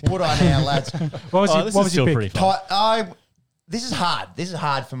 Would I now, lads? What was This your is still pick? pretty fun. This is hard. This is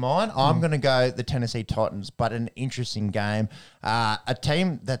hard for mine. I'm going to go the Tennessee Titans, but an interesting game. A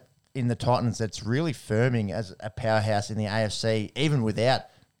team that in the Titans that's really firming as a powerhouse in the AFC, even without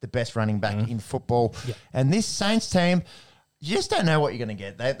the best running back in football. Yeah. And this Saints team, you just don't know what you're going to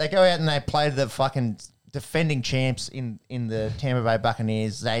get. They go out and they play the fucking defending champs in the Tampa Bay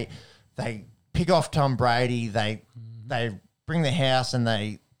Buccaneers. They pick off Tom Brady. They bring the house and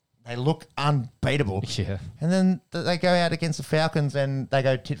they look unbeatable. Yeah. And then they go out against the Falcons and they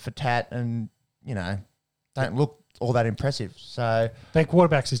go tit for tat and, don't look all that impressive. So Their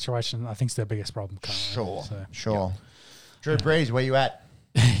quarterback situation, I think, is their biggest problem currently. sure. Drew Brees, where you at?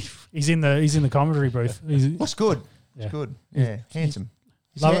 He's in the commentary booth. Looks good. Yeah. It's good. Yeah, handsome.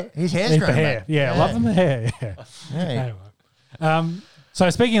 His hair's the grown hair. back. Yeah, I love them the hair. Yeah. Yeah. Anyway. So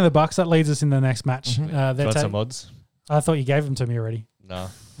speaking of the Bucks, that leads us in the next match. They're Got some odds? I thought you gave them to me already. No.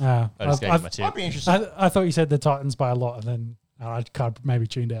 I just gave you my tip. Might be interesting. I thought you said the Titans by a lot, and then I kind of maybe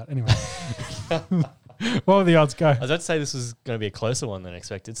tuned out. Anyway, what were the odds? Go. I was about to say this was going to be a closer one than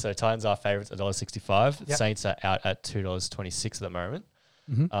expected. So Titans are favourites at $1.65. Yep. Saints are out at $2.26 at the moment.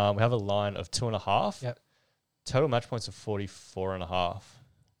 Mm-hmm. We have a line of 2.5. Yep. Total match points of 44.5.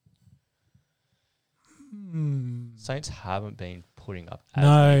 Saints haven't been putting up as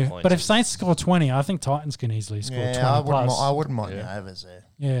many No, points but if as- Saints score 20, I think Titans can easily score 20 I plus. wouldn't mind Yeah. the overs there.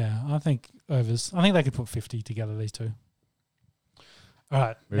 Yeah, I think overs. I think they could put 50 together, these two. All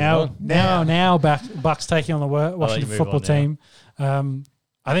right. Moving on. Now Bucks taking on the Washington move football on now. team.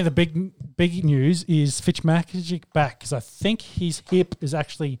 I think the big news is Fitzmagic back because I think his hip is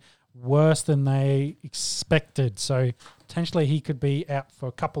actually worse than they expected. So potentially he could be out for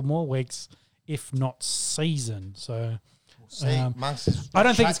a couple more weeks, if not season. So Monks is I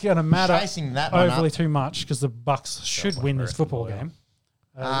don't think it's going to matter chasing that one overly up. too much because the Bucks should win this football game.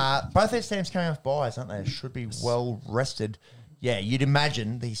 Both these teams coming off buys, aren't they? Should be well rested. yeah, you'd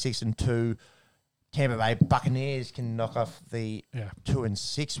imagine the 6-2 Tampa Bay Buccaneers can knock off the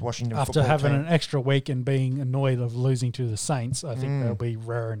 2-6 Washington After football having team. an extra week and being annoyed of losing to the Saints, I think they'll be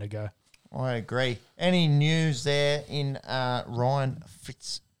raring to go. I agree. Any news there in Ryan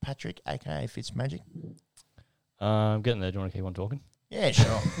Fitzpatrick, aka Fitzmagic? I'm getting there. Do you want to keep on talking? Yeah,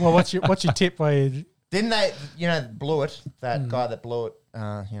 sure. Well, what's your tip? Didn't Didn't they, blew it? That guy that blew it,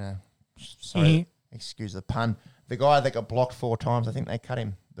 sorry, excuse the pun. The guy that got blocked 4 times, I think they cut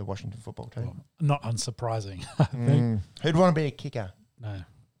him, the Washington football team. Not unsurprising. I think. Who'd want to be a kicker? No.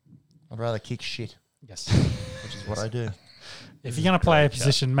 I'd rather kick shit, Yes. which is what I do. If you're going to play a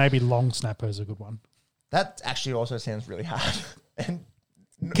position, maybe long snapper is a good one. That actually also sounds really hard. And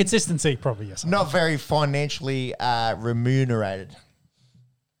Consistency, probably, yes. not very financially remunerated.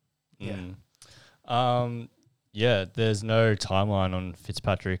 Yeah. Yeah, there's no timeline on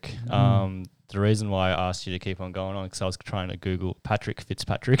Fitzpatrick. The reason why I asked you to keep on going on because I was trying to Google Patrick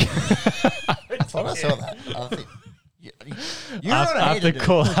Fitzpatrick. I thought I saw that. I think you're on a I have heater, to dude.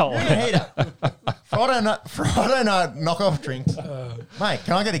 call that You're on a one. heater. Friday night knockoff drinks. Mate,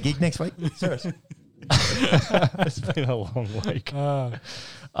 can I get a gig next week? Seriously. It's been a long week.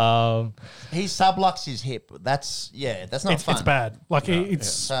 He subluxed his hip. That's not fun. It's bad. Like it's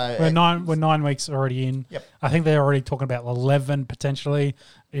So, we're 9 weeks already in. Yep. I think they're already talking about 11 potentially,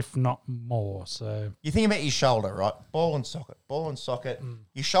 if not more. So You think about your shoulder, right? Ball and socket.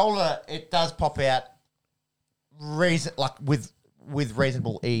 Your shoulder, it does pop out with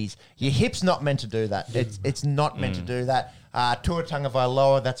reasonable ease. Your hip's not meant to do that. It's not meant to do that. Tua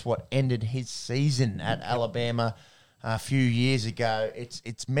Tagovailoa, that's what ended his season at Alabama a few years ago.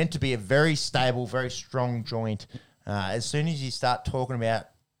 It's meant to be a very stable, very strong joint. As soon as you start talking about,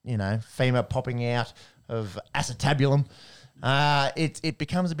 femur popping out of acetabulum, it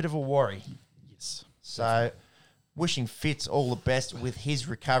becomes a bit of a worry. yes. So, wishing Fitz all the best with his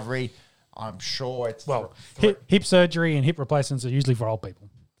recovery. I'm sure it's Hip surgery and hip replacements are usually for old people.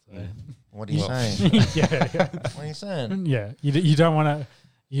 What are you saying? yeah. What are you saying? Yeah. You don't want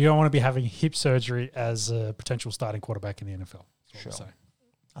to be having hip surgery as a potential starting quarterback in the NFL. Sure. So.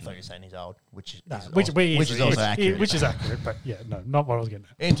 I thought you were saying he's old, which is Which also accurate. Which is accurate, but yeah, no, not what I was getting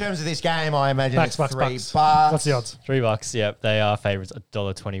at. In terms of this game, I imagine Bucks, it's Bucks. $3. What's the odds? $3. Yep, they are favourites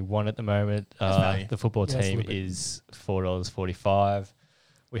 $1.21 at the moment. value. The football Yeah, it's a team little bit. is $4.45.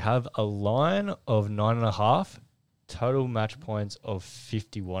 We have a line of 9.5. Total match points of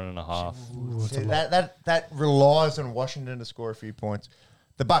 51.5. See, that relies on Washington to score a few points.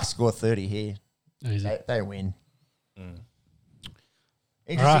 The Bucks score 30 here. Easy. They win. All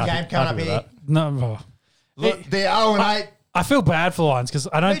Interesting right, game coming up happy with here. that. No, well, Look, they're 0-8. I feel bad for the Lions because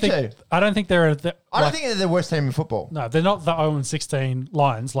I don't Me think too. I don't think they're. I don't think they're the worst team in football. No, they're not the 0-16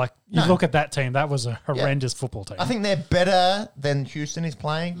 Lions. Like you No. look at that team, that was a horrendous football team. I think they're better than Houston is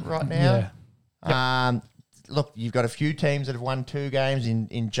playing right now. Yeah. Look, you've got a few teams that have won 2 games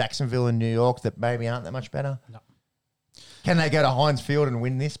in Jacksonville and New York that maybe aren't that much better. No. Can they go to Heinz Field and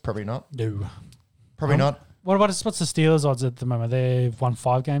win this? Probably not. No. Probably not. What's the Steelers' odds at the moment? They've won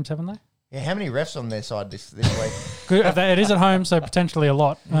 5 games, haven't they? Yeah, how many refs on their side this week? Good. It is at home, so potentially a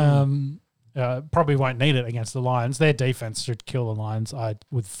lot. Probably won't need it against the Lions. Their defense should kill the Lions, I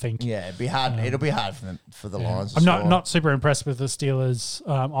would think. Yeah, it'd be hard. It'll be hard for the Lions. To I'm score. not super impressed with the Steelers'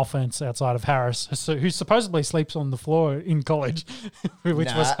 offense outside of Harris, who supposedly sleeps on the floor in college,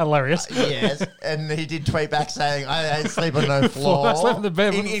 which was Nah, hilarious. Yes, and he did tweet back saying, "I sleep on no floor." I slept in the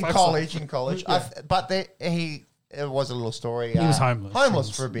bed with in the fucks college. In college, it was a little story. He was homeless. Homeless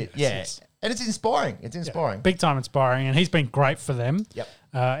Yes, for a bit. yes. Yeah, and it's inspiring. It's inspiring. Big time inspiring, and he's been great for them. Yep.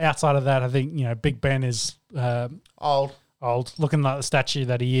 Outside of that, I think Big Ben is Old. looking like the statue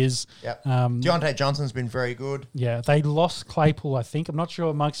that he is. Yep. Um, Deontay Johnson's been very good. Yeah, they lost Claypool, I think. I'm not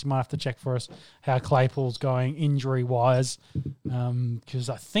sure. Marks, you might have to check for us how Claypool's going injury-wise, because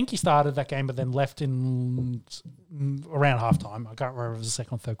I think he started that game but then left in around halftime. I can't remember if it was the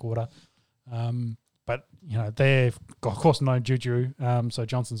second or third quarter. But, they've got, of course, no Juju, so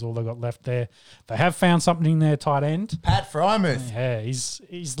Johnson's all they've got left there. They have found something in their tight end. Pat Frymouth. Yeah, he's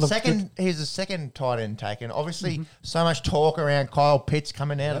looked good. He's the second tight end taken. Obviously, so much talk around Kyle Pitts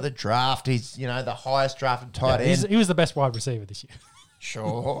coming out of the draft. He's, the highest drafted tight end. He was the best wide receiver this year.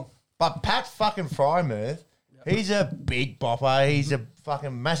 Sure. But Pat fucking Frymouth, he's a big bopper. He's a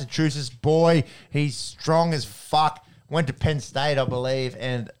fucking Massachusetts boy. He's strong as fuck. Went to Penn State, I believe,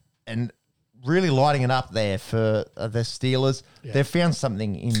 and really lighting it up there for the Steelers. Yeah. They've found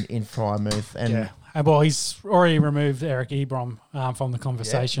something in Frymouth. And Yeah. And well, he's already removed Eric Ebron from the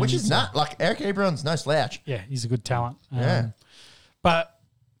conversation. which is not like Eric Ebron's no slouch. Yeah, he's a good talent. Yeah. But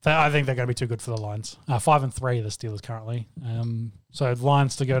I think they're going to be too good for the Lions. 5-3 the Steelers currently. So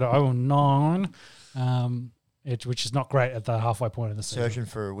Lions to go to 0-9, which is not great at the halfway point of the season. Searching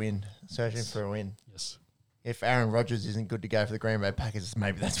for a win. Yes. If Aaron Rodgers isn't good to go for the Green Bay Packers,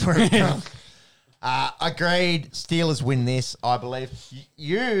 maybe that's where it comes. Agreed. Steelers win this, I believe.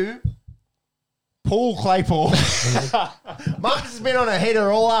 You, Paul Claypool. Marcus has been on a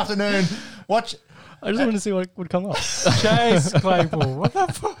header all afternoon. Watch. I just wanted to see what would come up. Chase Claypool. What the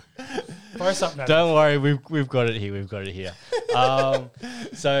fuck? Throw something at me. Don't worry, we've got it here.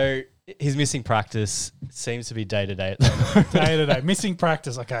 So his missing practice seems to be day to day. Day to day. Missing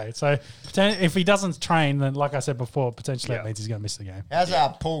practice. Okay. So if he doesn't train, then like I said before, potentially that means he's going to miss the game. How's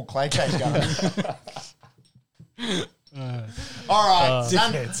our Paul Clay chase going? All right.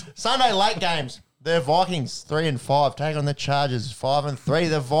 Sunday late games. The Vikings 3-5 take on the Chargers 5-3.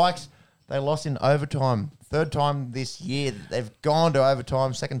 The Vikes, they lost in overtime. Third time this year they've gone to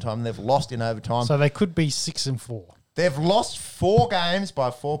overtime. Second time they've lost in overtime. So they could be 6-4. They've lost 4 games by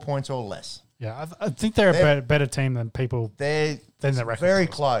 4 points or less. Yeah, I think they're a better team than people. They're very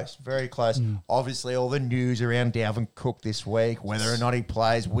close, very close. Obviously, all the news around Dalvin Cook this week, whether or not he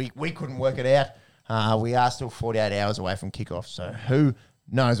plays, we couldn't work it out. We are still 48 hours away from kickoff, so who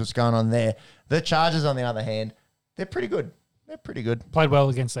knows what's going on there. The Chargers, on the other hand, they're pretty good. Played well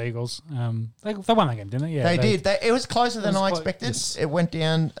against the Eagles. They won that game, didn't they? Yeah, they did. It was closer than I expected. Yes. It went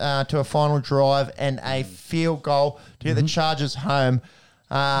down to a final drive and a field goal to get the Chargers home.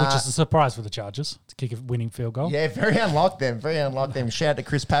 Which is a surprise for the Chargers to kick a winning field goal. Yeah, very unlike them. Shout out to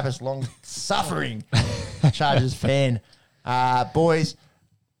Chris Pappas, long-suffering Chargers fan. Boys,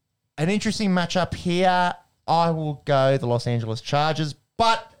 an interesting matchup here. I will go the Los Angeles Chargers,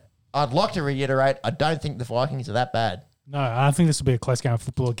 but I'd like to reiterate, I don't think the Vikings are that bad. No, I think this will be a close game of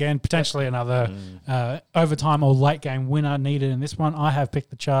football again. Potentially another overtime or late game winner needed in this one. I have picked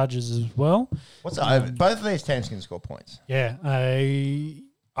the Chargers as well. What's the over? Both of these teams can score points. Yeah,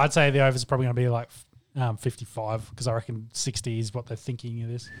 I'd say the overs are probably going to be like 55 because I reckon 60 is what they're thinking it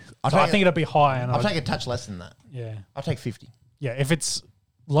is. So I think it'll be high. And I'll take a touch less than that. Yeah. I'll take 50. Yeah, if it's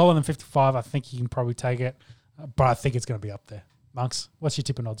lower than 55, I think you can probably take it. But I think it's going to be up there. Monks, what's your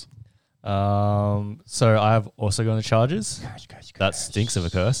tip and odds? So I have also gone to Chargers. That stinks of a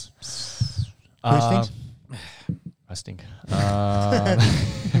curse. Who stinks? I stink.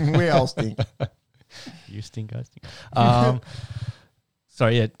 We all stink. You stink, I stink.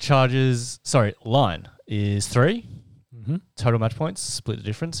 Chargers. Sorry, line is 3. Mm-hmm. Total match points, split the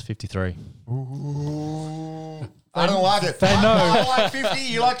difference, 53. Ooh. I don't like it. They know. I like 50.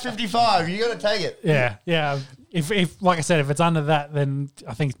 You like 55. You got to take it. Yeah. If like I said, if it's under that, then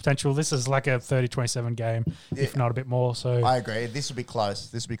I think it's potential. This is like a 30-27 game, if not a bit more. So I agree. This will be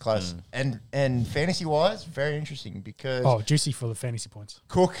close. And fantasy wise, very interesting because juicy for the fantasy points.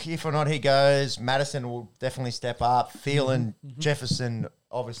 Cook, if or not he goes, Madison will definitely step up. Thielen, Jefferson,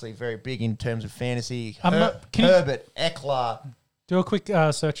 obviously very big in terms of fantasy. Herbert, Eckler. Do a quick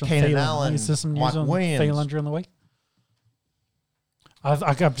search on Keenan Thielen. Allen, Is there some news Mike on Williams. Thielen during the week?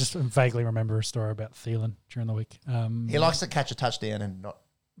 I just vaguely remember a story about Thielen during the week. He likes to catch a touchdown and not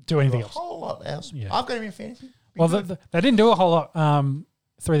do anything a else. whole lot else. Yeah. I've got him in fantasy. Well, they didn't do a whole lot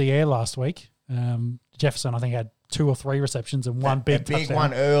through the air last week. Jefferson, I think, had 2 or 3 receptions and one big touchdown.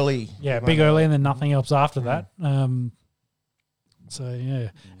 one early. Yeah, big early and then nothing else after that.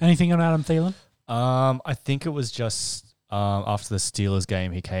 Anything on Adam Thielen? I think it was just after the Steelers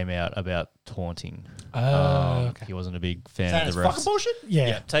game, he came out about taunting. Okay. He wasn't a big fan of the refs. Fucking bullshit.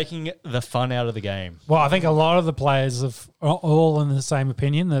 Yeah. Taking the fun out of the game. Well, I think a lot of the players are all in the same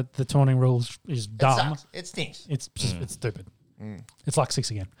opinion that the taunting rule is dumb. It stinks. It's just, it's stupid. It's like 6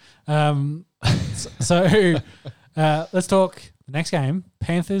 again. Let's talk the next game.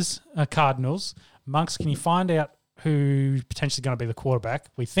 Panthers, Cardinals. Monks, can you find out who potentially going to be the quarterback?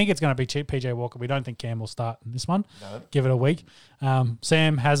 We think it's going to be PJ Walker. We don't think Cam will start in this one. No. Give it a week.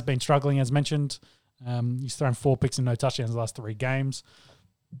 Sam has been struggling, as mentioned. He's thrown 4 picks and no touchdowns in the last 3 games.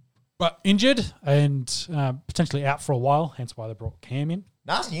 But injured and potentially out for a while, hence why they brought Cam in.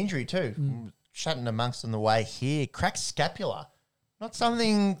 Nasty injury too. Shutting amongst on the way here. Cracked scapula. Not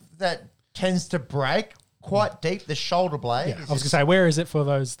something that tends to break quite deep. The shoulder blade. Yeah, I was going to say, where is it for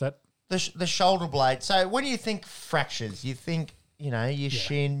those that... The shoulder blade. So when you think fractures, you think, your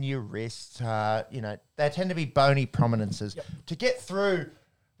shin, your wrist, they tend to be bony prominences. Yep. To get through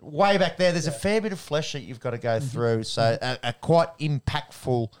way back there's a fair bit of flesh that you've got to go through. So a quite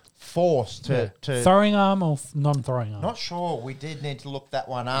impactful force to throwing arm or non-throwing arm? Not sure. We did need to look that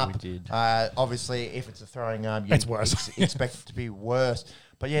one up. We did. Obviously, if it's a throwing arm, it's worse. expect it to be worse.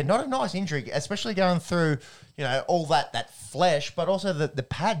 But yeah, not a nice injury, especially going through, all that flesh, but also the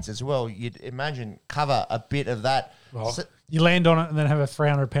pads as well. You'd imagine cover a bit of that. Well, you land on it and then have a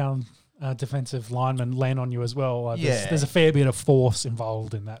 300-pound defensive lineman land on you as well. There's a fair bit of force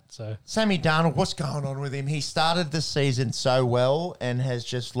involved in that. So Sammy Darnold, what's going on with him? He started the season so well and has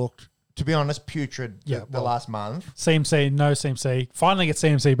just looked, to be honest, putrid the last month. CMC, no CMC. Finally gets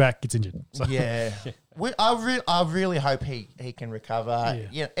CMC back, gets injured. So. Yeah. I really hope he can recover.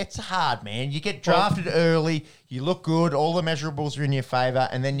 Yeah, it's hard, man. You get drafted early, you look good, all the measurables are in your favour,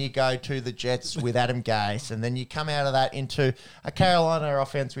 and then you go to the Jets with Adam Gase, and then you come out of that into a Carolina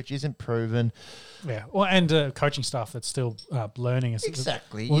offense which isn't proven. Yeah, well, and coaching staff that's still learning.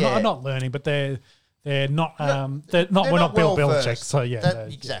 Exactly. Well, not learning, but they're not. We're not Bill Belichick. So yeah,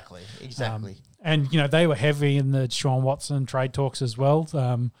 exactly. And they were heavy in the Deshaun Watson trade talks as well.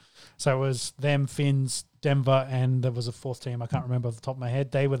 So it was them, Finns, Denver, and there was a fourth team I can't remember off the top of my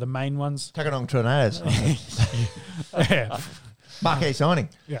head. They were the main ones. Taking Tornadoes. Yeah, marquee signing.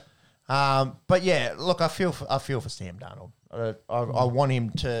 Yeah. But yeah, look, I feel for Sam Darnold. I want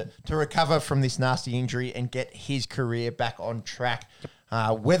him to recover from this nasty injury and get his career back on track.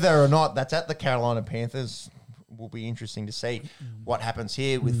 Whether or not that's at the Carolina Panthers will be interesting to see what happens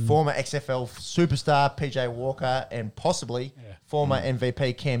here with former XFL superstar PJ Walker and possibly former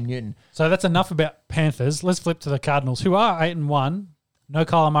MVP Cam Newton. So that's enough about Panthers. Let's flip to the Cardinals, who are 8-1. No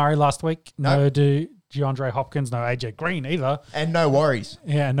Kyler Murray last week. No DeAndre Hopkins. No AJ Green either. And no worries.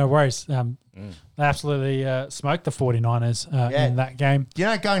 Yeah, no worries. They absolutely smoked the 49ers in that game.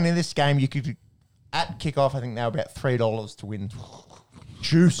 Going into this game, you could, at kickoff, I think they were about $3 to win.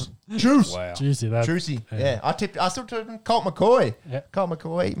 Juice. Wow. Juicy. Yeah. I still took Colt McCoy. Yeah. Colt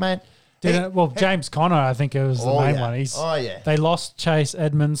McCoy, man. James Conner, I think it was the main one. They lost Chase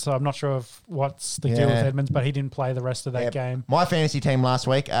Edmonds, so I'm not sure what's the deal with Edmonds, but he didn't play the rest of that game. My fantasy team last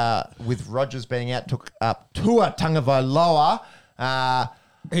week, with Rodgers being out, took up Tua Tagovailoa.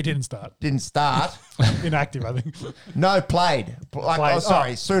 He didn't start. Inactive, I think. No, played.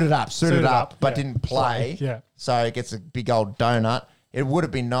 Suited up, but didn't play. Yeah. So it gets a big old donut. It would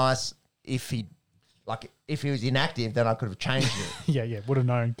have been nice if he was inactive, then I could have changed it. yeah, would have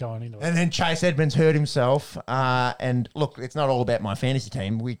known going into it. And then Chase Edmonds hurt himself. And look, it's not all about my fantasy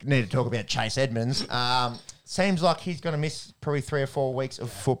team. We need to talk about Chase Edmonds. Seems like he's going to miss probably 3 or 4 weeks of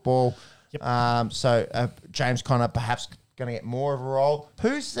football. Yep. So James Conner perhaps going to get more of a role.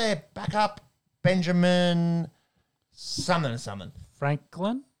 Who's their backup? Benjamin something.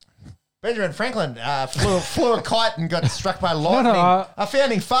 Franklin? Benjamin Franklin flew a kite and got struck by lightning. A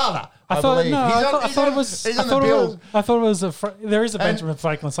founding father, I believe. I thought it was. He's on the Bills. I thought it was there is a Benjamin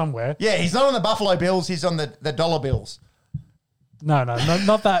Franklin somewhere. Yeah, he's not on the Buffalo Bills. He's on the dollar bills. No,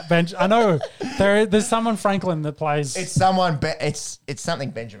 not that bench. I know there's someone Franklin that plays. It's someone. It's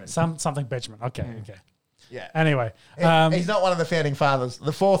something Benjamin. Something Benjamin. Okay. Yeah. Anyway, he's not one of the founding fathers.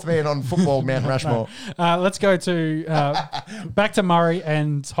 The fourth man on football Mount Rushmore. Let's go to back to Murray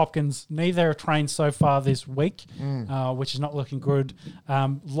and Hopkins. Neither have trained so far this week, which is not looking good.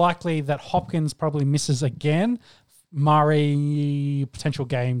 Likely that Hopkins probably misses again. Murray potential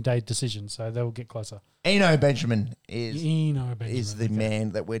game day decision, so they'll get closer. Eno Benjamin is the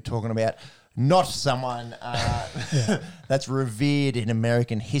man that we're talking about. Not someone that's revered in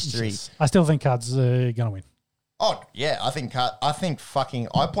American history. Yes. I still think Cards are going to win. Oh, yeah. I think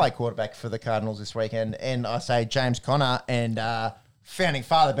I play quarterback for the Cardinals this weekend, and I say James Conner and founding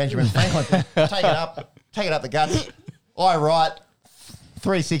father Benjamin Franklin. Take it up the guts. I write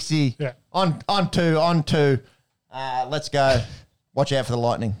 360 on two. Let's go. Watch out for the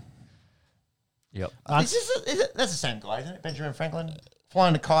lightning. Yep. That's the same guy, isn't it? Benjamin Franklin.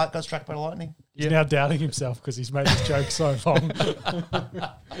 Flying a kite, got struck by lightning. He's now doubting himself because he's made this joke so long.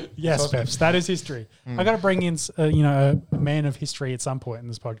 Yes, Peps, that is history. I got to bring in, a man of history at some point in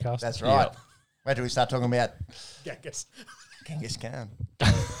this podcast. That's right. Yep. Where do we start talking about Genghis Khan?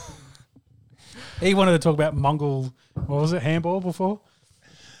 Khan. He wanted to talk about Mongol, what was it, handball before?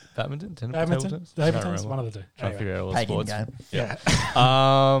 Badminton? Badminton's one of the two. Trying to figure out all the sports. Game.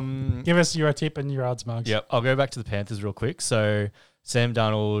 Yeah. Give us your tip and your odds, Mugs. Yep. I'll go back to the Panthers real quick. So Sam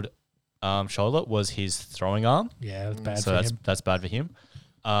Darnold shoulder was his throwing arm. Yeah, that's bad for him. That's bad for him.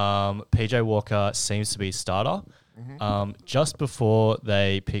 PJ Walker seems to be a starter. Just before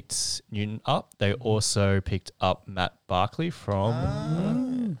they picked Newton up, they also picked up Matt Barkley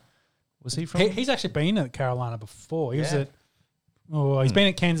from... Was he from... He's actually been at Carolina before. He was at... Oh, he's been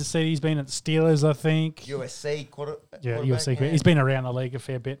at Kansas City. He's been at the Steelers, I think. USC USC. Yeah. He's been around the league a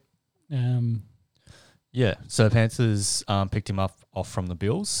fair bit. Yeah, so Panthers picked him up off from the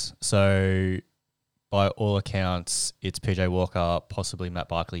Bills. So by all accounts, it's PJ Walker, possibly Matt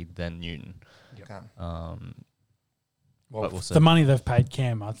Barkley, then Newton. Okay. But we'll see. The money they've paid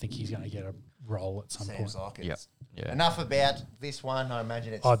Cam, I think he's going to get a role at some Seems point. like it's Yeah. enough about this one. I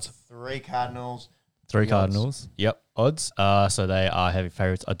imagine it's Odds. 3 Cardinals. 3 Odds. Cardinals. Yep. Odds. So they are heavy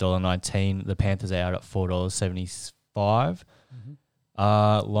favourites, $1.19. The Panthers are out at $4.75.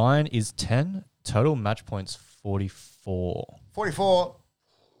 Line is 10. Total match points 44. 44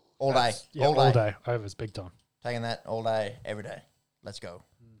 all day. Yeah, all day. Overs, big time. Taking that all day, every day. Let's go.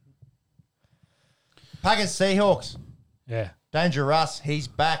 Packers Seahawks. Yeah. Danger Russ, he's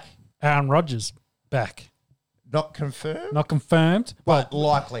back. Aaron Rodgers, back. Not confirmed, Not confirmed. but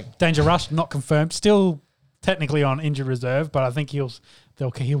likely. Danger Rush, not confirmed. Still technically on injured reserve, but I think he'll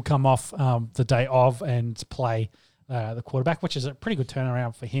come off the day of and play the quarterback, which is a pretty good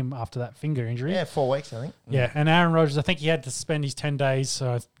turnaround for him after that finger injury. Yeah, 4 weeks, I think. Yeah, and Aaron Rodgers, I think he had to spend his 10 days,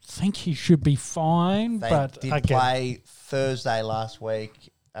 so I think he should be fine. They but did again, play Thursday last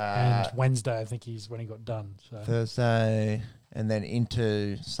week. and Wednesday, I think he's when he got done. So Thursday and then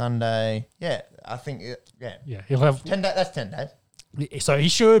into Sunday. Yeah, I think, yeah, he'll have 10 days. That's 10 days. so he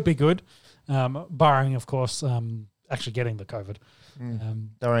should be good, barring of course actually getting the COVID.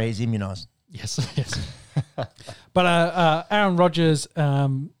 Don't worry, he's immunised. Yes, yes. But Aaron Rodgers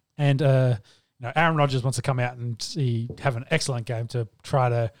Aaron Rodgers wants to come out and have an excellent game to try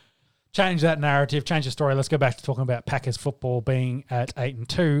to change that narrative, change the story. Let's go back to talking about Packers football being at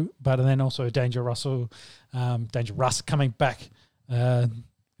 8-2, but then also Danger Russ coming back.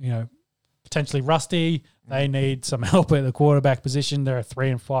 Potentially rusty. They need some help at the quarterback position. They're at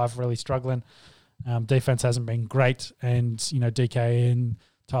 3-5, really struggling. Defense hasn't been great, and DK and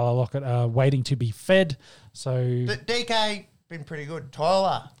Tyler Lockett are waiting to be fed. So But DK been pretty good.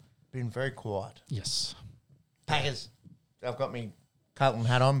 Tyler been very quiet. yes, Packers. I've got me Carlton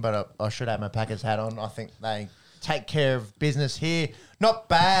hat on, but I should have my Packers hat on. I think they take care of business here. Not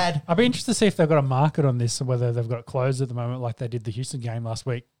bad. I'd be interested to see if they've got a market on this, or whether they've got it closed at the moment, like they did the Houston game last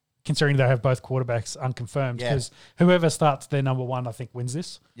week. Considering they have both quarterbacks unconfirmed, Yeah. because whoever starts their number one, I think, wins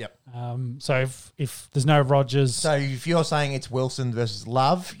this. Yep. So if there's no Rodgers, So if you're saying it's Wilson versus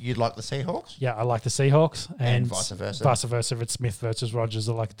Love, you'd like the Seahawks? yeah, I like the Seahawks, And vice versa. Vice versa, if it's Smith versus Rodgers,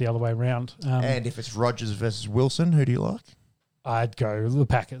 I like it the other way around. And if it's Rodgers versus Wilson, who do you like? I'd go the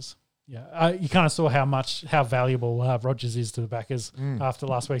Packers. Yeah, you kind of saw how valuable Rodgers is to the Packers after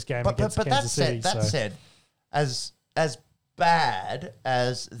last week's game against Kansas City. That said, as bad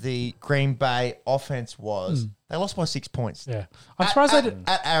as the Green Bay offense was, they lost by 6 points. Yeah, I'm surprised they did.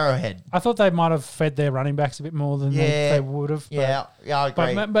 At Arrowhead. I thought they might have fed their running backs a bit more than they would have. Yeah, I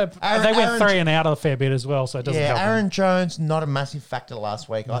agree. But they went 3 and out a fair bit as well, so it doesn't help. Aaron Jones, not a massive factor last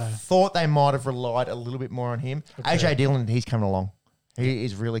week. I thought they might have relied a little bit more on him. Okay. AJ Dillon, he's coming along. He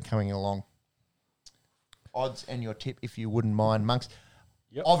is really coming along. Odds and your tip, if you wouldn't mind, Monks.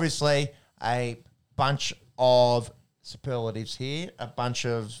 Yep. Obviously, a bunch of superlatives here, a bunch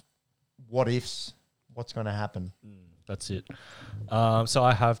of what ifs, what's going to happen. That's it. So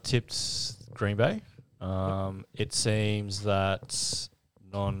I have tipped Green Bay. It seems that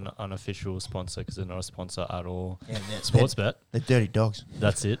non-unofficial sponsor, because they're not a sponsor at all, Yeah, Sportsbet. They're dirty dogs.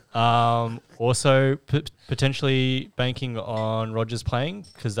 That's it. Also, potentially banking on Rodgers playing,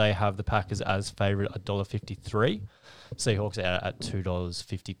 because they have the Packers as favourite $1.53. Seahawks out at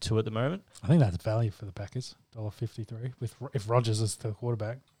 $2.52 at the moment. I think that's value for the Packers, $1.53, if Rodgers is the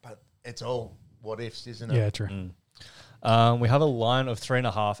quarterback. But it's all what ifs, isn't it? Yeah, true. We have a line of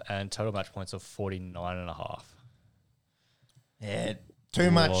 3.5 and total match points of 49.5. Yeah, too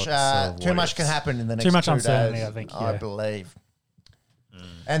much can happen in the next Too much 2 uncertainty, days, I think, I yeah. believe.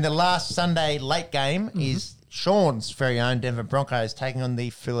 And the last Sunday late game is Sean's very own Denver Broncos taking on the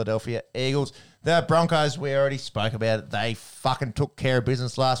Philadelphia Eagles. The Broncos, we already spoke about it. They fucking took care of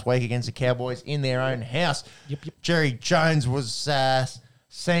business last week against the Cowboys in their own house. Yep. Jerry Jones was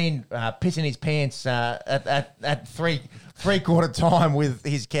seen pissing his pants at three-quarter time with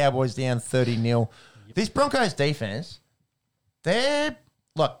his Cowboys down 30-0. This Broncos defense, they're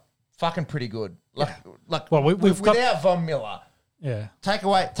fucking pretty good. Well, we've got- without Von Miller. Yeah. Take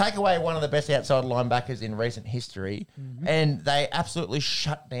away one of the best outside linebackers in recent history, and they absolutely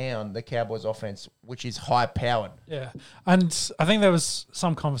shut down the Cowboys' offense, which is high-powered. Yeah. And I think there was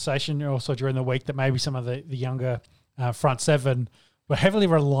some conversation also during the week that maybe some of the younger front seven were heavily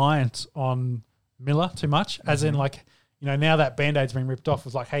reliant on Miller too much, as in now that Band-Aid's been ripped off,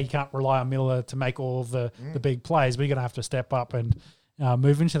 was like, hey, you can't rely on Miller to make all of the big plays, but you're going to have to step up and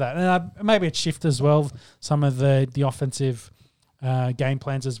move into that. And maybe it's shift as well, some of the offensive game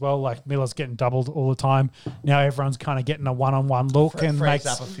plans as well. Like Miller's getting doubled all the time. Now everyone's kind of getting a one-on-one look and frees makes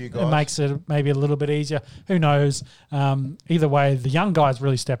up a few it guys. makes it maybe a little bit easier. Who knows? Either way, the young guys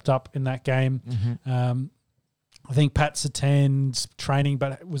really stepped up in that game. Mm-hmm. I think Pat Satan's training,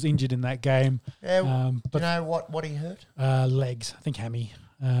 but was injured in that game. Yeah, But you know what he hurt? legs, I think hammy.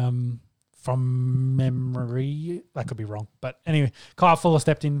 From memory, that could be wrong. But anyway, Kyle Fuller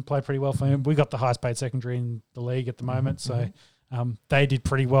stepped in, played pretty well for him. We got the highest paid secondary in the league at the moment, so they did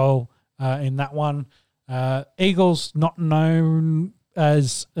pretty well in that one. Eagles not known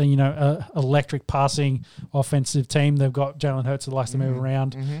as electric passing offensive team. They've got Jalen Hurts that likes to move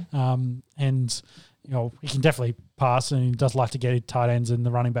around, and he can definitely pass, and he does like to get his tight ends and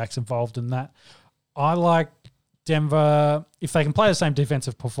the running backs involved in that. I like Denver, if they can play the same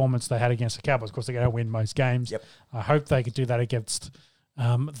defensive performance they had against the Cowboys, of course they're going to win most games. Yep. I hope they could do that against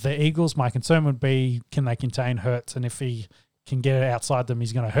the Eagles. My concern would be, can they contain Hurts? And if he can get it outside them,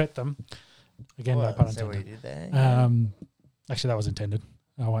 he's going to hurt them. Again, no pun Is that what he intended. did there? Actually, that was intended.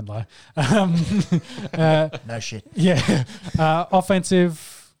 I won't lie. No shit. Yeah.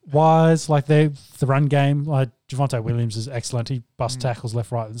 Offensive-wise, like the run game, like Javonte Williams is excellent. He busts tackles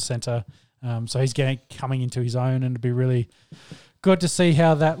left, right, and centre. So he's coming into his own, and it'd be really good to see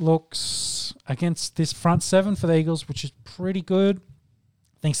how that looks against this front seven for the Eagles, which is pretty good.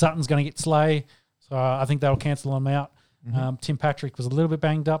 I think Sutton's going to get Slay, so I think that'll cancel him out. Tim Patrick was a little bit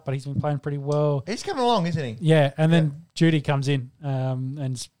banged up, but he's been playing pretty well. He's coming along, isn't he? Yeah, and then Judy comes in and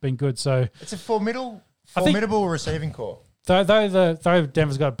it's been good. So It's a formidable receiving core. though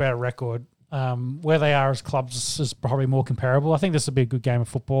Denver's got a better record, where they are as clubs is probably more comparable. I think this will be a good game of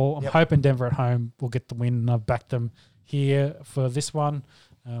football. I'm hoping Denver at home will get the win, and I've backed them here for this one,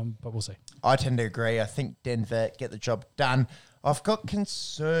 but we'll see. I tend to agree. I think Denver get the job done. I've got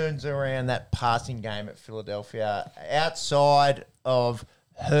concerns around that passing game at Philadelphia. Outside of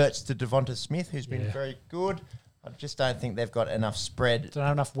Hurts to Devonta Smith, who's been very good, I just don't think they've got enough spread. Don't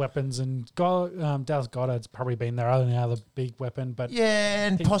have enough weapons, and Dallas Goddard's probably been their only other big weapon. But Yeah,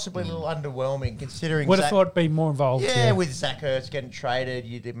 and possibly a little underwhelming considering would have thought it'd be more involved. Yeah, with Zach Ertz getting traded,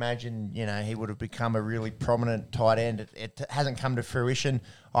 you'd imagine, he would have become a really prominent tight end. It hasn't come to fruition.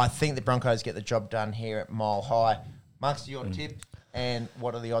 I think the Broncos get the job done here at Mile High. Mark's your tip, and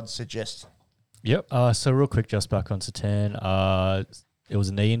what do the odds suggest? Yep. So real quick, just back on Satan. It was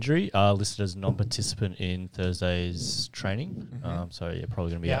a knee injury, listed as non-participant in Thursday's training. So probably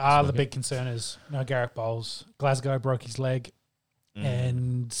going to be out. The big concern is Garrett Bowles. Glasgow broke his leg,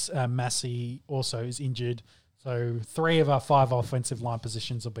 and Massey also is injured. So 3 of our 5 offensive line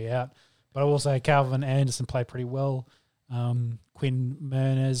positions will be out. But I will say Calvin Anderson played pretty well. Quinn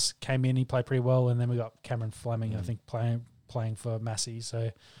Merners came in, he played pretty well, and then we got Cameron Fleming, I think, playing for Massey. So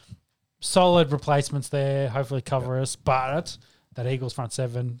solid replacements there, hopefully cover us. But that Eagles front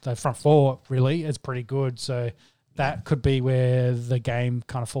 7, the front 4 really is pretty good. So that could be where the game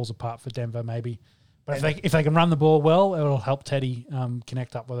kind of falls apart for Denver maybe. But if they can run the ball well, it'll help Teddy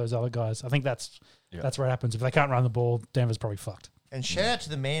connect up with those other guys. I think that's where it happens. If they can't run the ball, Denver's probably fucked. And shout out to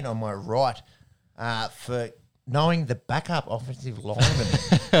the man on my right for knowing the backup offensive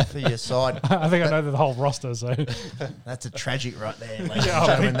lineman for your side. I think I know the whole roster, so That's a tragic right there, ladies Yeah, and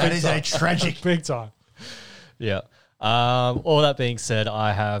gentlemen. big That is a time. tragic. big time. Yeah. All that being said,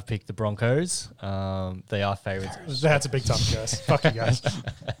 I have picked the Broncos. They are favourites. That's a big time curse. Fuck you guys.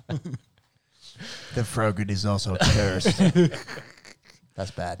 The Frogan is also cursed.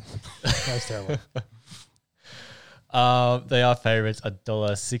 That's bad. That's terrible. They are favourites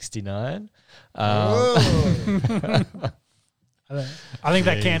 $1.69. Whoa. I think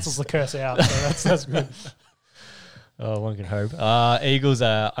that cancels the curse out. So that's good. Oh, one can hope. Eagles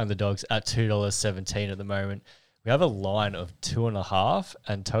are underdogs at $2.17 at the moment. We have a line of 2.5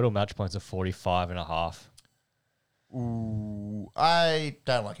 and total match points of 45.5. Ooh, I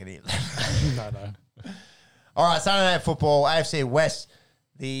don't like it either. No. All right, Sunday Night Football, AFC West.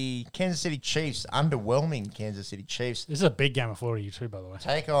 The Kansas City Chiefs, underwhelming Kansas City Chiefs, This is a big game of Florida, you too, by the way.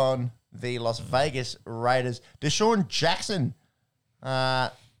 take on the Las Vegas Raiders. Deshaun Jackson,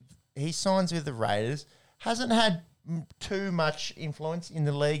 he signs with the Raiders. Hasn't had too much influence in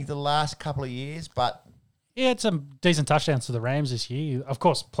the league the last couple of years, but He had some decent touchdowns to the Rams this year. Of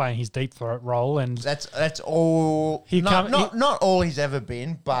course, playing his deep throat role, and that's all. Not all he's ever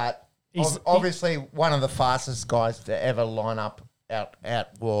been, but obviously one of the fastest guys to ever line up out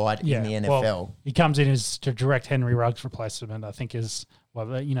wide in the NFL. Well, he comes in as to direct Henry Ruggs replacement. I think is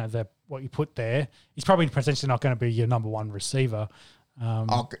what you put there. He's probably potentially not going to be your number one receiver. No.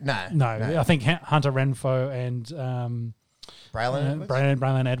 I think Hunter Renfro and Braylon Edwards?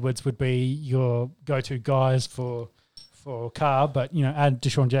 Braylon Edwards would be your go-to guys for for Carr, but add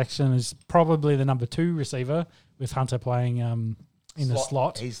Deshaun Jackson is probably the number 2 receiver with Hunter playing in the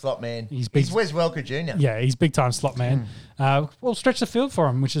slot. He's slot man. He's big. He's Wes Welker Jr. Yeah, he's big time slot man. We'll stretch the field for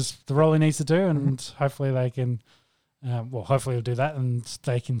him, which is the role he needs to do, and hopefully they can. Hopefully he'll do that, and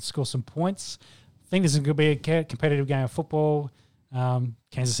they can score some points. I think this is going to be a competitive game of football.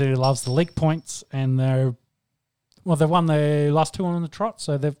 Kansas City loves the league points, and they've won the last 2 on the trot,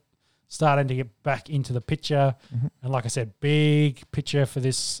 so they've starting to get back into the picture. And like I said, big picture for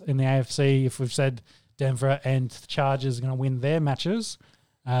this in the AFC. If we've said Denver and the Chargers are going to win their matches,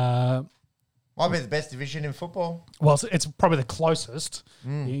 Might be the best division in football. well, it's probably the closest.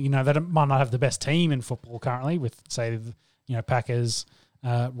 They might not have the best team in football currently with, say, Packers,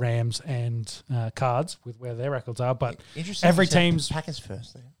 Rams, and Cards with where their records are. But Interesting. every you said team's Packers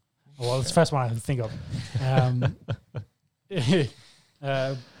first. Then. Well, it's the first one I can think of.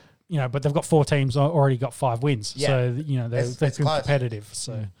 But they've got 4 teams already got 5 wins. Yeah. So, they've been close. competitive.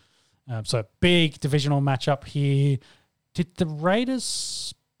 So, so big divisional matchup here. Did the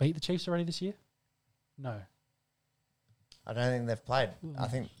Raiders beat the Chiefs already this year? No. I don't think they've played. I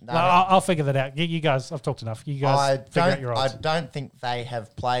think. No, Well, I'll figure that out. You guys, I've talked enough. You guys figure out your I odds. don't think they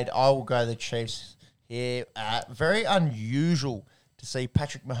have played. I will go the Chiefs here. Very unusual to see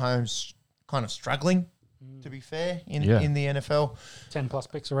Patrick Mahomes kind of struggling, to be fair, in the NFL. 10 plus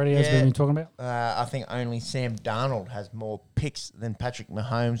picks already, as we've been talking about. I think only Sam Darnold has more picks than Patrick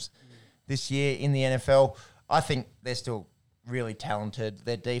Mahomes this year in the NFL. I think they're still really talented.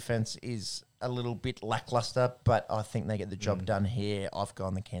 Their defense is a little bit lackluster, but I think they get the job done here. I've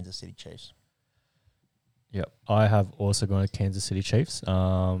gone the Kansas City Chiefs. Yep. I have also gone to Kansas City Chiefs.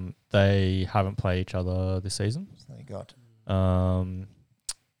 They haven't played each other this season. So they got Yep.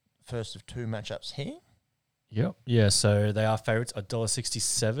 first of 2 matchups here. Yeah, so they are favourites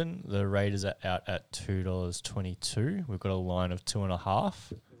 $1.67. The Raiders are out at $2.22. We've got a line of 2.5.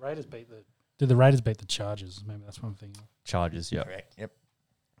 Did the Raiders beat the Chargers? Maybe that's one thing. Chargers, yeah. Correct. Yep.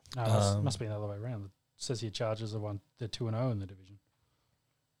 No, that must be the other way around. It says here Chargers are they're 2-0 in the division.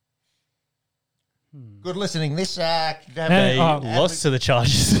 Good listening. This They lost to the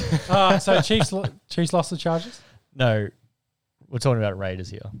Chargers. So Chiefs lost the Chargers? No, we're talking about Raiders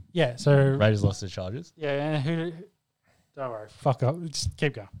here. Yeah, so Raiders lost to the Chargers. yeah, don't worry. Fuck up. Just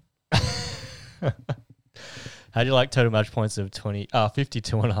keep going. How do you like total match points of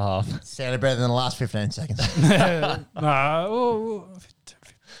 52.5? sounded better than the last 15 seconds. No.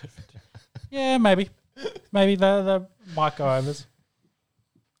 Yeah, maybe. Maybe the might go overs.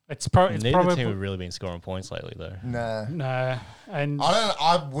 It's Neither probably team have really been scoring points lately, though. No. and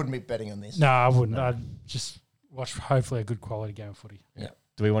I wouldn't be betting on this. no, I wouldn't. I'd just watch hopefully a good quality game of footy.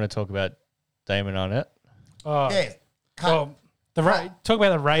 Do we want to talk about Damon Arnett? Oh, Yeah. well, talk about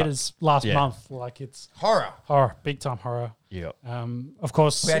the Raiders last month. Like it's Horror. big time horror. Yeah. Of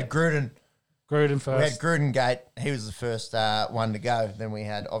course, We had Gruden first. We had Gruden Gate. He was the first one to go. Then we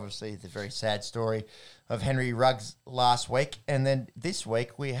had, obviously, the very sad story of Henry Ruggs last week. And then this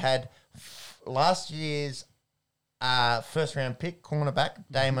week we had last year's first-round pick, cornerback,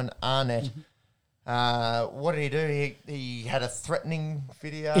 Damon Arnett. What did he do? He had a threatening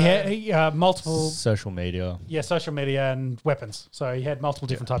video. Multiple Social media. social media and weapons. So he had multiple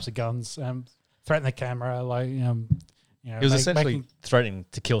different types of guns. Threaten the camera, He was essentially threatening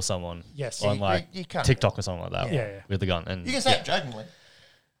to kill someone. Yes. On You can't. TikTok or something like that. Yeah. With the gun. And You can say it jokingly.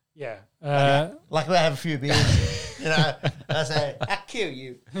 Yeah. Like we have a few beers, I say, I kill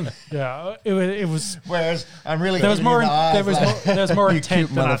you. Yeah. It was. Whereas I'm really There was getting more. in the eyes, There was more you intent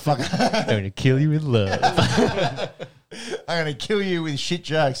cute than I motherfucker. I'm going to kill you with love. I'm going to kill you with shit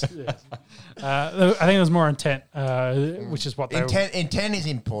jokes. I think there was more intent, which is what they were, Intent is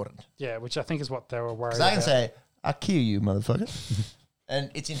important. which I think is what they were worried Because I can about. say, I kill you, motherfucker. And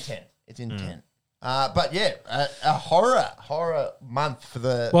it's intent. It's intent. But yeah, a horror month for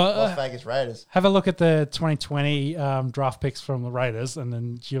the Las Vegas Raiders. Have a look at the 2020 draft picks from the Raiders, and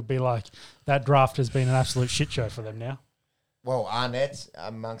then you'll be like, that draft has been an absolute shit show for them now. Well, Arnett's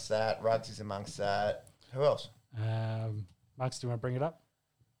amongst that. Ruggs is amongst that. Who else? Marcus, do you want to bring it up?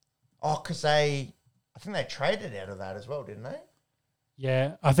 Oh, because I think they traded out of that as well, didn't they?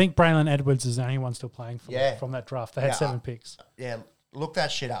 Yeah, I think Braylon Edwards is the only one still playing from that draft. They had 7 picks. Yeah, look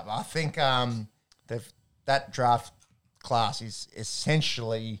that shit up. I think that draft class is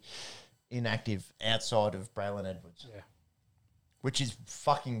essentially inactive outside of Braylon Edwards. Yeah. Which is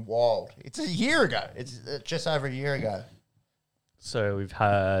fucking wild. It's a year ago. It's just over a year ago. So we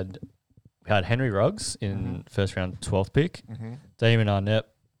had Henry Ruggs in first round 12th pick. Damon Arnett,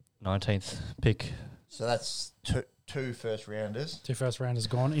 19th pick. So that's 2 first rounders. 2 first rounders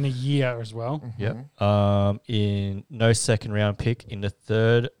gone in a year as well. Yep. In no second round pick in the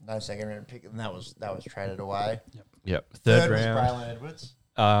third. No second round pick, and that was traded away. Yep. Third Third was round. Braylon Edwards.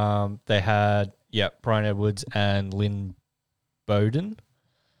 They had Brian Edwards and Lynn Bowden.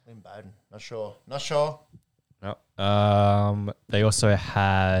 Lynn Bowden. Not sure. No. They also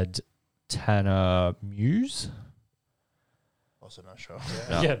had Tanner Muse. Also not sure.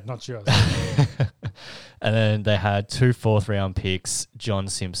 No. Yeah, not sure. And then they had 2 fourth round picks, John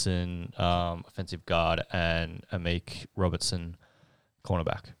Simpson, offensive guard, and Amik Robertson,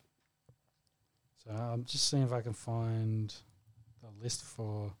 cornerback. So I'm just seeing if I can find the list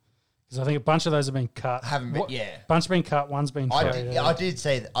for, because I think a bunch of those have been cut. Haven't been, A bunch have been cut. One's been traded. I did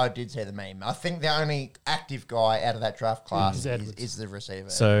see the meme. I think the only active guy out of that draft class is the receiver.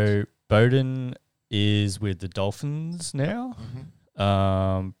 So Bowden is with the Dolphins now.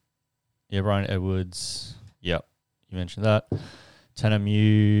 Brian Edwards. Yep, you mentioned that. Tanner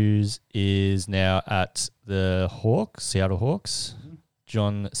Muse is now at the Seattle Hawks. Mm-hmm.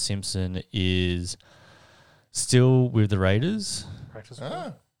 John Simpson is still with the Raiders. Practice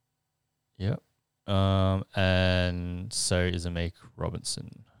squad. Yep. And so is Amik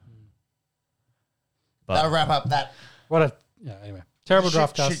Robinson. That'll wrap up that. Anyway. Terrible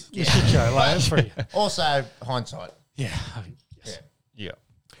draft cast. Shit show. Like, that's free. Also, hindsight. Yeah. Yes. Yeah.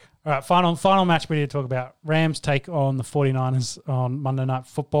 All right, final match we need to talk about. Rams take on the 49ers on Monday Night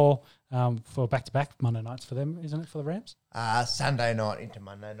Football for back-to-back Monday nights for them, isn't it, for the Rams? Sunday night into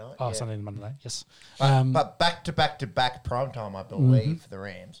Monday night. Oh, Sunday and Monday night, yes. But back-to-back primetime, I believe, for the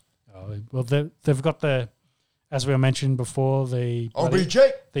Rams. Well, they've got as we mentioned before, the OBJ.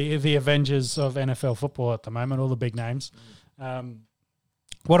 the Avengers of NFL football at the moment, all the big names.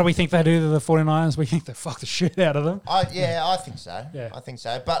 What do we think they do to the 49ers? We think they fuck the shit out of them. I think so. Yeah. I think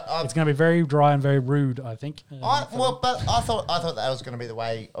so. But It's going to be very dry and very rude, I think. I thought that was going to be the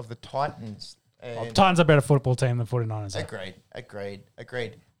way of the Titans. And Titans are a better football team than 49ers are.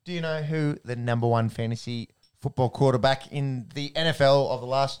 Agreed. Do you know who the number 1 fantasy football quarterback in the NFL of the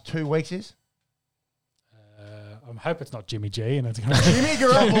last 2 weeks is? I hope it's not Jimmy G and it's going to Jimmy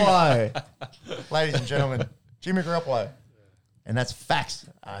Garoppolo. Ladies and gentlemen, Jimmy Garoppolo. And that's facts.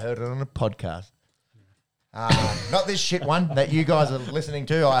 I heard it on a podcast. Not this shit one that you guys are listening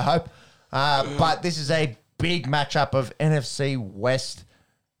to, I hope. But this is a big matchup of NFC West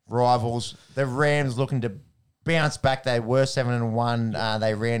rivals. The Rams looking to bounce back. They were 7-1.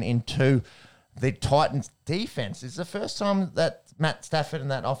 They ran into the Titans defense. It's the first time that Matt Stafford and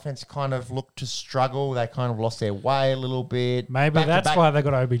that offense kind of looked to struggle. They kind of lost their way a little bit. Maybe that's why they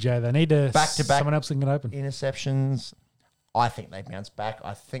got OBJ. They need to back-to-back someone else can get open. Interceptions. I think they bounce back.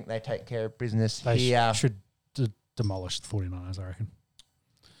 I think they take care of business They here. should demolish the 49ers, I reckon.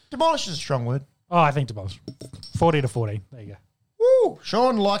 Demolish is a strong word. Oh, I think demolish. 40-14. There you go. Woo!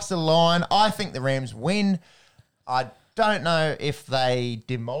 Sean likes the line. I think the Rams win. I don't know if they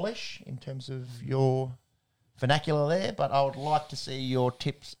demolish in terms of your vernacular there, but I would like to see your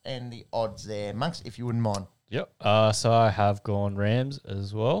tips and the odds there. Monks, if you wouldn't mind. Yep. So I have gone Rams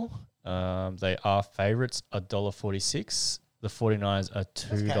as well. They are favourites, $1.46. The 49ers are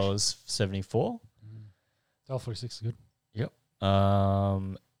 $2.74. $1.46 is good. Yep.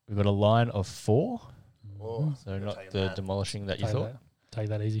 We've got a line of 4. Oh, So not the demolishing that you thought. Take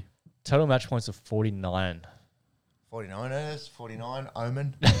that easy. Total match points of 49. 49ers, 49,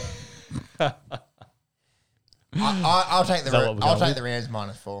 Omen. I'll take the Rams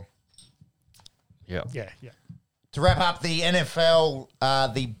 -4. Yeah. Yeah. To wrap up the NFL,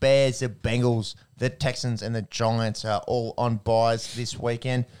 the Bears, the Bengals, the Texans, and the Giants are all on buys this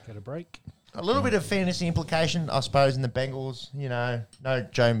weekend. Get a break. A little bit of fantasy implication, I suppose, in the Bengals. You know, no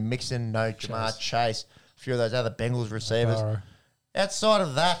Joe Mixon, no Jamar Chase, a few of those other Bengals receivers. Outside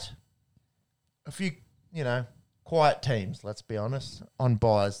of that, a few, quiet teams, let's be honest, on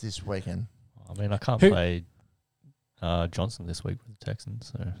buys this weekend. I mean, I can't play Johnson this week with the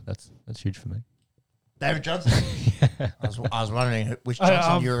Texans, so that's huge for me. David Johnson. I was wondering which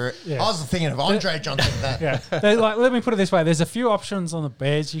Johnson you were. Yeah. I was thinking of Andre Johnson. Let me put it this way: there's a few options on the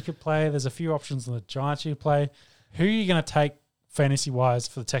Bears you could play. There's a few options on the Giants you could play. Who are you going to take fantasy wise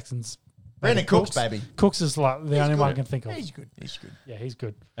for the Texans? Brandon Cooks, baby. Cooks is like the only one I can think of. He's good. Yeah, he's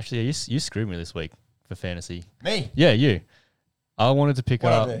good. Actually, you screwed me this week for fantasy. Me? Yeah, you. I wanted to pick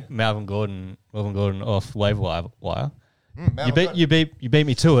What up I do? Melvin Gordon off waiver wire. Melvin You beat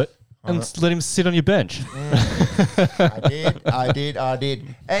me to it. And let him sit on your bench. I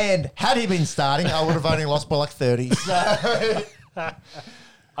did. And had he been starting, I would have only lost by like 30. So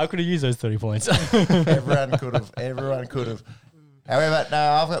I could have used those 30 points. everyone could have. However, no,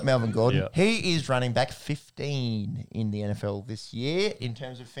 I've got Melvin Gordon. Yeah. He is running back 15 in the NFL this year in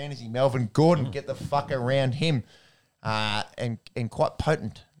terms of fantasy. Melvin Gordon, get the fuck around him. And quite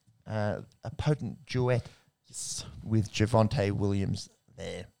potent. A potent duet with Javonte Williams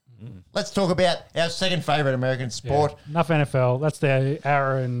there. Let's talk about our second favourite American sport. Yeah. Enough NFL. That's the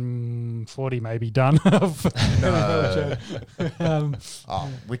hour and 40 maybe done. We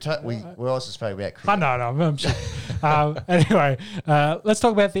also spoke about cricket. I know, I'm sure. Anyway, let's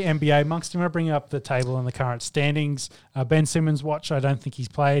talk about the NBA. Monks, do you want to bring up the table and the current standings? Ben Simmons' watch, I don't think he's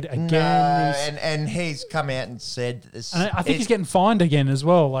played again. No, and he's come out and said this. And I think he's getting fined again as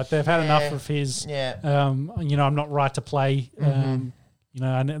well. Like they've had Yeah, enough of his, yeah. I'm not right to play. And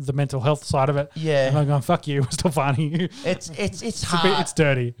the mental health side of it. Yeah. And I'm going, fuck you, we're still finding you. It's hard. It's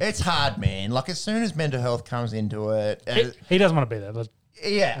dirty. It's hard, man. Like as soon as mental health comes into it, He doesn't want to be there.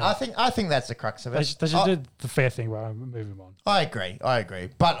 I think that's the crux of it. They should do the fair thing by moving him on. I agree.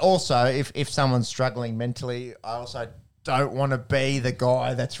 But also, if someone's struggling mentally, I also don't want to be the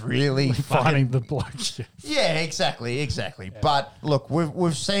guy that's really Finding the bloke. Yeah, exactly. But look,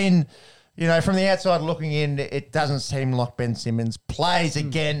 we've seen, from the outside looking in, it doesn't seem like Ben Simmons plays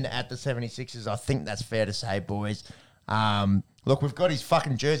again at the 76ers. I think that's fair to say, boys. Look, we've got his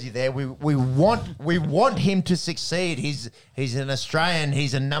fucking jersey there. We want him to succeed. He's an Australian.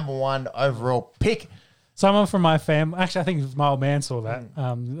 He's a number 1 overall pick. Someone from my fam, actually, I think it was my old man saw that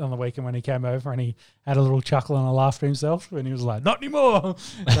on the weekend when he came over, and he had a little chuckle and a laugh to himself, and he was like, "Not anymore."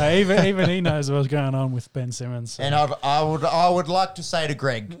 So even he knows what's going on with Ben Simmons. So. And I would like to say to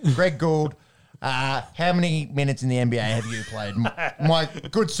Greg Gould, how many minutes in the NBA have you played, my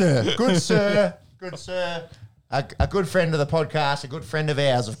good sir? A good friend of the podcast, a good friend of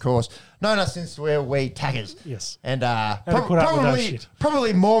ours, of course. Known us since we're wee taggers. Yes. And put up with that shit.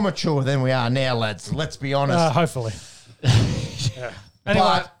 probably more mature than we are now, lads. Let's be honest. Hopefully. Yeah. Anyway,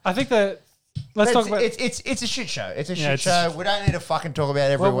 But- I think that let's talk about. It's a shit show. It's a Yeah, shit show. We don't need to fucking talk about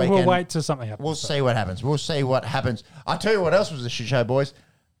it every We'll weekend. wait till something happens. We'll see what happens. I'll tell you what else was a shit show, boys.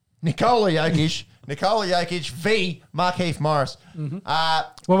 Nikola Jokic v. Markieff Morris.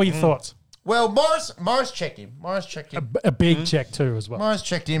 What were your thoughts? Well, Morris checked him. A big check too, as well. Morris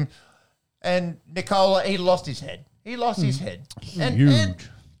checked him, and Nikola, he lost his head. And Huge.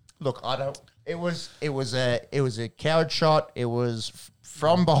 Look, I don't. It was a coward shot. It was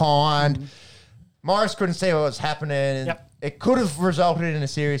from behind. Morris couldn't see what was happening. Yep. It could have resulted in a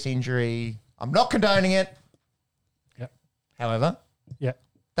serious injury. I'm not condoning it. Yep. However, Yeah.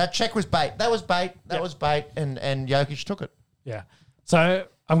 that check was bait. That was bait. And Jokic took it. Yeah. So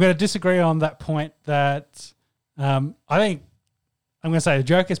I'm going to disagree on that point that I think I'm going to say the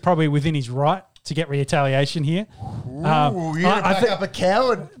Joker's probably within his right to get retaliation here. Ooh, you're gonna back up a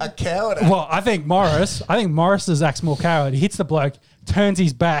coward. Well, I think Morris acts more coward. He hits the bloke, turns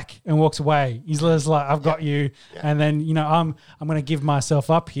his back and walks away. He's just like, I've got you. Yeah. And then, I'm going to give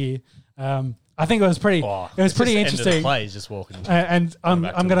myself up here. I think it was pretty interesting. Plays just walking. And I'm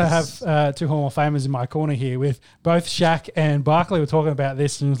going to have two Hall of Famers in my corner here with both Shaq and Barkley were talking about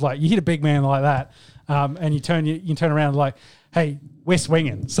this, and it was like, you hit a big man like that, and you turn around like, hey, we're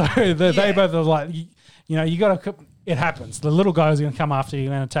swinging. So they both are like, you got to. It happens. The little guy is going to come after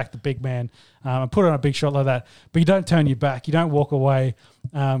you and attack the big man and put on a big shot like that. But you don't turn your back. You don't walk away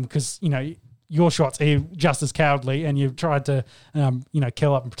because your shots are just as cowardly, and you've tried to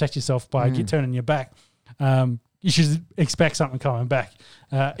kill up and protect yourself by turning your back. You should expect something coming back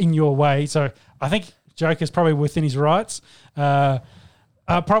in your way. So I think Joker's probably within his rights.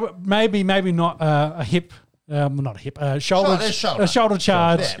 Probably maybe not a hip. Not a hip, shoulder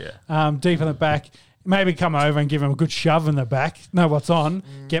charge, deep in the back. Maybe come over and give him a good shove in the back. Know what's on.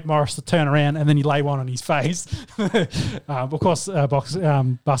 Get Morris to turn around, and then you lay one on his face. Of course,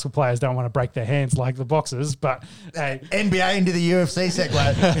 basketball players don't want to break their hands like the boxers, but hey, NBA into the UFC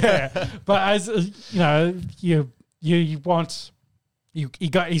segue. Yeah, but as you want. He's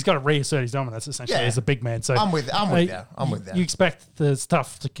got to reassert his dominance essentially as a big man. So I'm with that. You expect the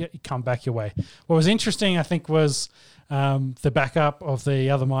stuff to come back your way. What was interesting, I think, was the backup of the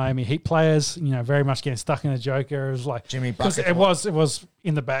other Miami Heat players. Very much getting stuck in the Joker. It was like Jimmy Bucket. It was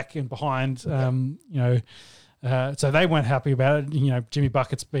in the back and behind. So they weren't happy about it. Jimmy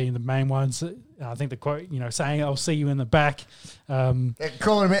Buckets being the main ones. I think the quote, saying, "I'll see you in the back."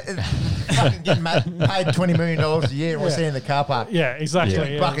 Calling him, fucking getting paid $20 million a year, and we're sitting in the car park. Yeah, exactly.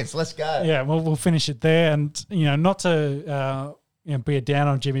 Jimmy Buckets, let's go. Yeah, well, we'll finish it there, and not to be a down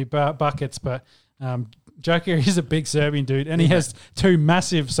on Jimmy Buckets, but Joker is a big Serbian dude, and he has two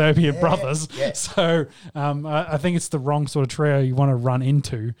massive Serbian brothers. yeah. So I think it's the wrong sort of trio you want to run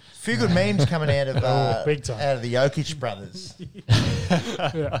into. Few good memes coming out of big time. out of the Jokic brothers.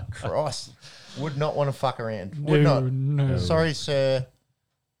 Yeah. Christ, would not want to fuck around. Would not. No. Sorry, sir.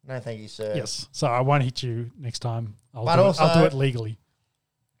 No, thank you, sir. Yes. So I won't hit you next time. But I'll also- do it legally.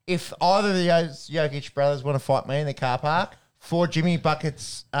 If either of the Jokic brothers want to fight me in the car park for Jimmy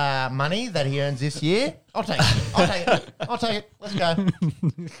Bucket's money that he earns this year, I'll take it. I'll take it. I'll take it. Let's go.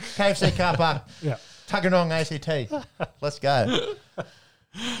 KFC car park. Yeah. Tuggeranong ACT. Let's go.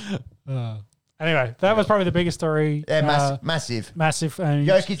 Anyway, that was probably the biggest story. Yeah, massive. Massive. And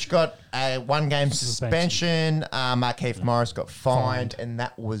Jokic got a 1-game suspension. Markieff Morris got fined, and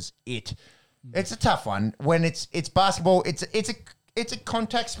that was it. It's a tough one. When it's basketball, it's a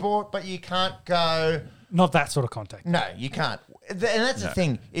contact sport, but you can't go. not that sort of contact. No, you can't. And that's the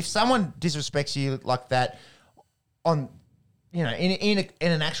thing. If someone disrespects you like that, on in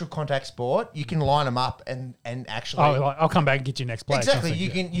an actual contact sport, you can line them up and actually. Oh, like, I'll come back and get you next play. Exactly. kind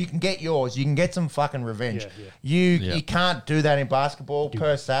of thing. You can get yours. You can get some fucking revenge. Yeah. You can't do that in basketball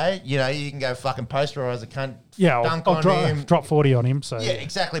per se. You can go fucking posterize a cunt. Yeah, dunk I'll on him. drop 40 on him. So Yeah,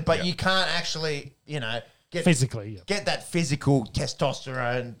 exactly. But you can't actually, get physically. Yeah. get that physical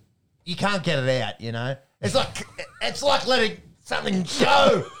testosterone. You can't get it out. It's like letting something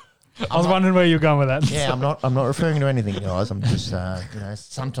go. I was wondering where you're going with that. Yeah, I'm not referring to anything, guys. I'm just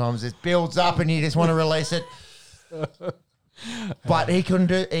sometimes it builds up and you just want to release it. But he couldn't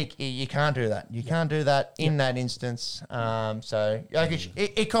do. You can't do that. You can't do that in that instance. So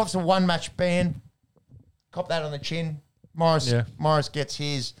Jokic, he cops a 1-match ban. Cop that on the chin. Morris gets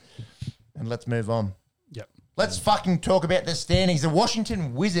his, and let's move on. Yep. Let's fucking talk about the standings. The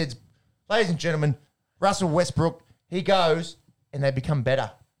Washington Wizards, ladies and gentlemen, Russell Westbrook, he goes and they become better.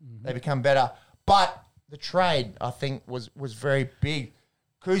 They become better. But the trade, I think, was very big.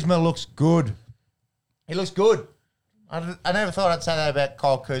 Kuzma looks good. He looks good. I never thought I'd say that about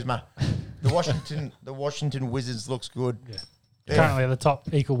Kyle Kuzma. The Washington Wizards looks good. Yeah. Currently at the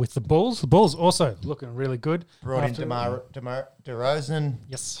top, equal with the Bulls. The Bulls also looking really good. Brought in DeRozan.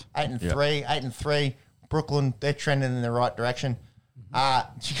 Yes. 8-3. Brooklyn, they're trending in the right direction. You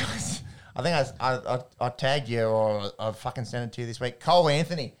guys, I think I tagged you or I fucking sent it to you this week. Cole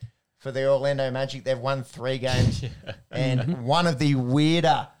Anthony for the Orlando Magic. They've won 3 games. And one of the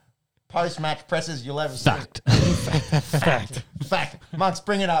weirder post-match presses you'll ever see. Fact. Fact. Monks,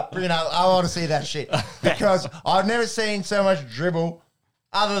 bring it up. I want to see that shit. Because I've never seen so much dribble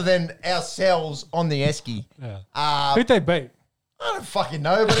other than ourselves on the Esky. Yeah. Who'd they beat? I don't fucking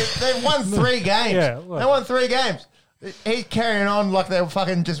know, but they've won 3 games. Yeah, well. They won 3 games. He's carrying on like they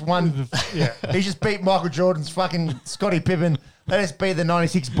fucking just won. Yeah. He just beat Michael Jordan's fucking Scottie Pippen. They just beat the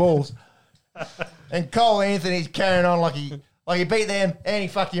 96 Bulls. And Cole Anthony's carrying on like he beat them and he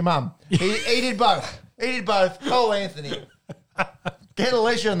fucked your mum. He did both. He did both. Cole Anthony. Get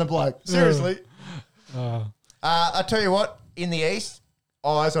Alicia on the bloke. Seriously. I tell you what, in the East,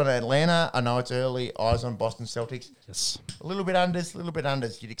 eyes on Atlanta. I know it's early. Eyes on Boston Celtics. Yes. A little bit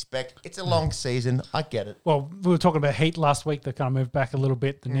unders. You'd expect. It's a long season. I get it. Well, we were talking about Heat last week. They kind of moved back a little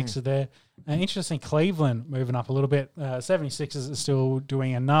bit. The Knicks are there. Interesting, Cleveland moving up a little bit. 76ers are still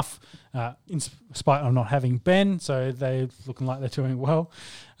doing enough in spite of not having Ben, so they're looking like they're doing well.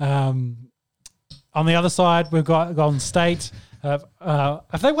 On the other side, we've got Golden State.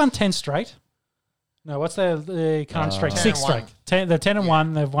 Have they won 10 straight? No, what's their current streak? 6 straight. They're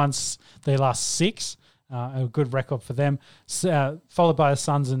 10-1. They've won their last 6. A good record for them. Followed by the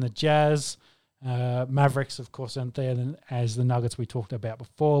Suns and the Jazz. Mavericks, of course, aren't there as the Nuggets we talked about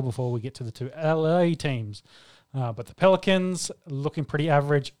before we get to the 2 LA teams. But the Pelicans looking pretty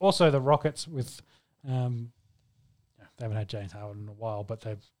average. Also the Rockets with they haven't had James Harden in a while, but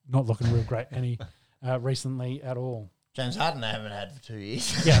they're not looking real great recently at all. James Harden they haven't had for 2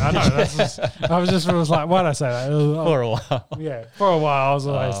 years. Yeah, I know. I was like, why did I say that? For a while. Yeah, for a while. I was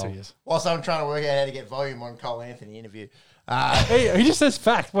like, 2 years. Whilst I'm trying to work out how to get volume on Cole Anthony interview. He just says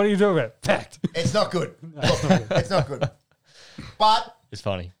fact. What are you doing about fact? It's not good. It's not good. But It's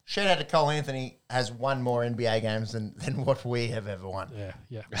funny. shout out to Cole Anthony has won more NBA games than what we have ever won.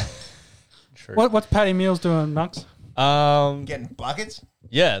 Yeah. True. What's Patty Mills doing, Nux? Getting buckets.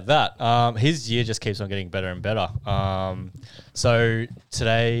 Yeah, that. His year just keeps on getting better and better. So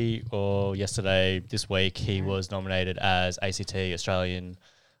today or yesterday, this week, he was nominated as ACT Australian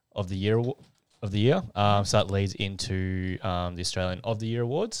of the Year. So that leads into the Australian of the Year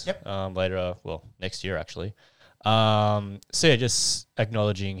awards. Yep. Later, next year actually. So yeah, just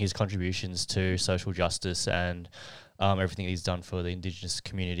acknowledging his contributions to social justice and everything he's done for the Indigenous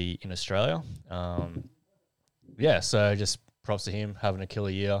community in Australia. yeah, so just props to him having a killer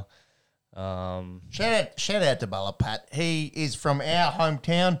year. Shout out to Bala Pat. He is from our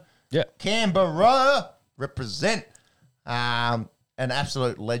hometown. Yeah. Canberra. Represent. An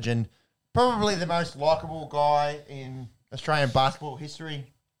absolute legend. Probably the most likeable guy in Australian basketball history.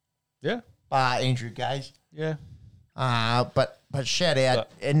 Yeah. Bar Andrew Gage. Yeah. But shout out.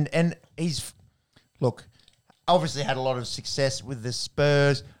 And he's, look, obviously had a lot of success with the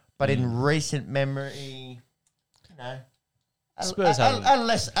Spurs, but in recent memory, you know, Spurs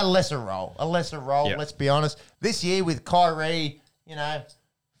a lesser role. Yep. Let's be honest. This year with Kyrie, you know,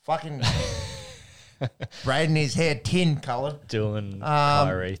 fucking braiding his hair tin coloured. Doing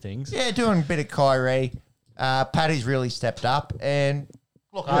Kyrie things. Yeah, doing a bit of Kyrie. Paddy's really stepped up, and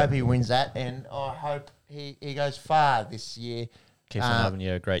look, I hope he wins that, and I hope he goes far this year. Keeps on having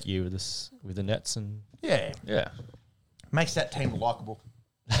a great year with us with the Nets and Yeah, makes that team likeable.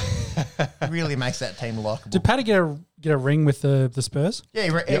 Really makes that team likeable. Did Paddy get a ring with the Spurs?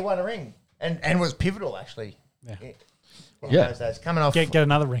 Yeah, he won a ring and was pivotal actually. Yeah. Yeah. Those days. Coming off. Get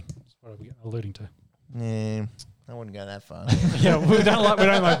another ring. That's what I'm alluding to. Yeah, I wouldn't go that far. Yeah, we don't like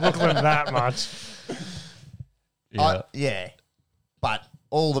Brooklyn that much. Yeah. But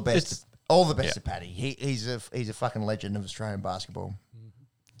all the best. All the best Yeah. to Paddy. He's a fucking legend of Australian basketball.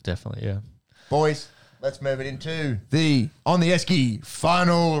 Definitely, yeah. Boys, let's move it into the On the Esky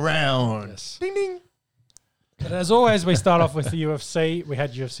final round. Yes. Ding ding. But as always, we start off with the UFC. We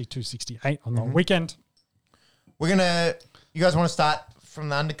had UFC 268 on the weekend. You guys want to start from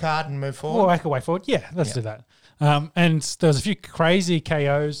the undercard and move forward? We'll make our way forward. Yeah, let's do that. And there was a few crazy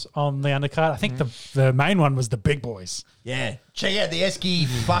KOs on the undercard. I think the main one was the big boys. Yeah. Check out the Esky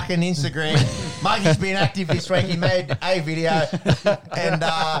fucking Instagram. Mikey's been active this week. He made a video. And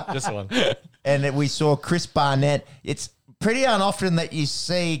This one. and we saw Chris Barnett. It's pretty unoften that you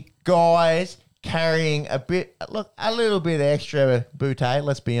see guys carrying a little bit extra boutte,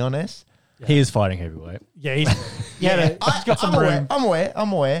 let's be honest. He is fighting heavyweight. Yeah, he's got some room.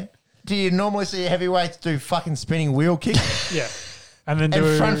 I'm aware. Do you normally see heavyweights do fucking spinning wheel kicks Yeah. And then and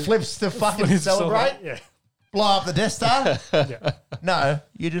do front flips to fucking celebrate? Yeah. Blow up the Death Star? Yeah. No,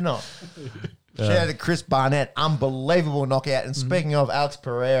 you do not. Shout out to Chris Barnett. Unbelievable knockout. And speaking of Alex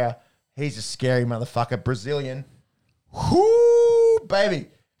Pereira, he's a scary motherfucker. Brazilian. Whoo, baby.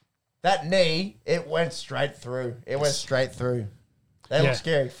 That knee, it went straight through. They Yeah. look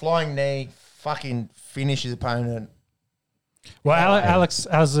scary. Flying knee, fucking finish his opponent. Well, Alex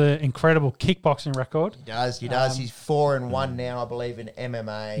has an incredible kickboxing record. He does. He's 4-1 now, I believe, in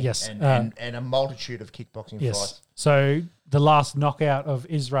MMA. Yes, And a multitude of kickboxing Yes. fights. So the last knockout of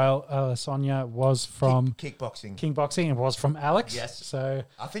Israel Adesanya was from Kickboxing. kickboxing and was from Alex. Yes. So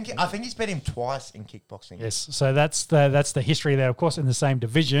I think he's beat him twice in kickboxing. yes. So that's the history there, of course, in the same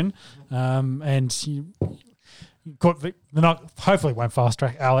division. And the knock hopefully won't fast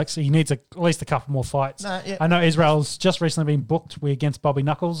track Alex. He needs at least a couple more fights. No, yeah. I know Israel's just recently been booked against Bobby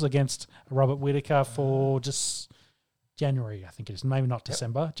Knuckles against Robert Whittaker for just January, I think it is. Maybe not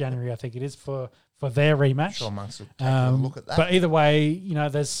December. January, I think it is for their rematch. Sure, Monks will take a look at that. But either way,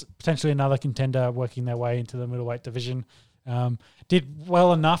 there's potentially another contender working their way into the middleweight division. Did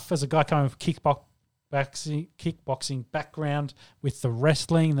well enough as a guy coming with kickboxing background with the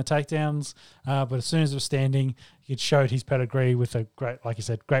wrestling and the takedowns. But as soon as it was standing, it showed his pedigree with a great, like you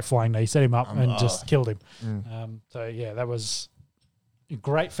said, great flying knee. Set him up and just killed him. So, yeah, that was a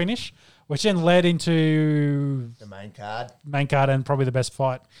great finish, which then led into the main card. and probably the best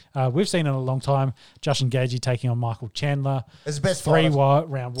fight we've seen in a long time. Justin Gaethje taking on Michael Chandler. It's the best fight.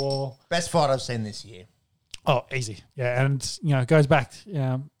 Round war. Best fight I've seen this year. Oh, easy. Yeah, and, it goes back,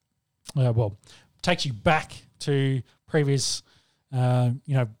 takes you back to previous,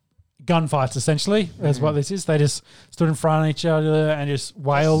 gunfights, essentially, is what this is. They just stood in front of each other and just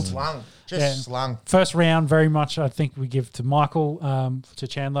wailed. Slung. First round, very much, I think we give to Michael, to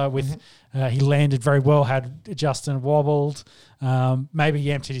Chandler. With he landed very well, had Justin wobbled. Maybe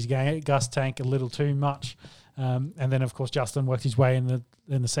he emptied his gas tank a little too much. And then, of course, Justin worked his way in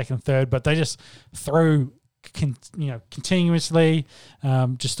the second and third. But they just threw continuously,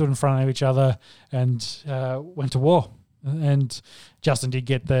 just stood in front of each other and went to war. And Justin did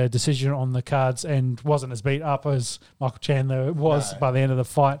get the decision on the cards and wasn't as beat up as Michael Chandler was by the end of the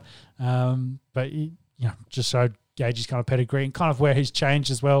fight. But he, just showed Gage's kind of pedigree and kind of where he's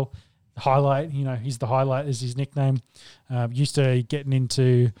changed as well. Highlight, he's the highlight is his nickname. Used to getting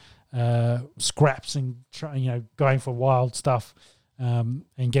into scraps and going for wild stuff. And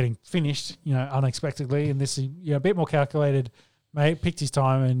getting finished, unexpectedly. And this is a bit more calculated. Picked his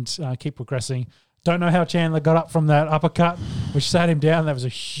time and keep progressing. Don't know how Chandler got up from that uppercut, which sat him down. That was a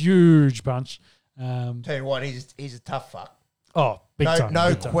huge punch. Tell you what, he's a tough fuck. Oh, big time. No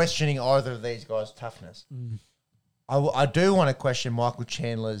big time. questioning either of these guys' toughness. I do want to question Michael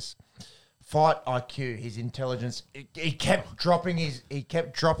Chandler's fight IQ, his intelligence. He kept dropping his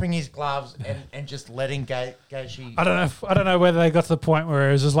gloves and just letting Gaethje. I don't know whether they got to the point where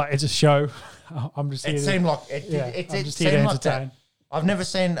it was just like it's a show. I'm just here. It to- seemed like I'm it just here to seemed like that. entertain. I've never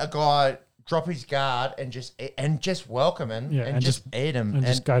seen a guy drop his guard and just welcome him Yeah, and just eat him and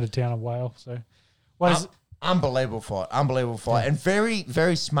just go to town and wail. So, what is unbelievable fight, and very,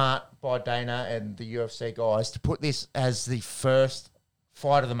 very smart by Dana and the UFC guys to put this as the first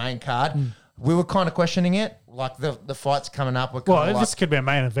fight of the main card. We were kind of questioning it, like the fights coming up. Were well, kind of this could be a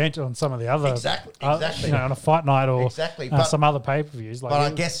main event on some of the other Exactly. on a fight night or Exactly, but- some other pay per views. Like But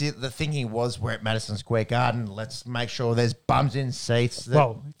I guess the thinking was we're at Madison Square Garden. Let's make sure there's bums in seats.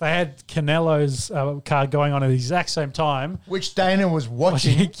 well, they had Canelo's card going on at the exact same time. Which Dana was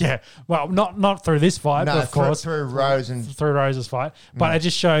watching. Yeah, well, not through this fight, No, but of course through Rose and through Rose's fight. But it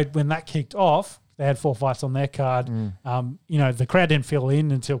just showed when that kicked off, they had 4 fights on their card. The crowd didn't fill in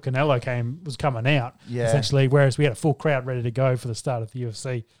until Canelo was coming out, Yeah. essentially, whereas we had a full crowd ready to go for the start of the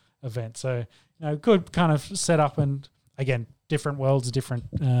UFC event. So, good kind of setup and, again, different worlds, different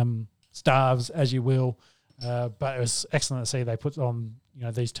stars, as you will. But it was excellent to see they put on,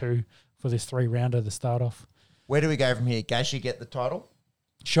 these two for this 3-rounder to start off. where do we go from here? Gaethje get the title?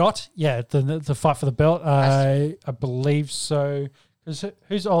 Shot, yeah, the fight for the belt. I believe so.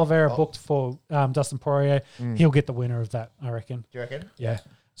 Who's Oliveira booked for Dustin Poirier? He'll get the winner of that, I reckon. Do you reckon? Yeah.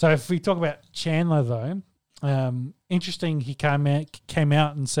 So if we talk about Chandler, though, interesting. He came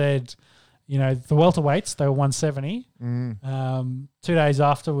out and said, the welterweights, they were 170. 2 days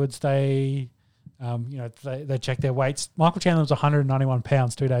afterwards, they checked their weights. Michael Chandler was 191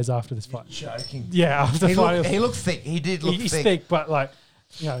 pounds 2 days after this fight. Joking. Yeah, after the fight, He looked thick. He did look he's thick. thick, but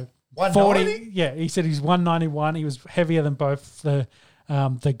 190? 40. Yeah, he said he's 191. He was heavier than both the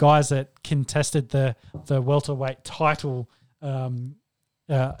guys that contested the welterweight title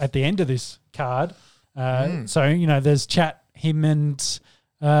at the end of this card. So there's chat. Him and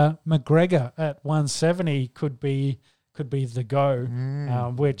McGregor at 170 could be the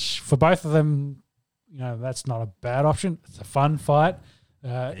go. Which for both of them, that's not a bad option. It's a fun fight.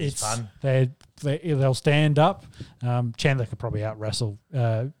 It's fun. They'll stand up. Chandler could probably out wrestle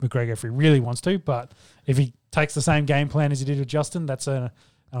McGregor if he really wants to, but if he takes the same game plan as he did with Justin, that's an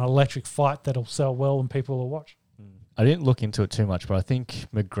electric fight that'll sell well and people will watch. I didn't look into it too much, but I think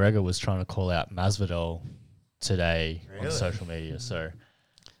McGregor was trying to call out Masvidal today on social media. So,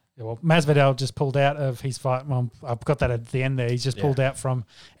 yeah, well, Masvidal just pulled out of his fight. Well, I've got that at the end there. He's just pulled out from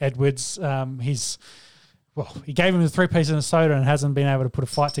Edwards. He gave him the 3 pieces of soda and hasn't been able to put a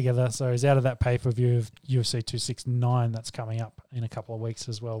fight together. So he's out of that pay-per-view of UFC 269 that's coming up in a couple of weeks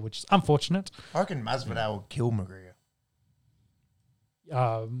as well, which is unfortunate. I reckon Masvidal will kill McGregor.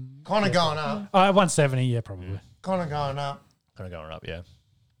 Kind Kind of going up. 170, yeah, probably. Kind of going up. kind of going up, yeah.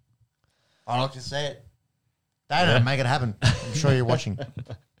 I like to see it. Dana, make it happen. I'm sure you're watching.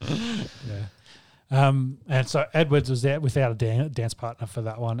 Yeah. And so Edwards was there without a dance partner for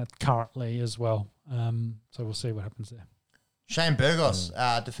that one currently as well. So we'll see what happens there. Shane Burgos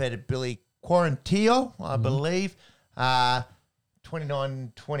defeated Billy Quarantillo, I believe.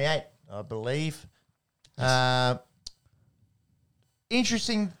 29-28, I believe.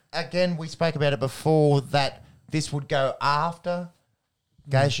 Interesting. Again, we spoke about it before that this would go after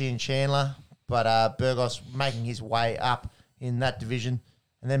Gaethje and Chandler, but Burgos making his way up in that division.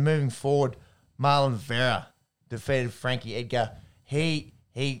 And then moving forward, Marlon Vera defeated Frankie Edgar. He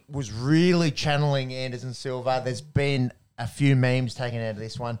was really channeling Anderson Silva. There's been a few memes taken out of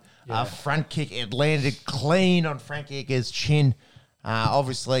this one. Front kick, it landed clean on Frankie Edgar's chin.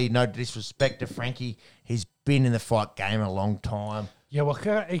 Obviously, no disrespect to Frankie. He's been in the fight game a long time. Yeah, well,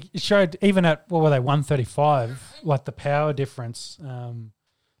 it showed even at, what were they, 135, like the power difference.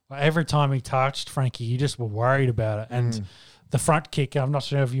 Like every time he touched Frankie, you just were worried about it. And the front kick, I'm not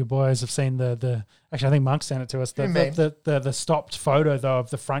sure if you boys have seen the actually, I think Monk sent it to us, the stopped photo, though, of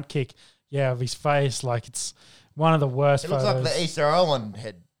the front kick, of his face. Like, it's one of the worst It looks photos. like the Easter Island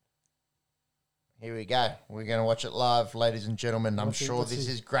head. Here we go. We're going to watch it live, ladies and gentlemen. I'm sure this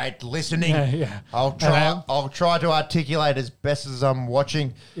is great listening. Yeah. I'll try to articulate as best as I'm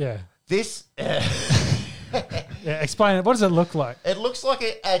watching. Yeah. This Explain it. What does it look like? it looks like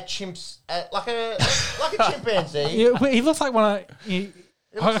a chimp's like a chimpanzee. He looks like one of... I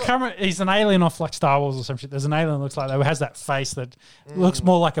can't remember. He's an alien off like Star Wars or some shit. There's an alien that looks like that, who has that face that looks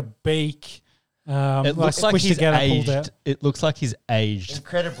more like a beak. It looks like squished he's together, pulled aged. out. It looks like he's aged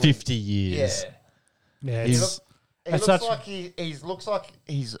Incredibly. 50 years. Yeah. Yeah, He it's looks such- like he looks like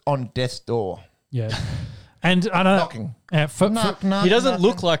he's on death's door. Yeah. And I don't Knocking. know. He doesn't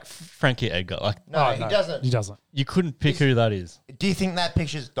look like Frankie Edgar. Like No, he doesn't. He doesn't. you couldn't pick who that is. Do you think that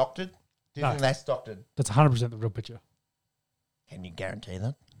picture's doctored? Do you No. think that's doctored? That's 100% the real picture. Can you guarantee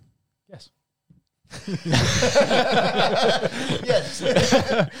that? Yes. Yes.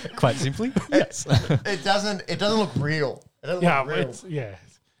 Quite simply, yes. It doesn't look real. It doesn't Yeah, look real. yeah.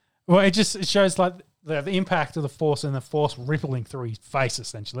 Well, it shows like the impact of the force and the force rippling through his face,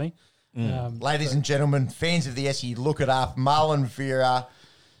 essentially. Ladies and gentlemen, fans of the SE, look it up. Marlon Vera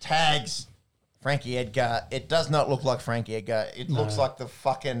tags Frankie Edgar. It does not look like Frankie Edgar. It looks like the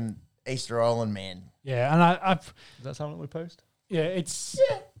fucking Easter Island man. Yeah, and I've Is that something we post? yeah, it's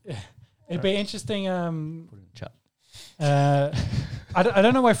it'd be interesting. Put it in the chat. I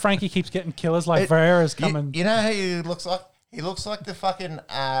don't know why Frankie keeps getting killers like Vieira's coming. You know who he looks like? He looks like the fucking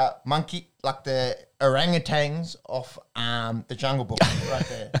monkey, like the orangutans off the Jungle Book right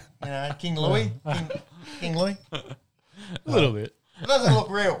there. You know, King Louis. King Louis. A little bit. It doesn't look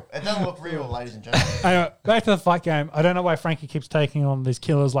real. It doesn't look real, ladies and gentlemen. Anyway, back to the fight game. I don't know why Frankie keeps taking on these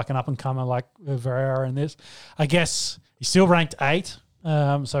killers like an up and comer like Vieira in this. I guess he's still ranked 8,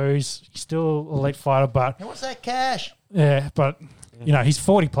 so he's still an elite fighter. But Hey, what's that cash? yeah, but you know he's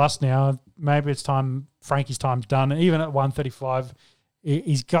 40 plus now. Maybe it's time. Frankie's time's done. Even at 135,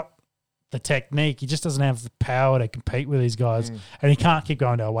 he's got the technique. He just doesn't have the power to compete with these guys, and he can't keep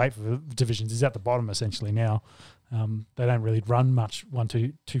going to a weight for divisions. He's at the bottom essentially now. They don't really run much 1,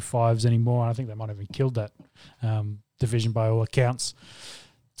 2, 2 5s anymore. I think they might have even killed that division by all accounts.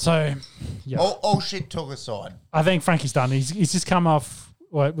 So, yeah, All shit took aside. I think Frankie's done. He's just come off.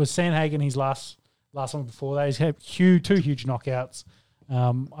 Well, it was Sandhagen his last one before that. He's had two huge knockouts.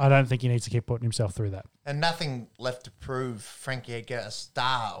 I don't think he needs to keep putting himself through that. And nothing left to prove Frankie Edgar a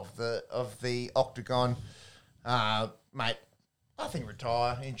star of the octagon. Mate, I think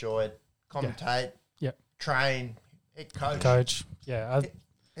retire, enjoy it, commentate, Yeah. train, head coach. Coach, yeah,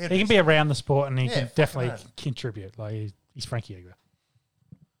 He'd he can be around the sport and he Yeah, can fucking definitely right. contribute. Like he's Frankie Edgar.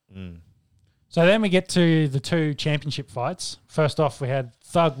 So then we get to the 2 championship fights. First off, we had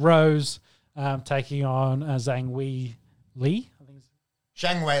Thug Rose taking on Zhang Wei Li. I think it's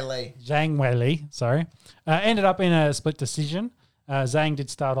Zhang Wei Li. Zhang Wei Li. Sorry, ended up in a split decision. Zhang did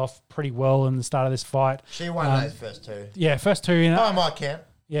start off pretty well in the start of this fight. She won those first 2. Yeah, first 2 in. By my count.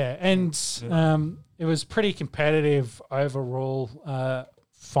 Yeah, and it was pretty competitive overall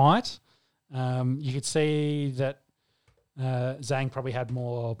fight. You could see that Zhang probably had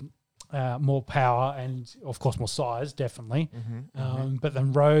more power and, of course, more size, definitely. But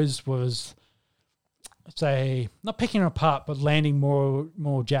then Rose was, say, not picking her apart, but landing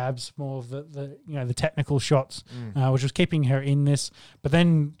more jabs, more of the technical shots, which was keeping her in this. But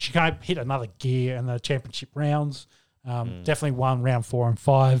then she kind of hit another gear in the championship rounds. Definitely won round 4 and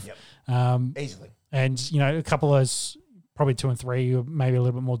 5. Yep. Easily. And, a couple of those, probably 2 and 3, maybe a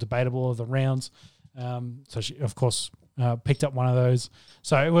little bit more debatable of the rounds. So she, of course, picked up one of those.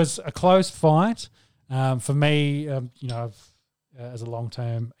 So it was a close fight. For me, as a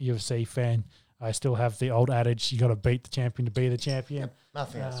long-term UFC fan, I still have the old adage, you got to beat the champion to be the champion. Yep.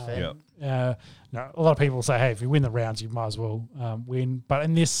 Nothing else fair. No, a lot of people say, hey, if you win the rounds, you might as well win. But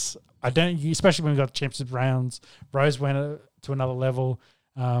in this, I don't, especially when we got championship rounds, Rose went to another level,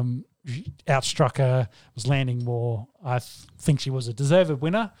 outstruck her, was landing more. I think she was a deserved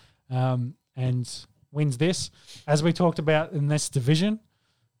winner and wins this. As we talked about in this division,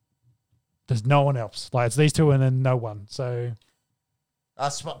 there's no one else. Like, it's these 2 and then no one. So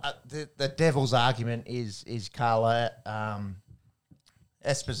the devil's argument is Carla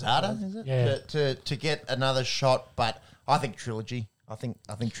Esposada, is it? Yeah. To get another shot, but I think Trilogy. I think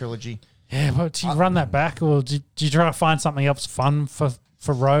Trilogy. yeah, but do you run that back, or do you try to find something else fun for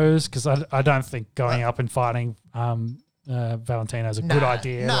Rose? Because I don't think going up and fighting Valentino is a good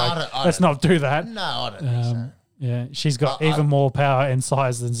idea. No, Like, I let's don't- not do that. No, I don't think so. Yeah, she's got I- even more power and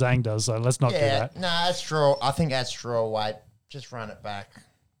size than Zhang does, so let's not do Yeah, that. no, that's straw. I think that's straw weight. Just run it back.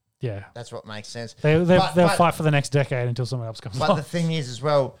 Yeah. That's what makes sense. They'll But- fight for the next decade until someone else comes But along. the thing is, as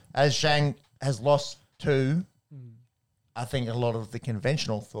well, as Zhang has lost 2, I think a lot of the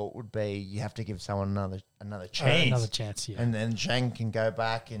conventional thought would be you have to give someone another chance. Another chance, yeah. And then Zhang can go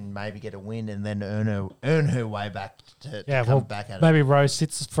back and maybe get a win and then earn her way back to Yeah, come well, back at it. maybe Rose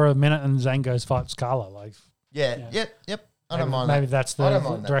sits for a minute and Zhang goes fight Scala. Like, Yeah, yep. I don't maybe, mind maybe that. that's I the don't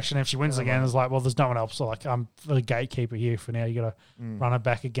mind that. direction. If she wins I don't again, mind it's like, well, there's no one else. So, like, I'm the gatekeeper here for now. You got to run it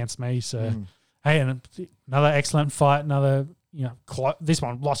back against me. So, hey, and another excellent fight. Another, this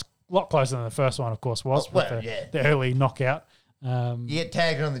one lost a lot closer than the first one, of course, was Oh, well, with yeah. the early knockout. You get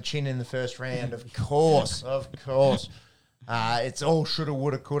tagged on the chin in the first round, of course. It's all shoulda,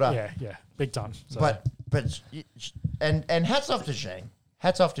 woulda, coulda. Yeah, big time. So. But and hats off to Zhang.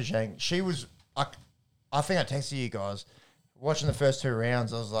 Hats off to Zhang. She was. I think I texted you guys watching the first 2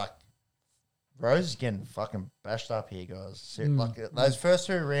 rounds. I was like, Rose is getting fucking bashed up here, guys. Like those first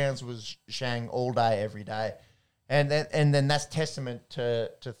 2 rounds was Zhang all day, every day. And then that's testament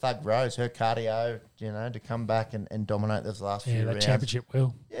to Thug Rose, her cardio, to come back and dominate those last few rounds. Championship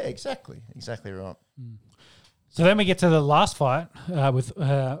will. Yeah, exactly right. So then we get to the last fight with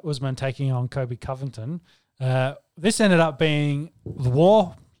Usman taking on Kobe Covington. This ended up being the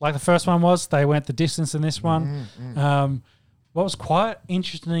war, like the first one was. They went the distance in this one. What was quite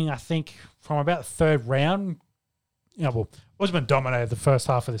interesting, I think, from about the third round, Usman dominated the first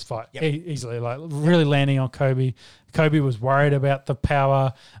half of this fight easily, like really landing on Kobe. Kobe was worried about the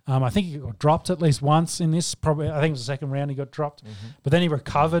power. I think he got dropped at least once in this. Probably, I think it was the second round he got dropped, but then he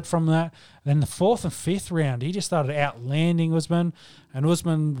recovered from that. Then the fourth and fifth round, he just started outlanding Usman, and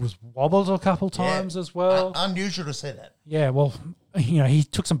Usman was wobbled a couple times as well. Unusual to see that. Yeah, well, he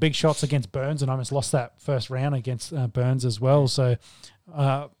took some big shots against Burns and almost lost that first round against Burns as well. So.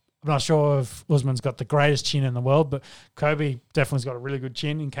 I'm not sure if Usman's got the greatest chin in the world, but Kobe definitely's got a really good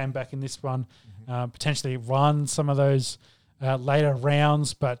chin and came back in this one. Potentially won some of those later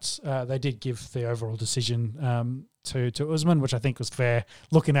rounds, but they did give the overall decision to Usman, which I think was fair.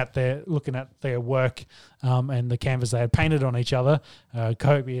 Looking at their work and the canvas they had painted on each other,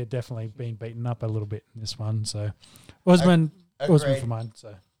 Kobe had definitely been beaten up a little bit in this one. So Usman for mine.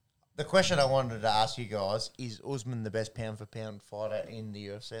 So. The question I wanted to ask you guys is Usman the best pound-for-pound fighter in the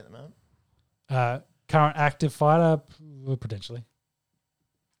UFC at the moment? Current active fighter, potentially.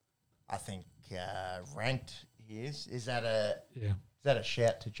 I think ranked he is. Is that a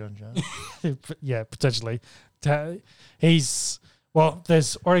shout to John Jones? Yeah, potentially. There's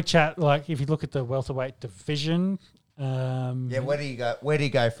already chat, like if you look at the welterweight division. Where do you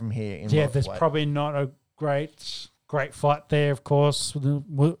go from here? There's probably not a great fight there, of course.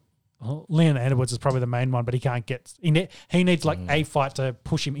 Leon Edwards is probably the main one, but he can't get. He needs like a fight to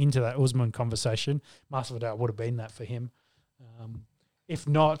push him into that Usman conversation. Masvidal would have been that for him. If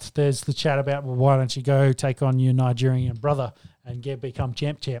not, there's the chat about, well, why don't you go take on your Nigerian brother and become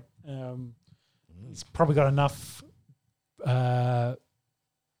champ? He's probably got enough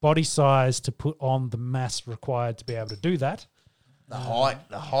body size to put on the mass required to be able to do that. The height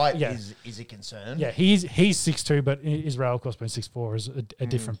is a concern. Yeah, he's 6'2", but Israel, of course, being 6'4", is a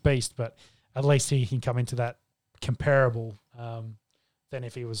different beast. But at least he can come into that comparable than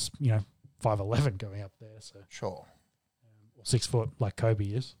if he was 5'11" going up there. So sure, or 6 foot like Kobe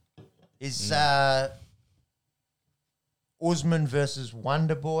is. Is Usman versus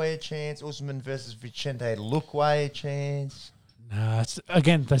Wonderboy a chance? Usman versus Vicente Luque a chance? Nah,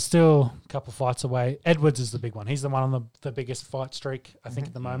 there's still a couple fights away. Edwards is the big one. He's the one on the biggest fight streak, I think,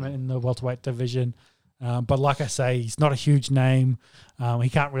 at the moment in the welterweight division. But like I say, he's not a huge name. He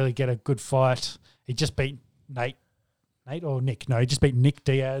can't really get a good fight. He just beat Nate or Nick. No, he just beat Nick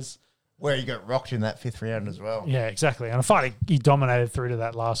Diaz. Where he got rocked in that fifth round as well. Yeah, exactly. And a fight he dominated through to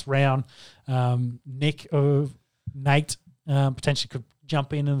that last round. Nate potentially could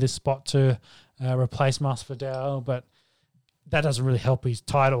jump into this spot to replace Masvidal, but that doesn't really help his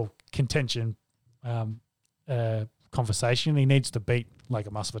title contention conversation. He needs to beat like a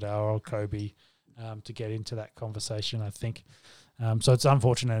Masvidal or Kobe to get into that conversation, I think. So it's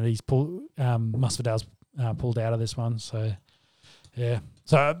unfortunate he's Masvidal's pulled out of this one. So, yeah.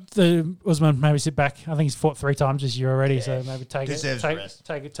 So the Usman maybe sit back. I think he's fought 3 times this year already, so maybe take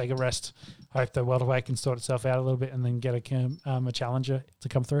a rest. Hope the welterweight can sort itself out a little bit and then get a challenger to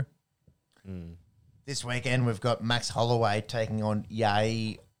come through. This weekend, we've got Max Holloway taking on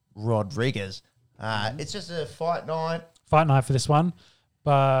Yair Rodriguez. It's just a fight night. Fight night for this one.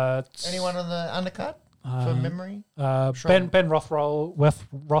 But anyone on the undercard for memory? Ben Rothwell,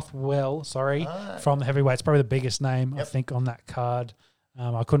 from the heavyweights, probably the biggest name, I think, on that card.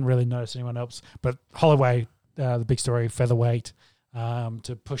 I couldn't really notice anyone else. But Holloway, the big story, featherweight,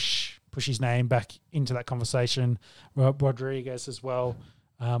 to push his name back into that conversation. Rodriguez as well.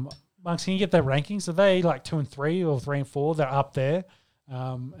 Monks, can you get their rankings? Are they like 2 and 3 or 3 and 4? They're up there.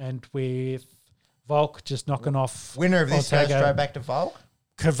 And with Volk just knocking off winner of this goes straight back to Volk.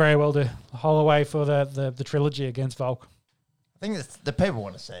 Could very well do Holloway for the trilogy against Volk. I think the people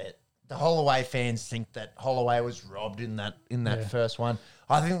want to see it. The Holloway fans think that Holloway was robbed in that first one.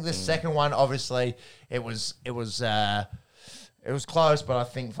 I think the second one, obviously, it was close, but I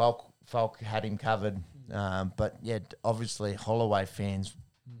think Volk had him covered. But yeah, obviously Holloway fans,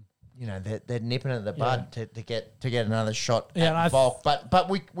 they're nipping at the bud to get another shot at Volk. But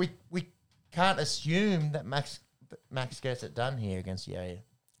we can't assume that Max Max gets it done here against Yair.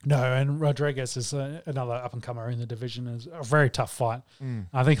 No, and Rodriguez is another up-and-comer in the division. Is a very tough fight.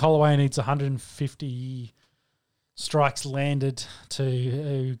 I think Holloway needs 150 strikes landed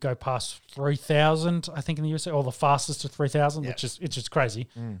to go past 3,000, I think, in the USA, or the fastest to 3,000, which is it's just crazy.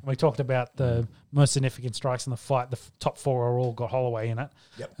 We talked about the most significant strikes in the fight. The top four are all got Holloway in it.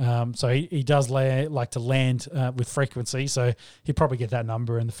 Yep. So he does like to land with frequency, so he'd probably get that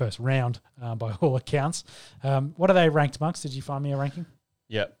number in the first round by all accounts. What are they ranked amongst? Did you find me a ranking?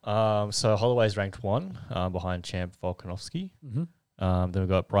 Yep. So Holloway's ranked 1 behind champ Volkanovski. Then we've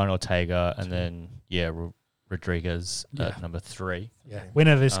got Brian Ortega, and then Rodriguez at number 3. Yeah,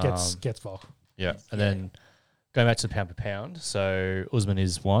 winner of this gets Volk. Yeah, and then going back to the pound per pound, so Usman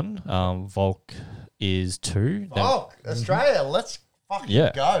is 1, Volk is 2. Volk, Australia, let's fucking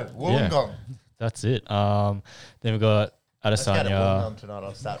go. Wollongong. That's it. Then we've got Let's go to Adesanya. Wollongong tonight.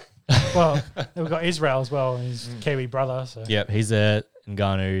 I'll start. Well, we've got Israel as well, his Kiwi brother. So Yep, he's there.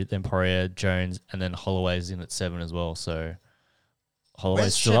 Ngannou, then Poirier, Jones, and then Holloway's in at 7 as well. So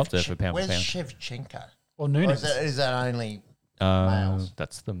Holloway's still up there for pound per Where's pound. Shevchenko? or Or Nunes. is that only males?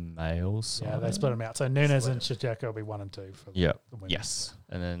 That's the males. Yeah, they split them out. So Nunes and Shevchenko will be 1 and 2 for Yeah. the women. Yes.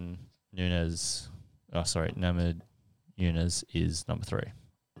 And then Namid Nunes is number 3.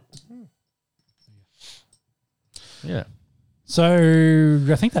 Yeah. So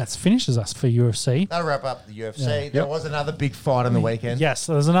I think that finishes us for UFC. That'll wrap up the UFC. Yeah. There was another big fight on the weekend. Yes,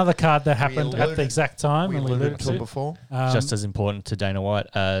 so there's another card that happened at the alluded- exact time. We and alluded to to it before. Just as important to Dana White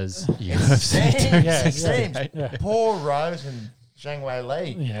as It UFC. seems, Yeah, it seems. yeah. Poor Rose and Zhang Wei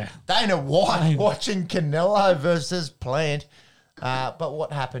Li. Yeah. Dana White watching Canelo versus Plant. But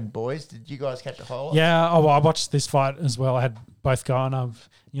what happened, boys? Did you guys catch a highlight? Yeah, I watched this fight as well. I had both going. I'm,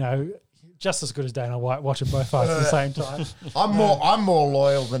 just as good as Dana White watching both fights at the same time. I'm more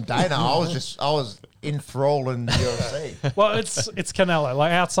loyal than Dana. I was enthralled in the UFC. Well, it's Canelo.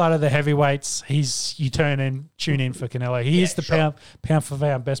 Like outside of the heavyweights, you tune in for Canelo. He is the sure. pound for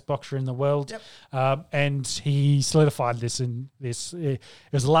pound best boxer in the world. Yep. And he solidified this in this. It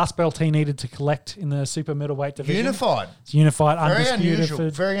was the last belt he needed to collect in the super middleweight division. Unified. It's unified, Very undisputed. unusual.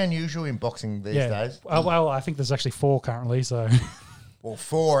 Very unusual in boxing these days. Well, I think there's actually 4 currently. So. Well,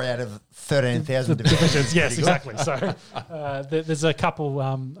 4 out of 13,000 divisions. Yes, Pretty good. exactly. So there's a couple.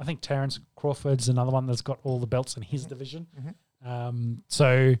 I think Terence Crawford's another one that's got all the belts in his division.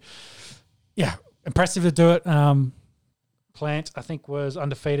 So, yeah, impressive to do it. Plant, I think, was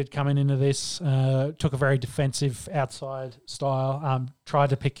undefeated coming into this. Took a very defensive outside style.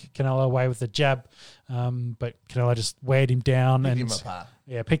 Tried to pick Canelo away with the jab, but Canelo just weighed him down Picked and him apart.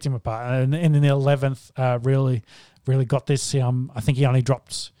 Yeah, picked him apart. And in the 11th, really got this. I think he only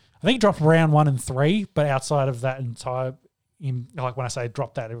dropped. I think he dropped round 1 and 3, but outside of that entire, like when I say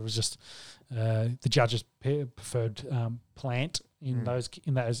dropped that, it was just the judges preferred Plant in those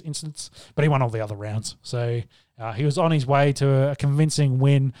instances, but he won all the other rounds. So he was on his way to a convincing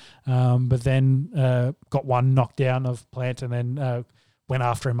win, but then got one knockdown of Plant, and then went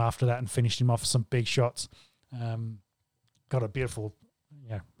after him after that and finished him off with some big shots. Got a beautiful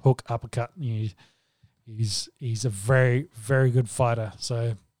hook uppercut. He's a very, very good fighter.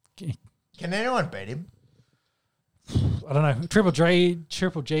 So Can anyone beat him? I don't know. Triple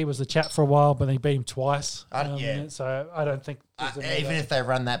G was the chat for a while, but they beat him twice. Yeah. So I don't think Even if they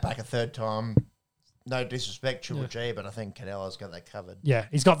run that back a third time, no disrespect, Triple G, but I think Canelo's got that covered. Yeah,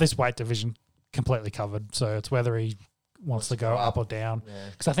 he's got this weight division completely covered. So it's whether he wants to go up or down.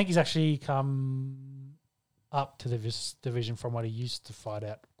 Because I think he's actually come up to this division from what he used to fight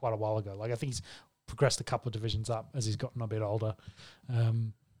at quite a while ago. Like I think he's progressed a couple of divisions up as he's gotten a bit older.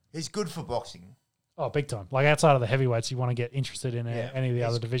 He's good for boxing. Oh, big time! Like outside of the heavyweights, you want to get interested in any of the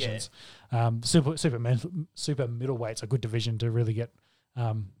other divisions. Super middleweight's a good division to really get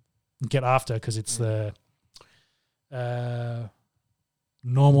after because it's the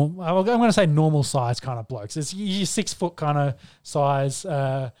normal. I'm going to say normal size kind of blokes. It's your 6 foot kind of size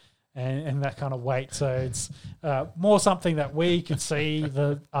and that kind of weight. So it's more something that we could see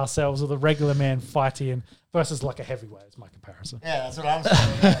ourselves or the regular man fight in versus like a heavyweight is my comparison. Yeah, that's what I'm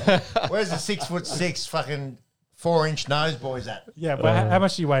saying. Where's the 6'6" fucking 4-inch nose boys at? Yeah, but how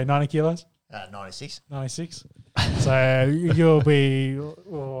much do you weigh? 90 kilos? 96. 96. So you'll be,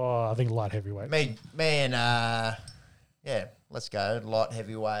 I think, light heavyweight. Me and yeah, let's go. Light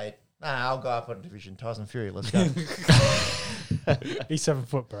heavyweight. Nah, I'll go up on a division. Tyson Fury, let's go. He's 7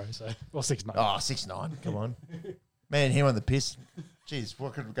 foot, bro. So or 6'9". Oh, 6'9". Come on. Man, him on the piss. Jeez,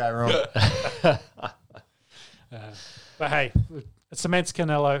 what could go wrong? But hey, it cements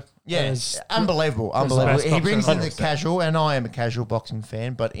Canelo. Yeah, as unbelievable. best He boxer brings in in the boxing. casual, and I am a casual boxing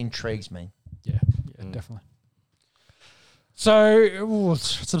fan, but intrigues me. Yeah, definitely. So,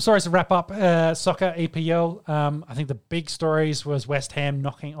 some stories to wrap up. Soccer, EPL. I think the big stories was West Ham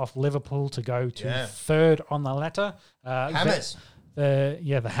knocking off Liverpool to go to third on the ladder. Hammers.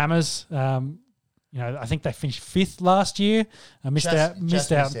 The Hammers. I think they finished fifth last year. Missed out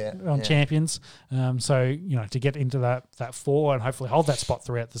on champions. So to get into that four and hopefully hold that spot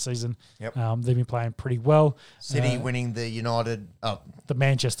throughout the season. Yep. They've been playing pretty well. City winning the the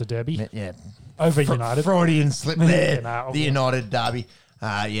Manchester Derby. Yeah. Over United. Freudian slip there. Yeah, the United Derby.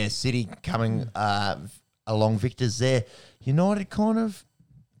 City coming along victors there. United kind of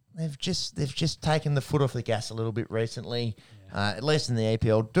they've just taken the foot off the gas a little bit recently. At least in the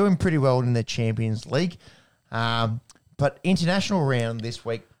APL, doing pretty well in the Champions League. But international round this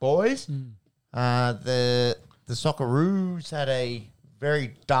week, boys. The Socceroos had a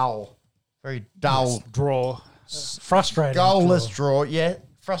very dull draw. Frustrating. Goalless draw. Yeah,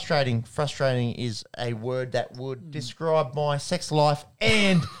 frustrating. Frustrating is a word that would describe my sex life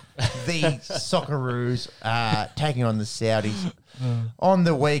and the Socceroos taking on the Saudis on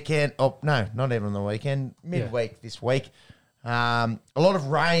the weekend. Oh, no, not even on the weekend. Midweek this week. A lot of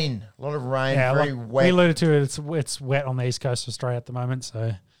rain, very wet. We alluded to it. It's wet on the east coast of Australia at the moment.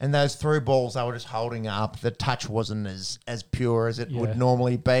 So, and those through balls they were just holding up. The touch wasn't as pure as it would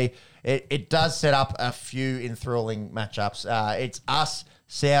normally be. It does set up a few enthralling matchups. It's us,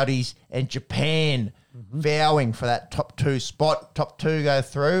 Saudis, and Japan vowing for that top two spot. Top two go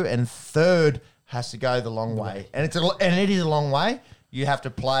through, and third has to go the long way. And it is a long way. You have to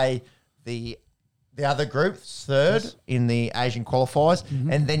play the other group, third in the Asian qualifiers,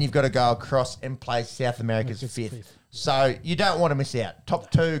 and then you've got to go across and play South America's fifth. So you don't want to miss out. Top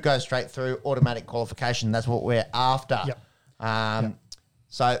two go straight through, automatic qualification. That's what we're after. Yep.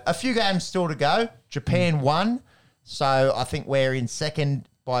 So a few games still to go. Japan won, so I think we're in second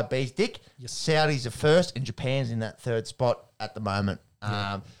by B's Dick. Yes. Saudis are first, and Japan's in that third spot at the moment.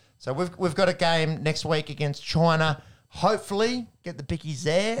 So we've got a game next week against China. Hopefully get the bickies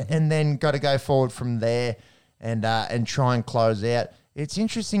there, and then got to go forward from there and try and close out. It's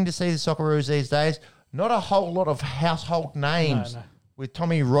interesting to see the Socceroos these days. Not a whole lot of household names with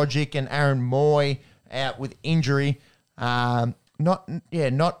Tommy Rogic and Aaron Moy out with injury. Not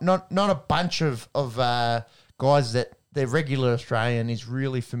a bunch of guys that the regular Australian is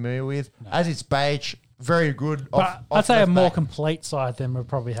really familiar with. As it's Beige, very good. But I'd say a more complete side than we've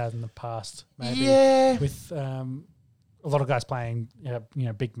probably had in the past. Maybe with a lot of guys playing,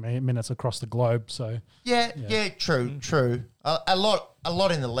 big minutes across the globe. So true. A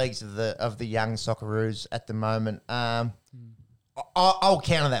lot in the leagues of the young Socceroos at the moment. I'll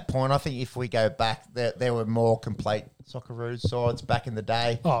counter that point. I think if we go back, there were more complete Socceroos sides back in the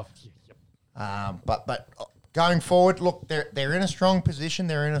day. But going forward, look, they're in a strong position.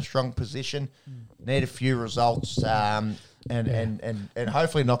 Need a few results. And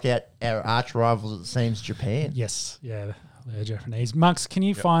hopefully knock out our arch rivals, it seems, Japan. Yes, they're Japanese. Monks, can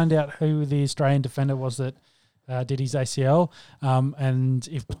you find out who the Australian defender was that did his ACL? And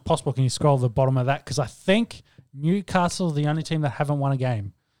if possible, can you scroll the bottom of that? Because I think Newcastle are the only team that haven't won a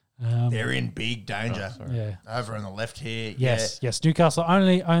game. They're in big danger. Over on the left here. Yes. Newcastle,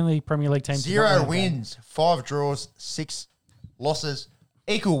 only Premier League team. 0 wins, 5 draws, 6 losses,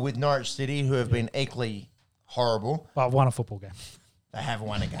 equal with Norwich City, who have been equally horrible. But won a football game. They have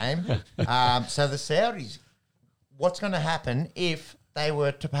won a game. So the Saudis, what's going to happen if they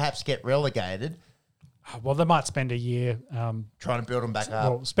were to perhaps get relegated? Well, they might spend a year trying to build them back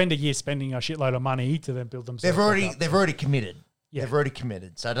up. Well, spend a year spending a shitload of money to then build themselves. They've already committed. Yeah. They've already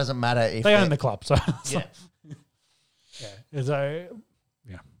committed, so it doesn't matter if they own the club. So So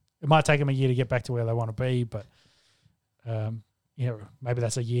it might take them a year to get back to where they want to be, but maybe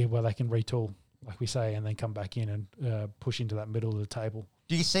that's a year where they can retool, like we say, and then come back in and push into that middle of the table.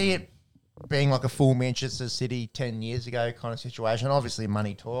 Do you see it being like a full Manchester City 10 years ago kind of situation? Obviously,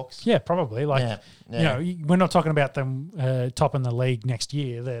 money talks. Yeah, probably. We're not talking about them topping the league next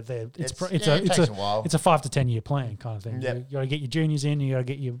year. It takes a while. It's a 5 to 10 year plan kind of thing. Yep. You got to get your juniors in. You got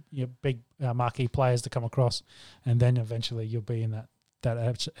to get your big marquee players to come across, and then eventually you'll be in that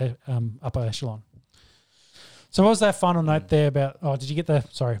upper echelon. So what was that final note there about? Oh, did you get the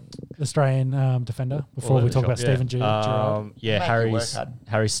Australian defender before we talk about Stephen Gerrard? Harry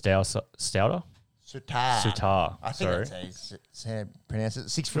Stouter. Sutar. I think that's how you pronounce it.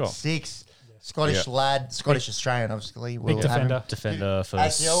 6'6", Scottish lad, Scottish Australian, obviously. Big defender. Defender for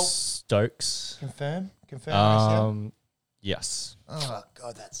ACL. Stokes. Confirm ACL? Yes. Oh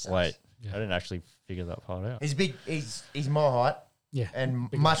God, that sucks. Wait, I didn't actually figure that part out. He's big. He's my height. Yeah,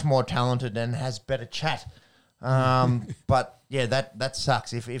 and much more talented and has better chat. But that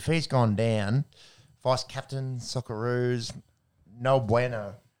sucks. If he's gone down, vice captain, Socceroos, no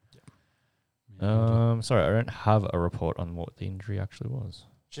bueno. Sorry, I don't have a report on what the injury actually was.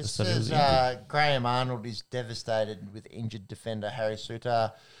 Just that he was says Graham Arnold is devastated with injured defender Harry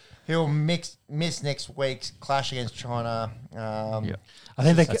Suter. He'll miss next week's clash against China. Yeah. I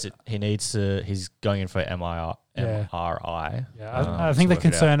think That's it. He needs to. He's going in for MRI. Yeah. MRI. Yeah, I think the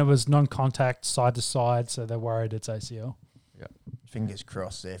concern it was non-contact, side to side, so they're worried it's ACL. Fingers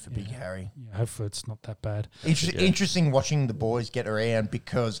crossed there for Big Harry. Yeah, hopefully it's not that bad. Interesting watching the boys get around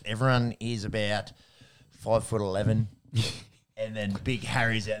because everyone is about 5'11", and then Big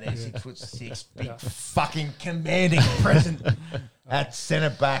Harry's out there 6'6", big fucking commanding present at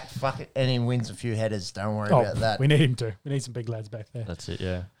centre back. Fuck it, and he wins a few headers. Don't worry about that. We need him to. We need some big lads back there. That's it.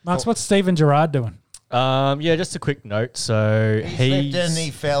 Yeah. Marks, what's Steven Gerrard doing? Yeah, just a quick note. So He slipped and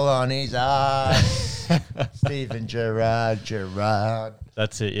he fell on his ass. Steven Gerrard.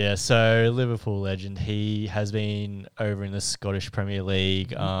 That's it, yeah. So Liverpool legend. He has been over in the Scottish Premier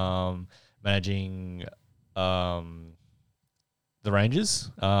League, managing the Rangers.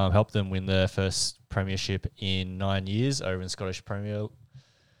 Helped them win their first premiership in 9 years over in Scottish Premier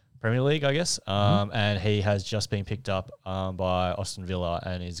League, I guess. And he has just been picked up by Aston Villa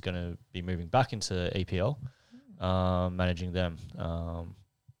and is going to be moving back into EPL, managing them.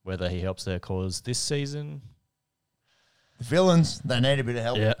 Whether he helps their cause this season. The villains, they need a bit of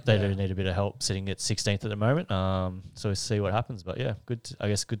help. Yeah, they do need a bit of help, sitting at 16th at the moment. So we'll see what happens. But yeah, good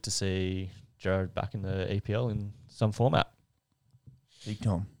to see Gerrard back in the EPL in some format. Big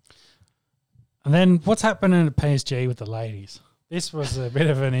time. And then what's happening at PSG with the ladies? This was a bit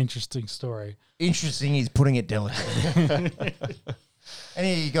of an interesting story. Interesting is putting it delicately.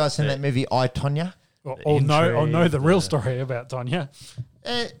 Any of you guys seen that movie I, Tonya? Or know the real story about Tonya.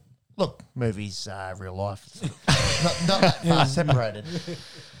 Look, movies real life. not that far separated.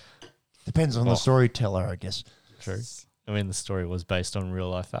 Depends on the storyteller, I guess. True. I mean, the story was based on real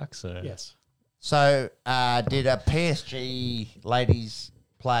life facts. So Yes. So did a PSG ladies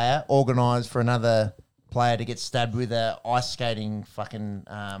player organise for another player to get stabbed with a ice skating fucking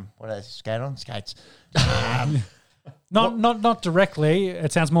what do they skate on? Skates. Not directly.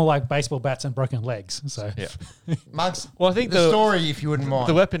 It sounds more like baseball bats and broken legs. So yeah. Mugs. Well, I think the story, if you wouldn't mind.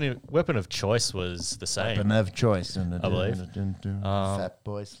 The weapon of choice was the same. Weapon of choice, I believe. Fat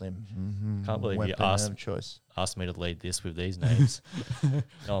boy slim. Mm-hmm. Can't believe you Weapon of choice. asked me to lead this with these names.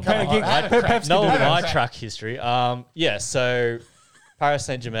 No, Perhaps my track history. Yeah. So Paris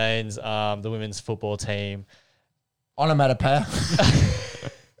Saint-Germain's the women's football team. Onomatopoeia.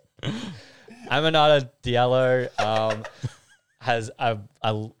 Aminata Diallo has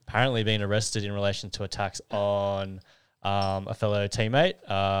apparently been arrested in relation to attacks on a fellow teammate,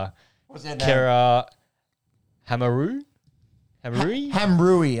 What's that name? Kera Hamroui. Hamroui.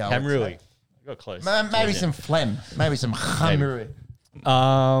 Hamroui. Got close. Maybe some phlegm. Maybe some Hamroui.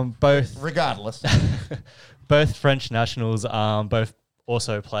 Both Regardless. both French nationals. Both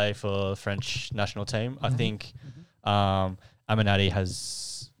also play for the French national team. I think Aminati has.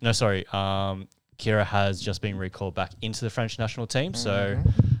 No, sorry. Kira has just been recalled back into the French national team. So,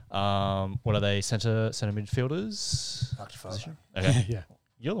 what are they? Centre midfielders. Okay. yeah.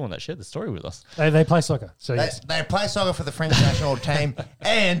 You're the one that shared the story with us. They play soccer. So They, yes. they play soccer for the French national team,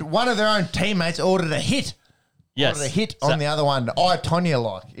 and one of their own teammates ordered a hit. Yes. Ordered a hit on the other one. I, Tonya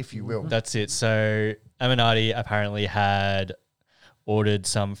like, if you will. That's it. So Aminati apparently had ordered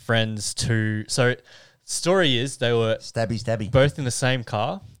some friends to. So, story is they were Stabby. both in the same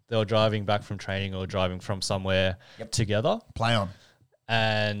car. They were driving back from training or driving from somewhere together. Play on.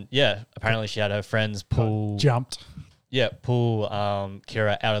 And yeah, apparently she had her friends pull Jumped.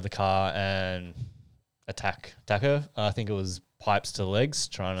 Kira out of the car and attack her. I think it was pipes to the legs,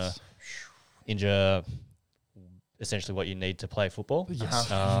 trying to injure essentially what you need to play football. Yes.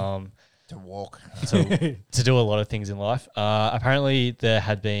 To walk. to do a lot of things in life. Apparently, there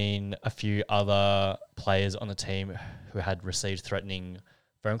had been a few other players on the team who had received threatening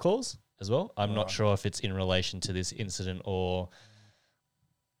phone calls as well. I'm not sure if it's in relation to this incident or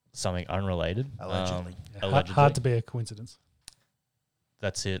something unrelated. Allegedly. Hard to be a coincidence.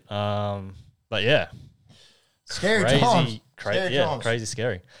 That's it. But yeah, Scary times. crazy,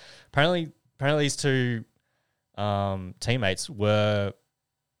 scary. Apparently these two teammates were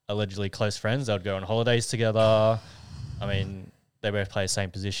allegedly close friends. They would go on holidays together. I mean, they both play the same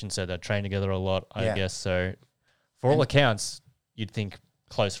position, so they'd train together a lot, I guess. So, for all accounts, you'd think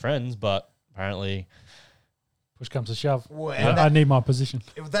close friends, but apparently, Push comes to shove. Well, I need my position.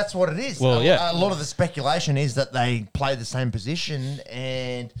 That's what it is. Well, yeah. A lot of the speculation is that they play the same position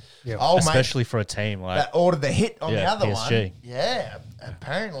and especially for a team like that ordered the hit on the other PSG. one. Yeah,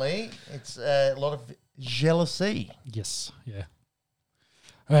 apparently it's a lot of jealousy. Yes. Yeah.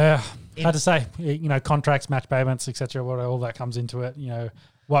 Hard to say. Contracts, match payments, etc. What all that comes into it.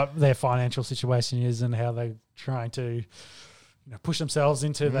 What their financial situation is and how they're trying to push themselves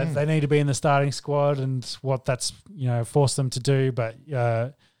into that they need to be in the starting squad and what that's forced them to do. But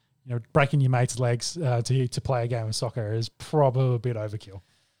breaking your mate's legs to play a game of soccer is probably a bit overkill.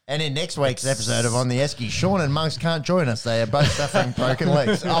 And in next week's episode of On the Esky, Sean and Monks can't join us. They are both suffering broken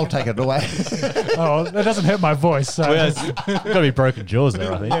legs. I'll take it away. Oh, that doesn't hurt my voice. So. Well, got to be broken jaws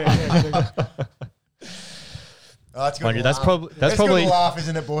there, I think. Oh, that's good. Mind you, that's good probably to laugh,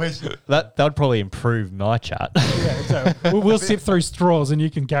 isn't it, boys? that would probably improve my chat. So we'll sip through straws and you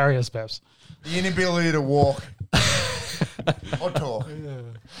can carry us, perhaps. The inability to walk or talk.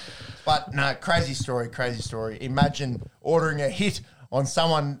 But no, crazy story. Imagine ordering a hit on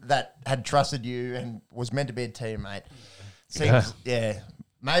someone that had trusted you and was meant to be a teammate. Seems,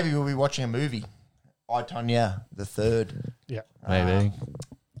 maybe we'll be watching a movie. I, Tonya, the third. Yeah. Maybe.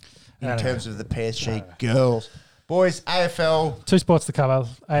 In terms of the PSG girls. Boys, AFL. 2 sports to cover.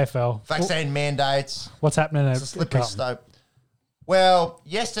 AFL. Vaccine mandates. What's happening at It's a slippery Carlton? slope. Well,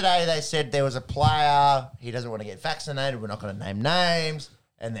 yesterday they said there was a player, he doesn't want to get vaccinated, we're not going to name names.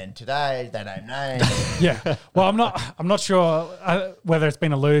 And then today they name names. Yeah. Well, I'm not sure whether it's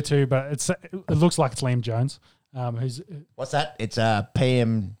been alluded to, but it looks like it's Liam Jones. Who's What's that? It's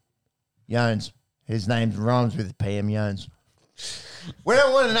PM Jones. His name rhymes with PM Jones. We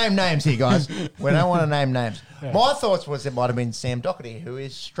don't want to name names here, guys. We don't want to name names. Yeah. My thoughts was it might have been Sam Doherty, who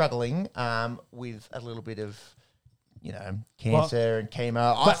is struggling with a little bit of, cancer and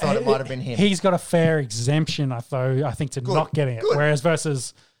chemo. I thought it might have been him. He's got a fair exemption, I think, to not getting it. Good. Whereas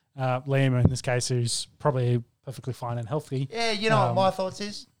versus Liam, in this case, who's probably perfectly fine and healthy. Yeah, you know what my thoughts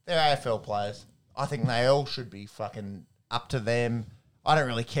is? They're AFL players. I think they all should be fucking up to them. I don't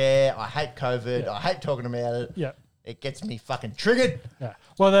really care. I hate COVID. Yeah. I hate talking about it. Yeah. It gets me fucking triggered. Yeah.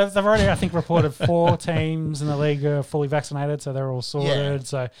 Well, they've already, I think, reported 4 teams in the league are fully vaccinated, so they're all sorted. Yeah.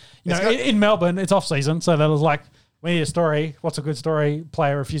 So, It's got- in Melbourne, it's off season, so there was like, we need a story. What's a good story?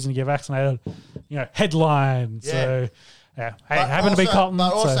 Player refusing to get vaccinated. Headline. Yeah. So, yeah. Hey, But happened to be also- Carlton.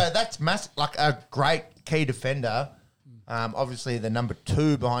 But also, so. that's like a great key defender. Obviously, the number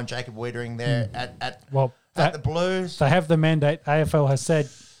 2 behind Jacob Wiedering there at the Blues. They have the mandate. AFL has said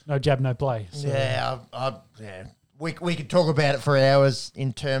no jab, no play. So, Yeah, we could talk about it for hours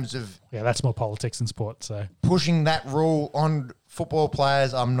in terms of yeah, that's more politics and sport. So pushing that rule on football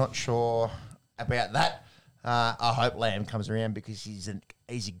players. I'm not sure about that. I hope Lamb comes around because he's a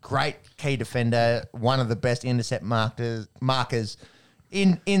great key defender, one of the best intercept markers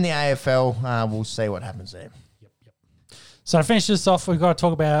in the AFL. We'll see what happens there. So to finish this off, we've got to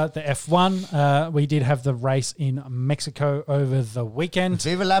talk about the F1. We did have the race in Mexico over the weekend.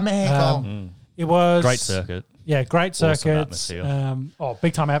 Viva la Mexico. It was Great circuit. Yeah, great Awesome circuit. atmosphere.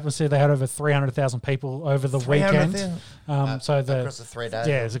 Big time atmosphere. They had over 300,000 people over the weekend. 300,000? So across the 3 days.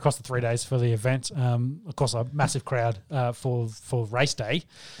 Yeah, it's across the 3 days for the event. Of course, a massive crowd for race day.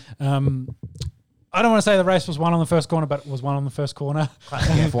 I don't want to say the race was won on the first corner, but it was won on the first corner.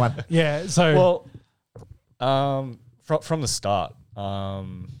 Classic F1. Yeah. So From the start.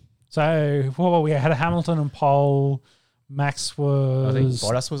 we had a Hamilton and pole. Max was. I think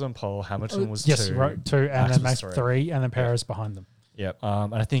Bottas was on pole. Hamilton was 2. 2, and Max then was Max 3, and then Perez behind them. Yep.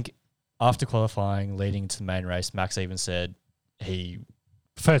 And I think after qualifying, leading to the main race, Max even said he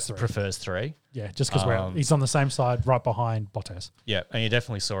First 3. prefers 3. Yeah, just because he's on the same side right behind Bottas. Yeah, and you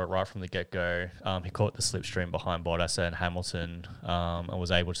definitely saw it right from the get-go. He caught the slipstream behind Bottas and Hamilton and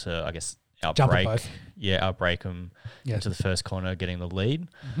was able to, I guess, Jump at both. outbrake him into the first corner, getting the lead.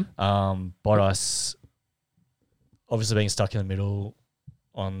 Mm-hmm. Bottas obviously being stuck in the middle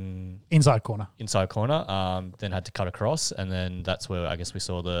on Inside corner. then had to cut across, and then that's where I guess we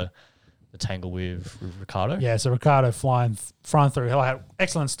saw the tangle with Ricardo. Yeah, so Ricardo flying through. He had an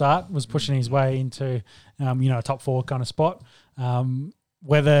excellent start, was pushing his way into a top 4 kind of spot.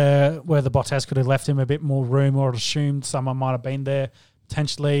 Whether Bottas could have left him a bit more room or assumed someone might have been there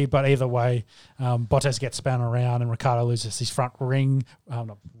potentially, but either way, Bottas gets spun around and Ricardo loses his front wing,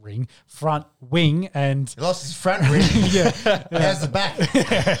 and He lost his front ring. How's the back?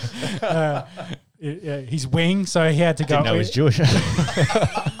 his wing, so he had to Didn't go. know he's Jewish.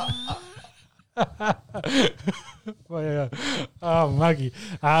 Well, yeah. Oh, muggy.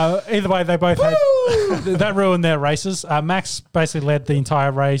 Either way, they both had that ruined their races. Max basically led the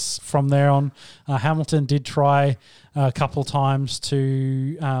entire race from there on. Hamilton did try a couple of times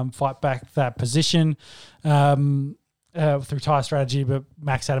to fight back that position through tyre strategy, but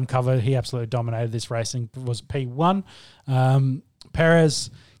Max had him covered. He absolutely dominated this race and was P1. Perez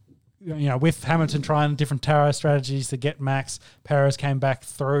with Hamilton trying different Taro strategies to get Max, Perez came back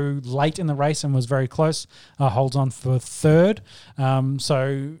through late in the race and was very close, holds on for third.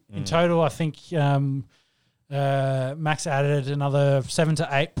 So in total, I think Max added another 7 to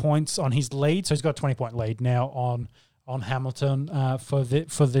 8 points on his lead. So he's got a 20-point lead now on Hamilton for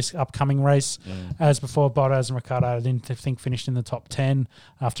this upcoming race. As before, Bottas and Ricciardo, I didn't think finished in the top 10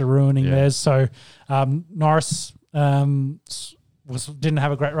 after ruining theirs. So Norris didn't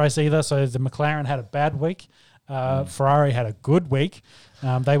have a great race either. So the McLaren had a bad week. Ferrari had a good week.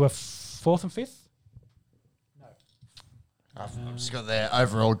 They were 4th and 5th. I've just got their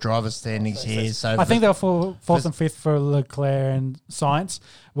overall driver standings here. So I think they were 4th and 5th for Leclerc and Sainz,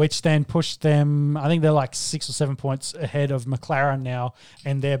 which then pushed them. I think they're like 6 or 7 points ahead of McLaren now,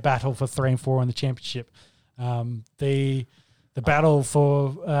 and their battle for 3 and 4 in the championship. The battle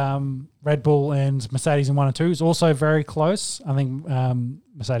for Red Bull and Mercedes in 1 and 2 is also very close. I think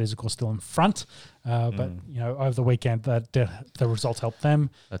Mercedes, of course, still in front, but over the weekend, the results helped them.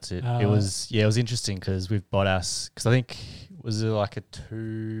 That's it. It was interesting because with Bottas, because I think was it like a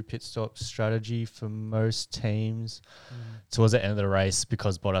 2 pit stop strategy for most teams towards the end of the race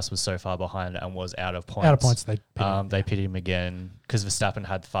because Bottas was so far behind and was out of points. They pitted him again because Verstappen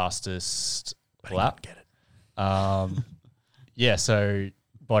had the fastest lap. Get it. Yeah, so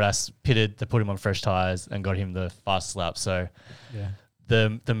Bottas pitted, they put him on fresh tyres and got him the fastest lap. So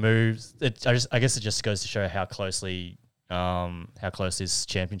the moves, I guess it just goes to show how close this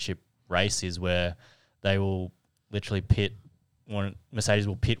championship race is, where they will literally Mercedes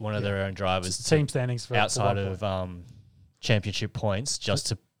will pit one of their own drivers team standings for outside of championship points just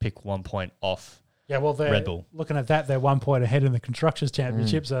to pick 1 point off. Yeah, well, Red Bull. Looking at that, they're 1 point ahead in the Constructors'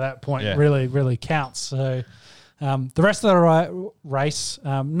 Championship, so that point really, really counts. So the rest of the race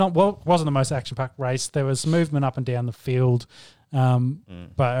wasn't the most action-packed race. There was movement up and down the field,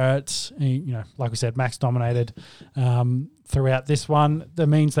 but like we said, Max dominated throughout this one. That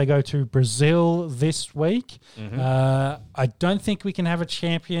means they go to Brazil this week. I don't think we can have a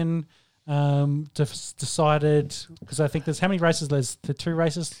champion decided because I think there's how many races? There's the 2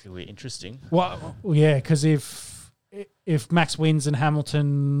 races. It'll be interesting. Well, yeah, because if Max wins and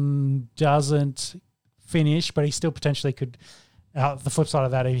Hamilton doesn't finish, but he still potentially could. The flip side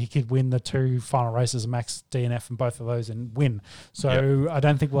of that, he could win the 2 final races, Max DNF in both of those and win. So I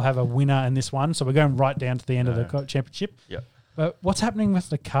don't think we'll have a winner in this one. So we're going right down to the end of the championship. Yeah. But what's happening with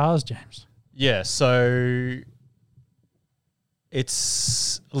the cars, James? Yeah. So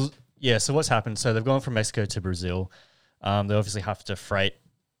so what's happened? So they've gone from Mexico to Brazil. They obviously have to freight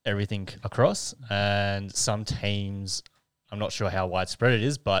everything across, and some teams, I'm not sure how widespread it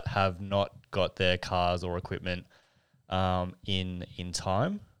is, but have not got their cars or equipment in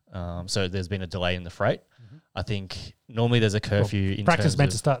time. So there's been a delay in the freight. I think normally there's a curfew. In practice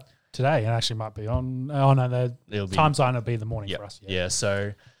meant to start today and actually might be on. Oh no, the time zone will be the morning for us. Yeah.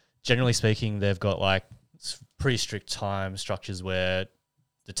 So generally speaking, they've got like pretty strict time structures where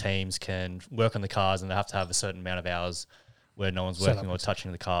the teams can work on the cars and they have to have a certain amount of hours where no one's working or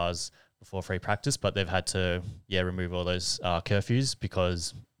touching the cars before free practice. But they've had to remove all those curfews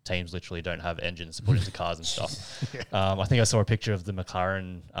because teams literally don't have engines to put into cars and stuff. I think I saw a picture of the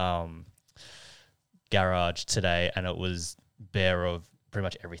McLaren garage today and it was bare of pretty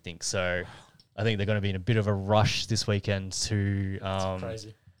much everything. So I think they're going to be in a bit of a rush this weekend to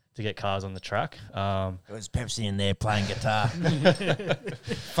get cars on the track. There was Pepsi in there playing guitar.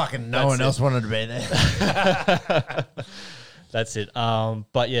 Fucking no one else wanted to be there. That's it.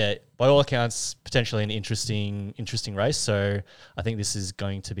 But yeah, by all accounts, potentially an interesting race. So I think this is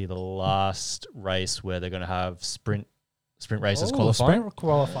going to be the last race where they're going to have sprint races qualifying. Sprint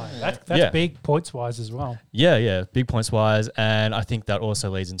qualifying. That's big points wise as well. Yeah, big points wise. And I think that also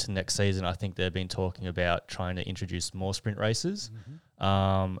leads into next season. I think they've been talking about trying to introduce more sprint races.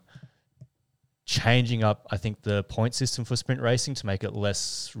 Changing up, I think, the point system for sprint racing to make it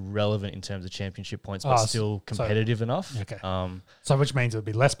less relevant in terms of championship points, but still competitive enough. Okay. So which means it would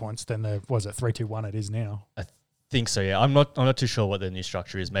be less points than the 3-2-1 it is now. I think so. Yeah, I'm not too sure what the new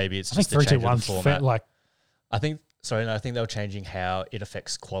structure is. Maybe it's just the change of the format. I think they were changing how it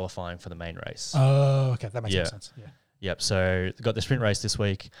affects qualifying for the main race. Oh, okay, that makes more sense. Yeah. Yep. So they've got the sprint race this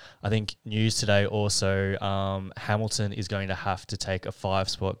week. I think news today also, Hamilton is going to have to take a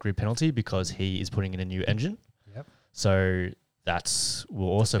 5-spot grid penalty because he is putting in a new engine. Yep. So will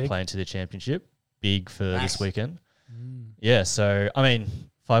also play into the championship. Big for this weekend. Yeah. So, I mean,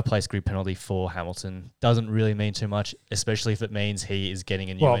 5-place grid penalty for Hamilton doesn't really mean too much, especially if it means he is getting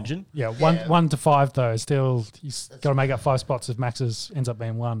a new engine. Yeah, 1 to 5 though. Still, he's got to make up 5 spots if Max's ends up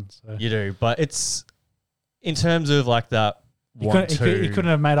being 1. So. You do, but it's in terms of like that He want couldn't, to. he couldn't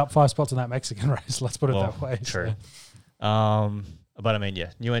have made up 5 spots in that Mexican race. Let's put it that way. True. So. But I mean,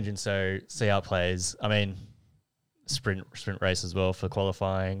 yeah, new engine. So see how it plays. I mean, sprint race as well for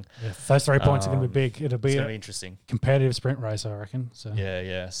qualifying. Yeah, those 3 points are going to be big. It'll It's be going to a be interesting. competitive sprint race, I reckon. So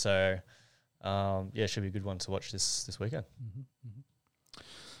Yeah. So, yeah, should be a good one to watch this weekend.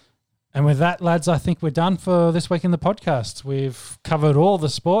 And with that, lads, I think we're done for this week in the podcast. We've covered all the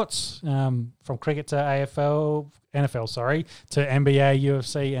sports, from cricket to NFL, to NBA,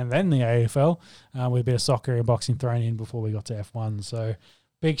 UFC, and then the AFL, with a bit of soccer and boxing thrown in before we got to F1. So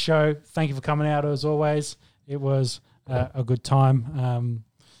big show. Thank you for coming out as always. It was a good time.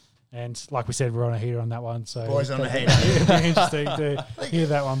 And like we said, we're on a heater on that one. So Boys on a heater. It'd be interesting to hear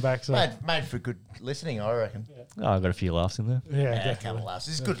that one back. So Made for good listening, I reckon. Oh, I got a few laughs in there. yeah, Yeah, a definitely. couple of laughs.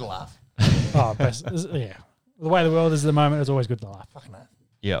 It's good to laugh. Oh, best. Yeah. The way the world is at the moment, it's always good to laugh. Fucking hell.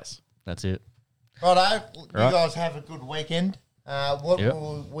 Yep, that's it. Righto, you Right. guys have a good weekend. What Yep.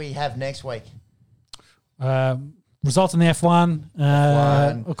 will we have next week? Results in the F1.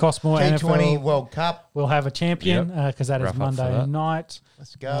 F1. Of course, more T20 NFL. World Cup. We'll have a champion because that is Wrap up for Monday that. night.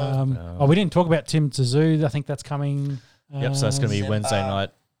 Let's go. We didn't talk about Tim Tszyu. I think that's coming. Yep, so that's going to be December. Wednesday night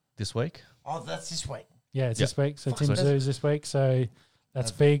this week. Oh, that's this week. Yeah, it's Yep. this week. So Fuck, Tim so Tszyu is this week. So that's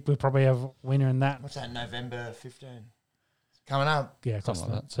big. We'll probably have a winner in that. What's that, November 15? Coming up. Yeah, close to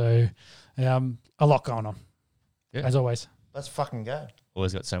Something like that. So a lot going on, Yeah. as always. Let's fucking go.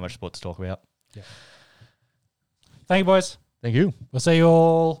 Always got so much sport to talk about. Thank you, boys. Thank you. We'll see you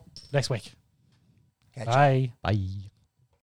all next week. Catch you. Bye. Bye.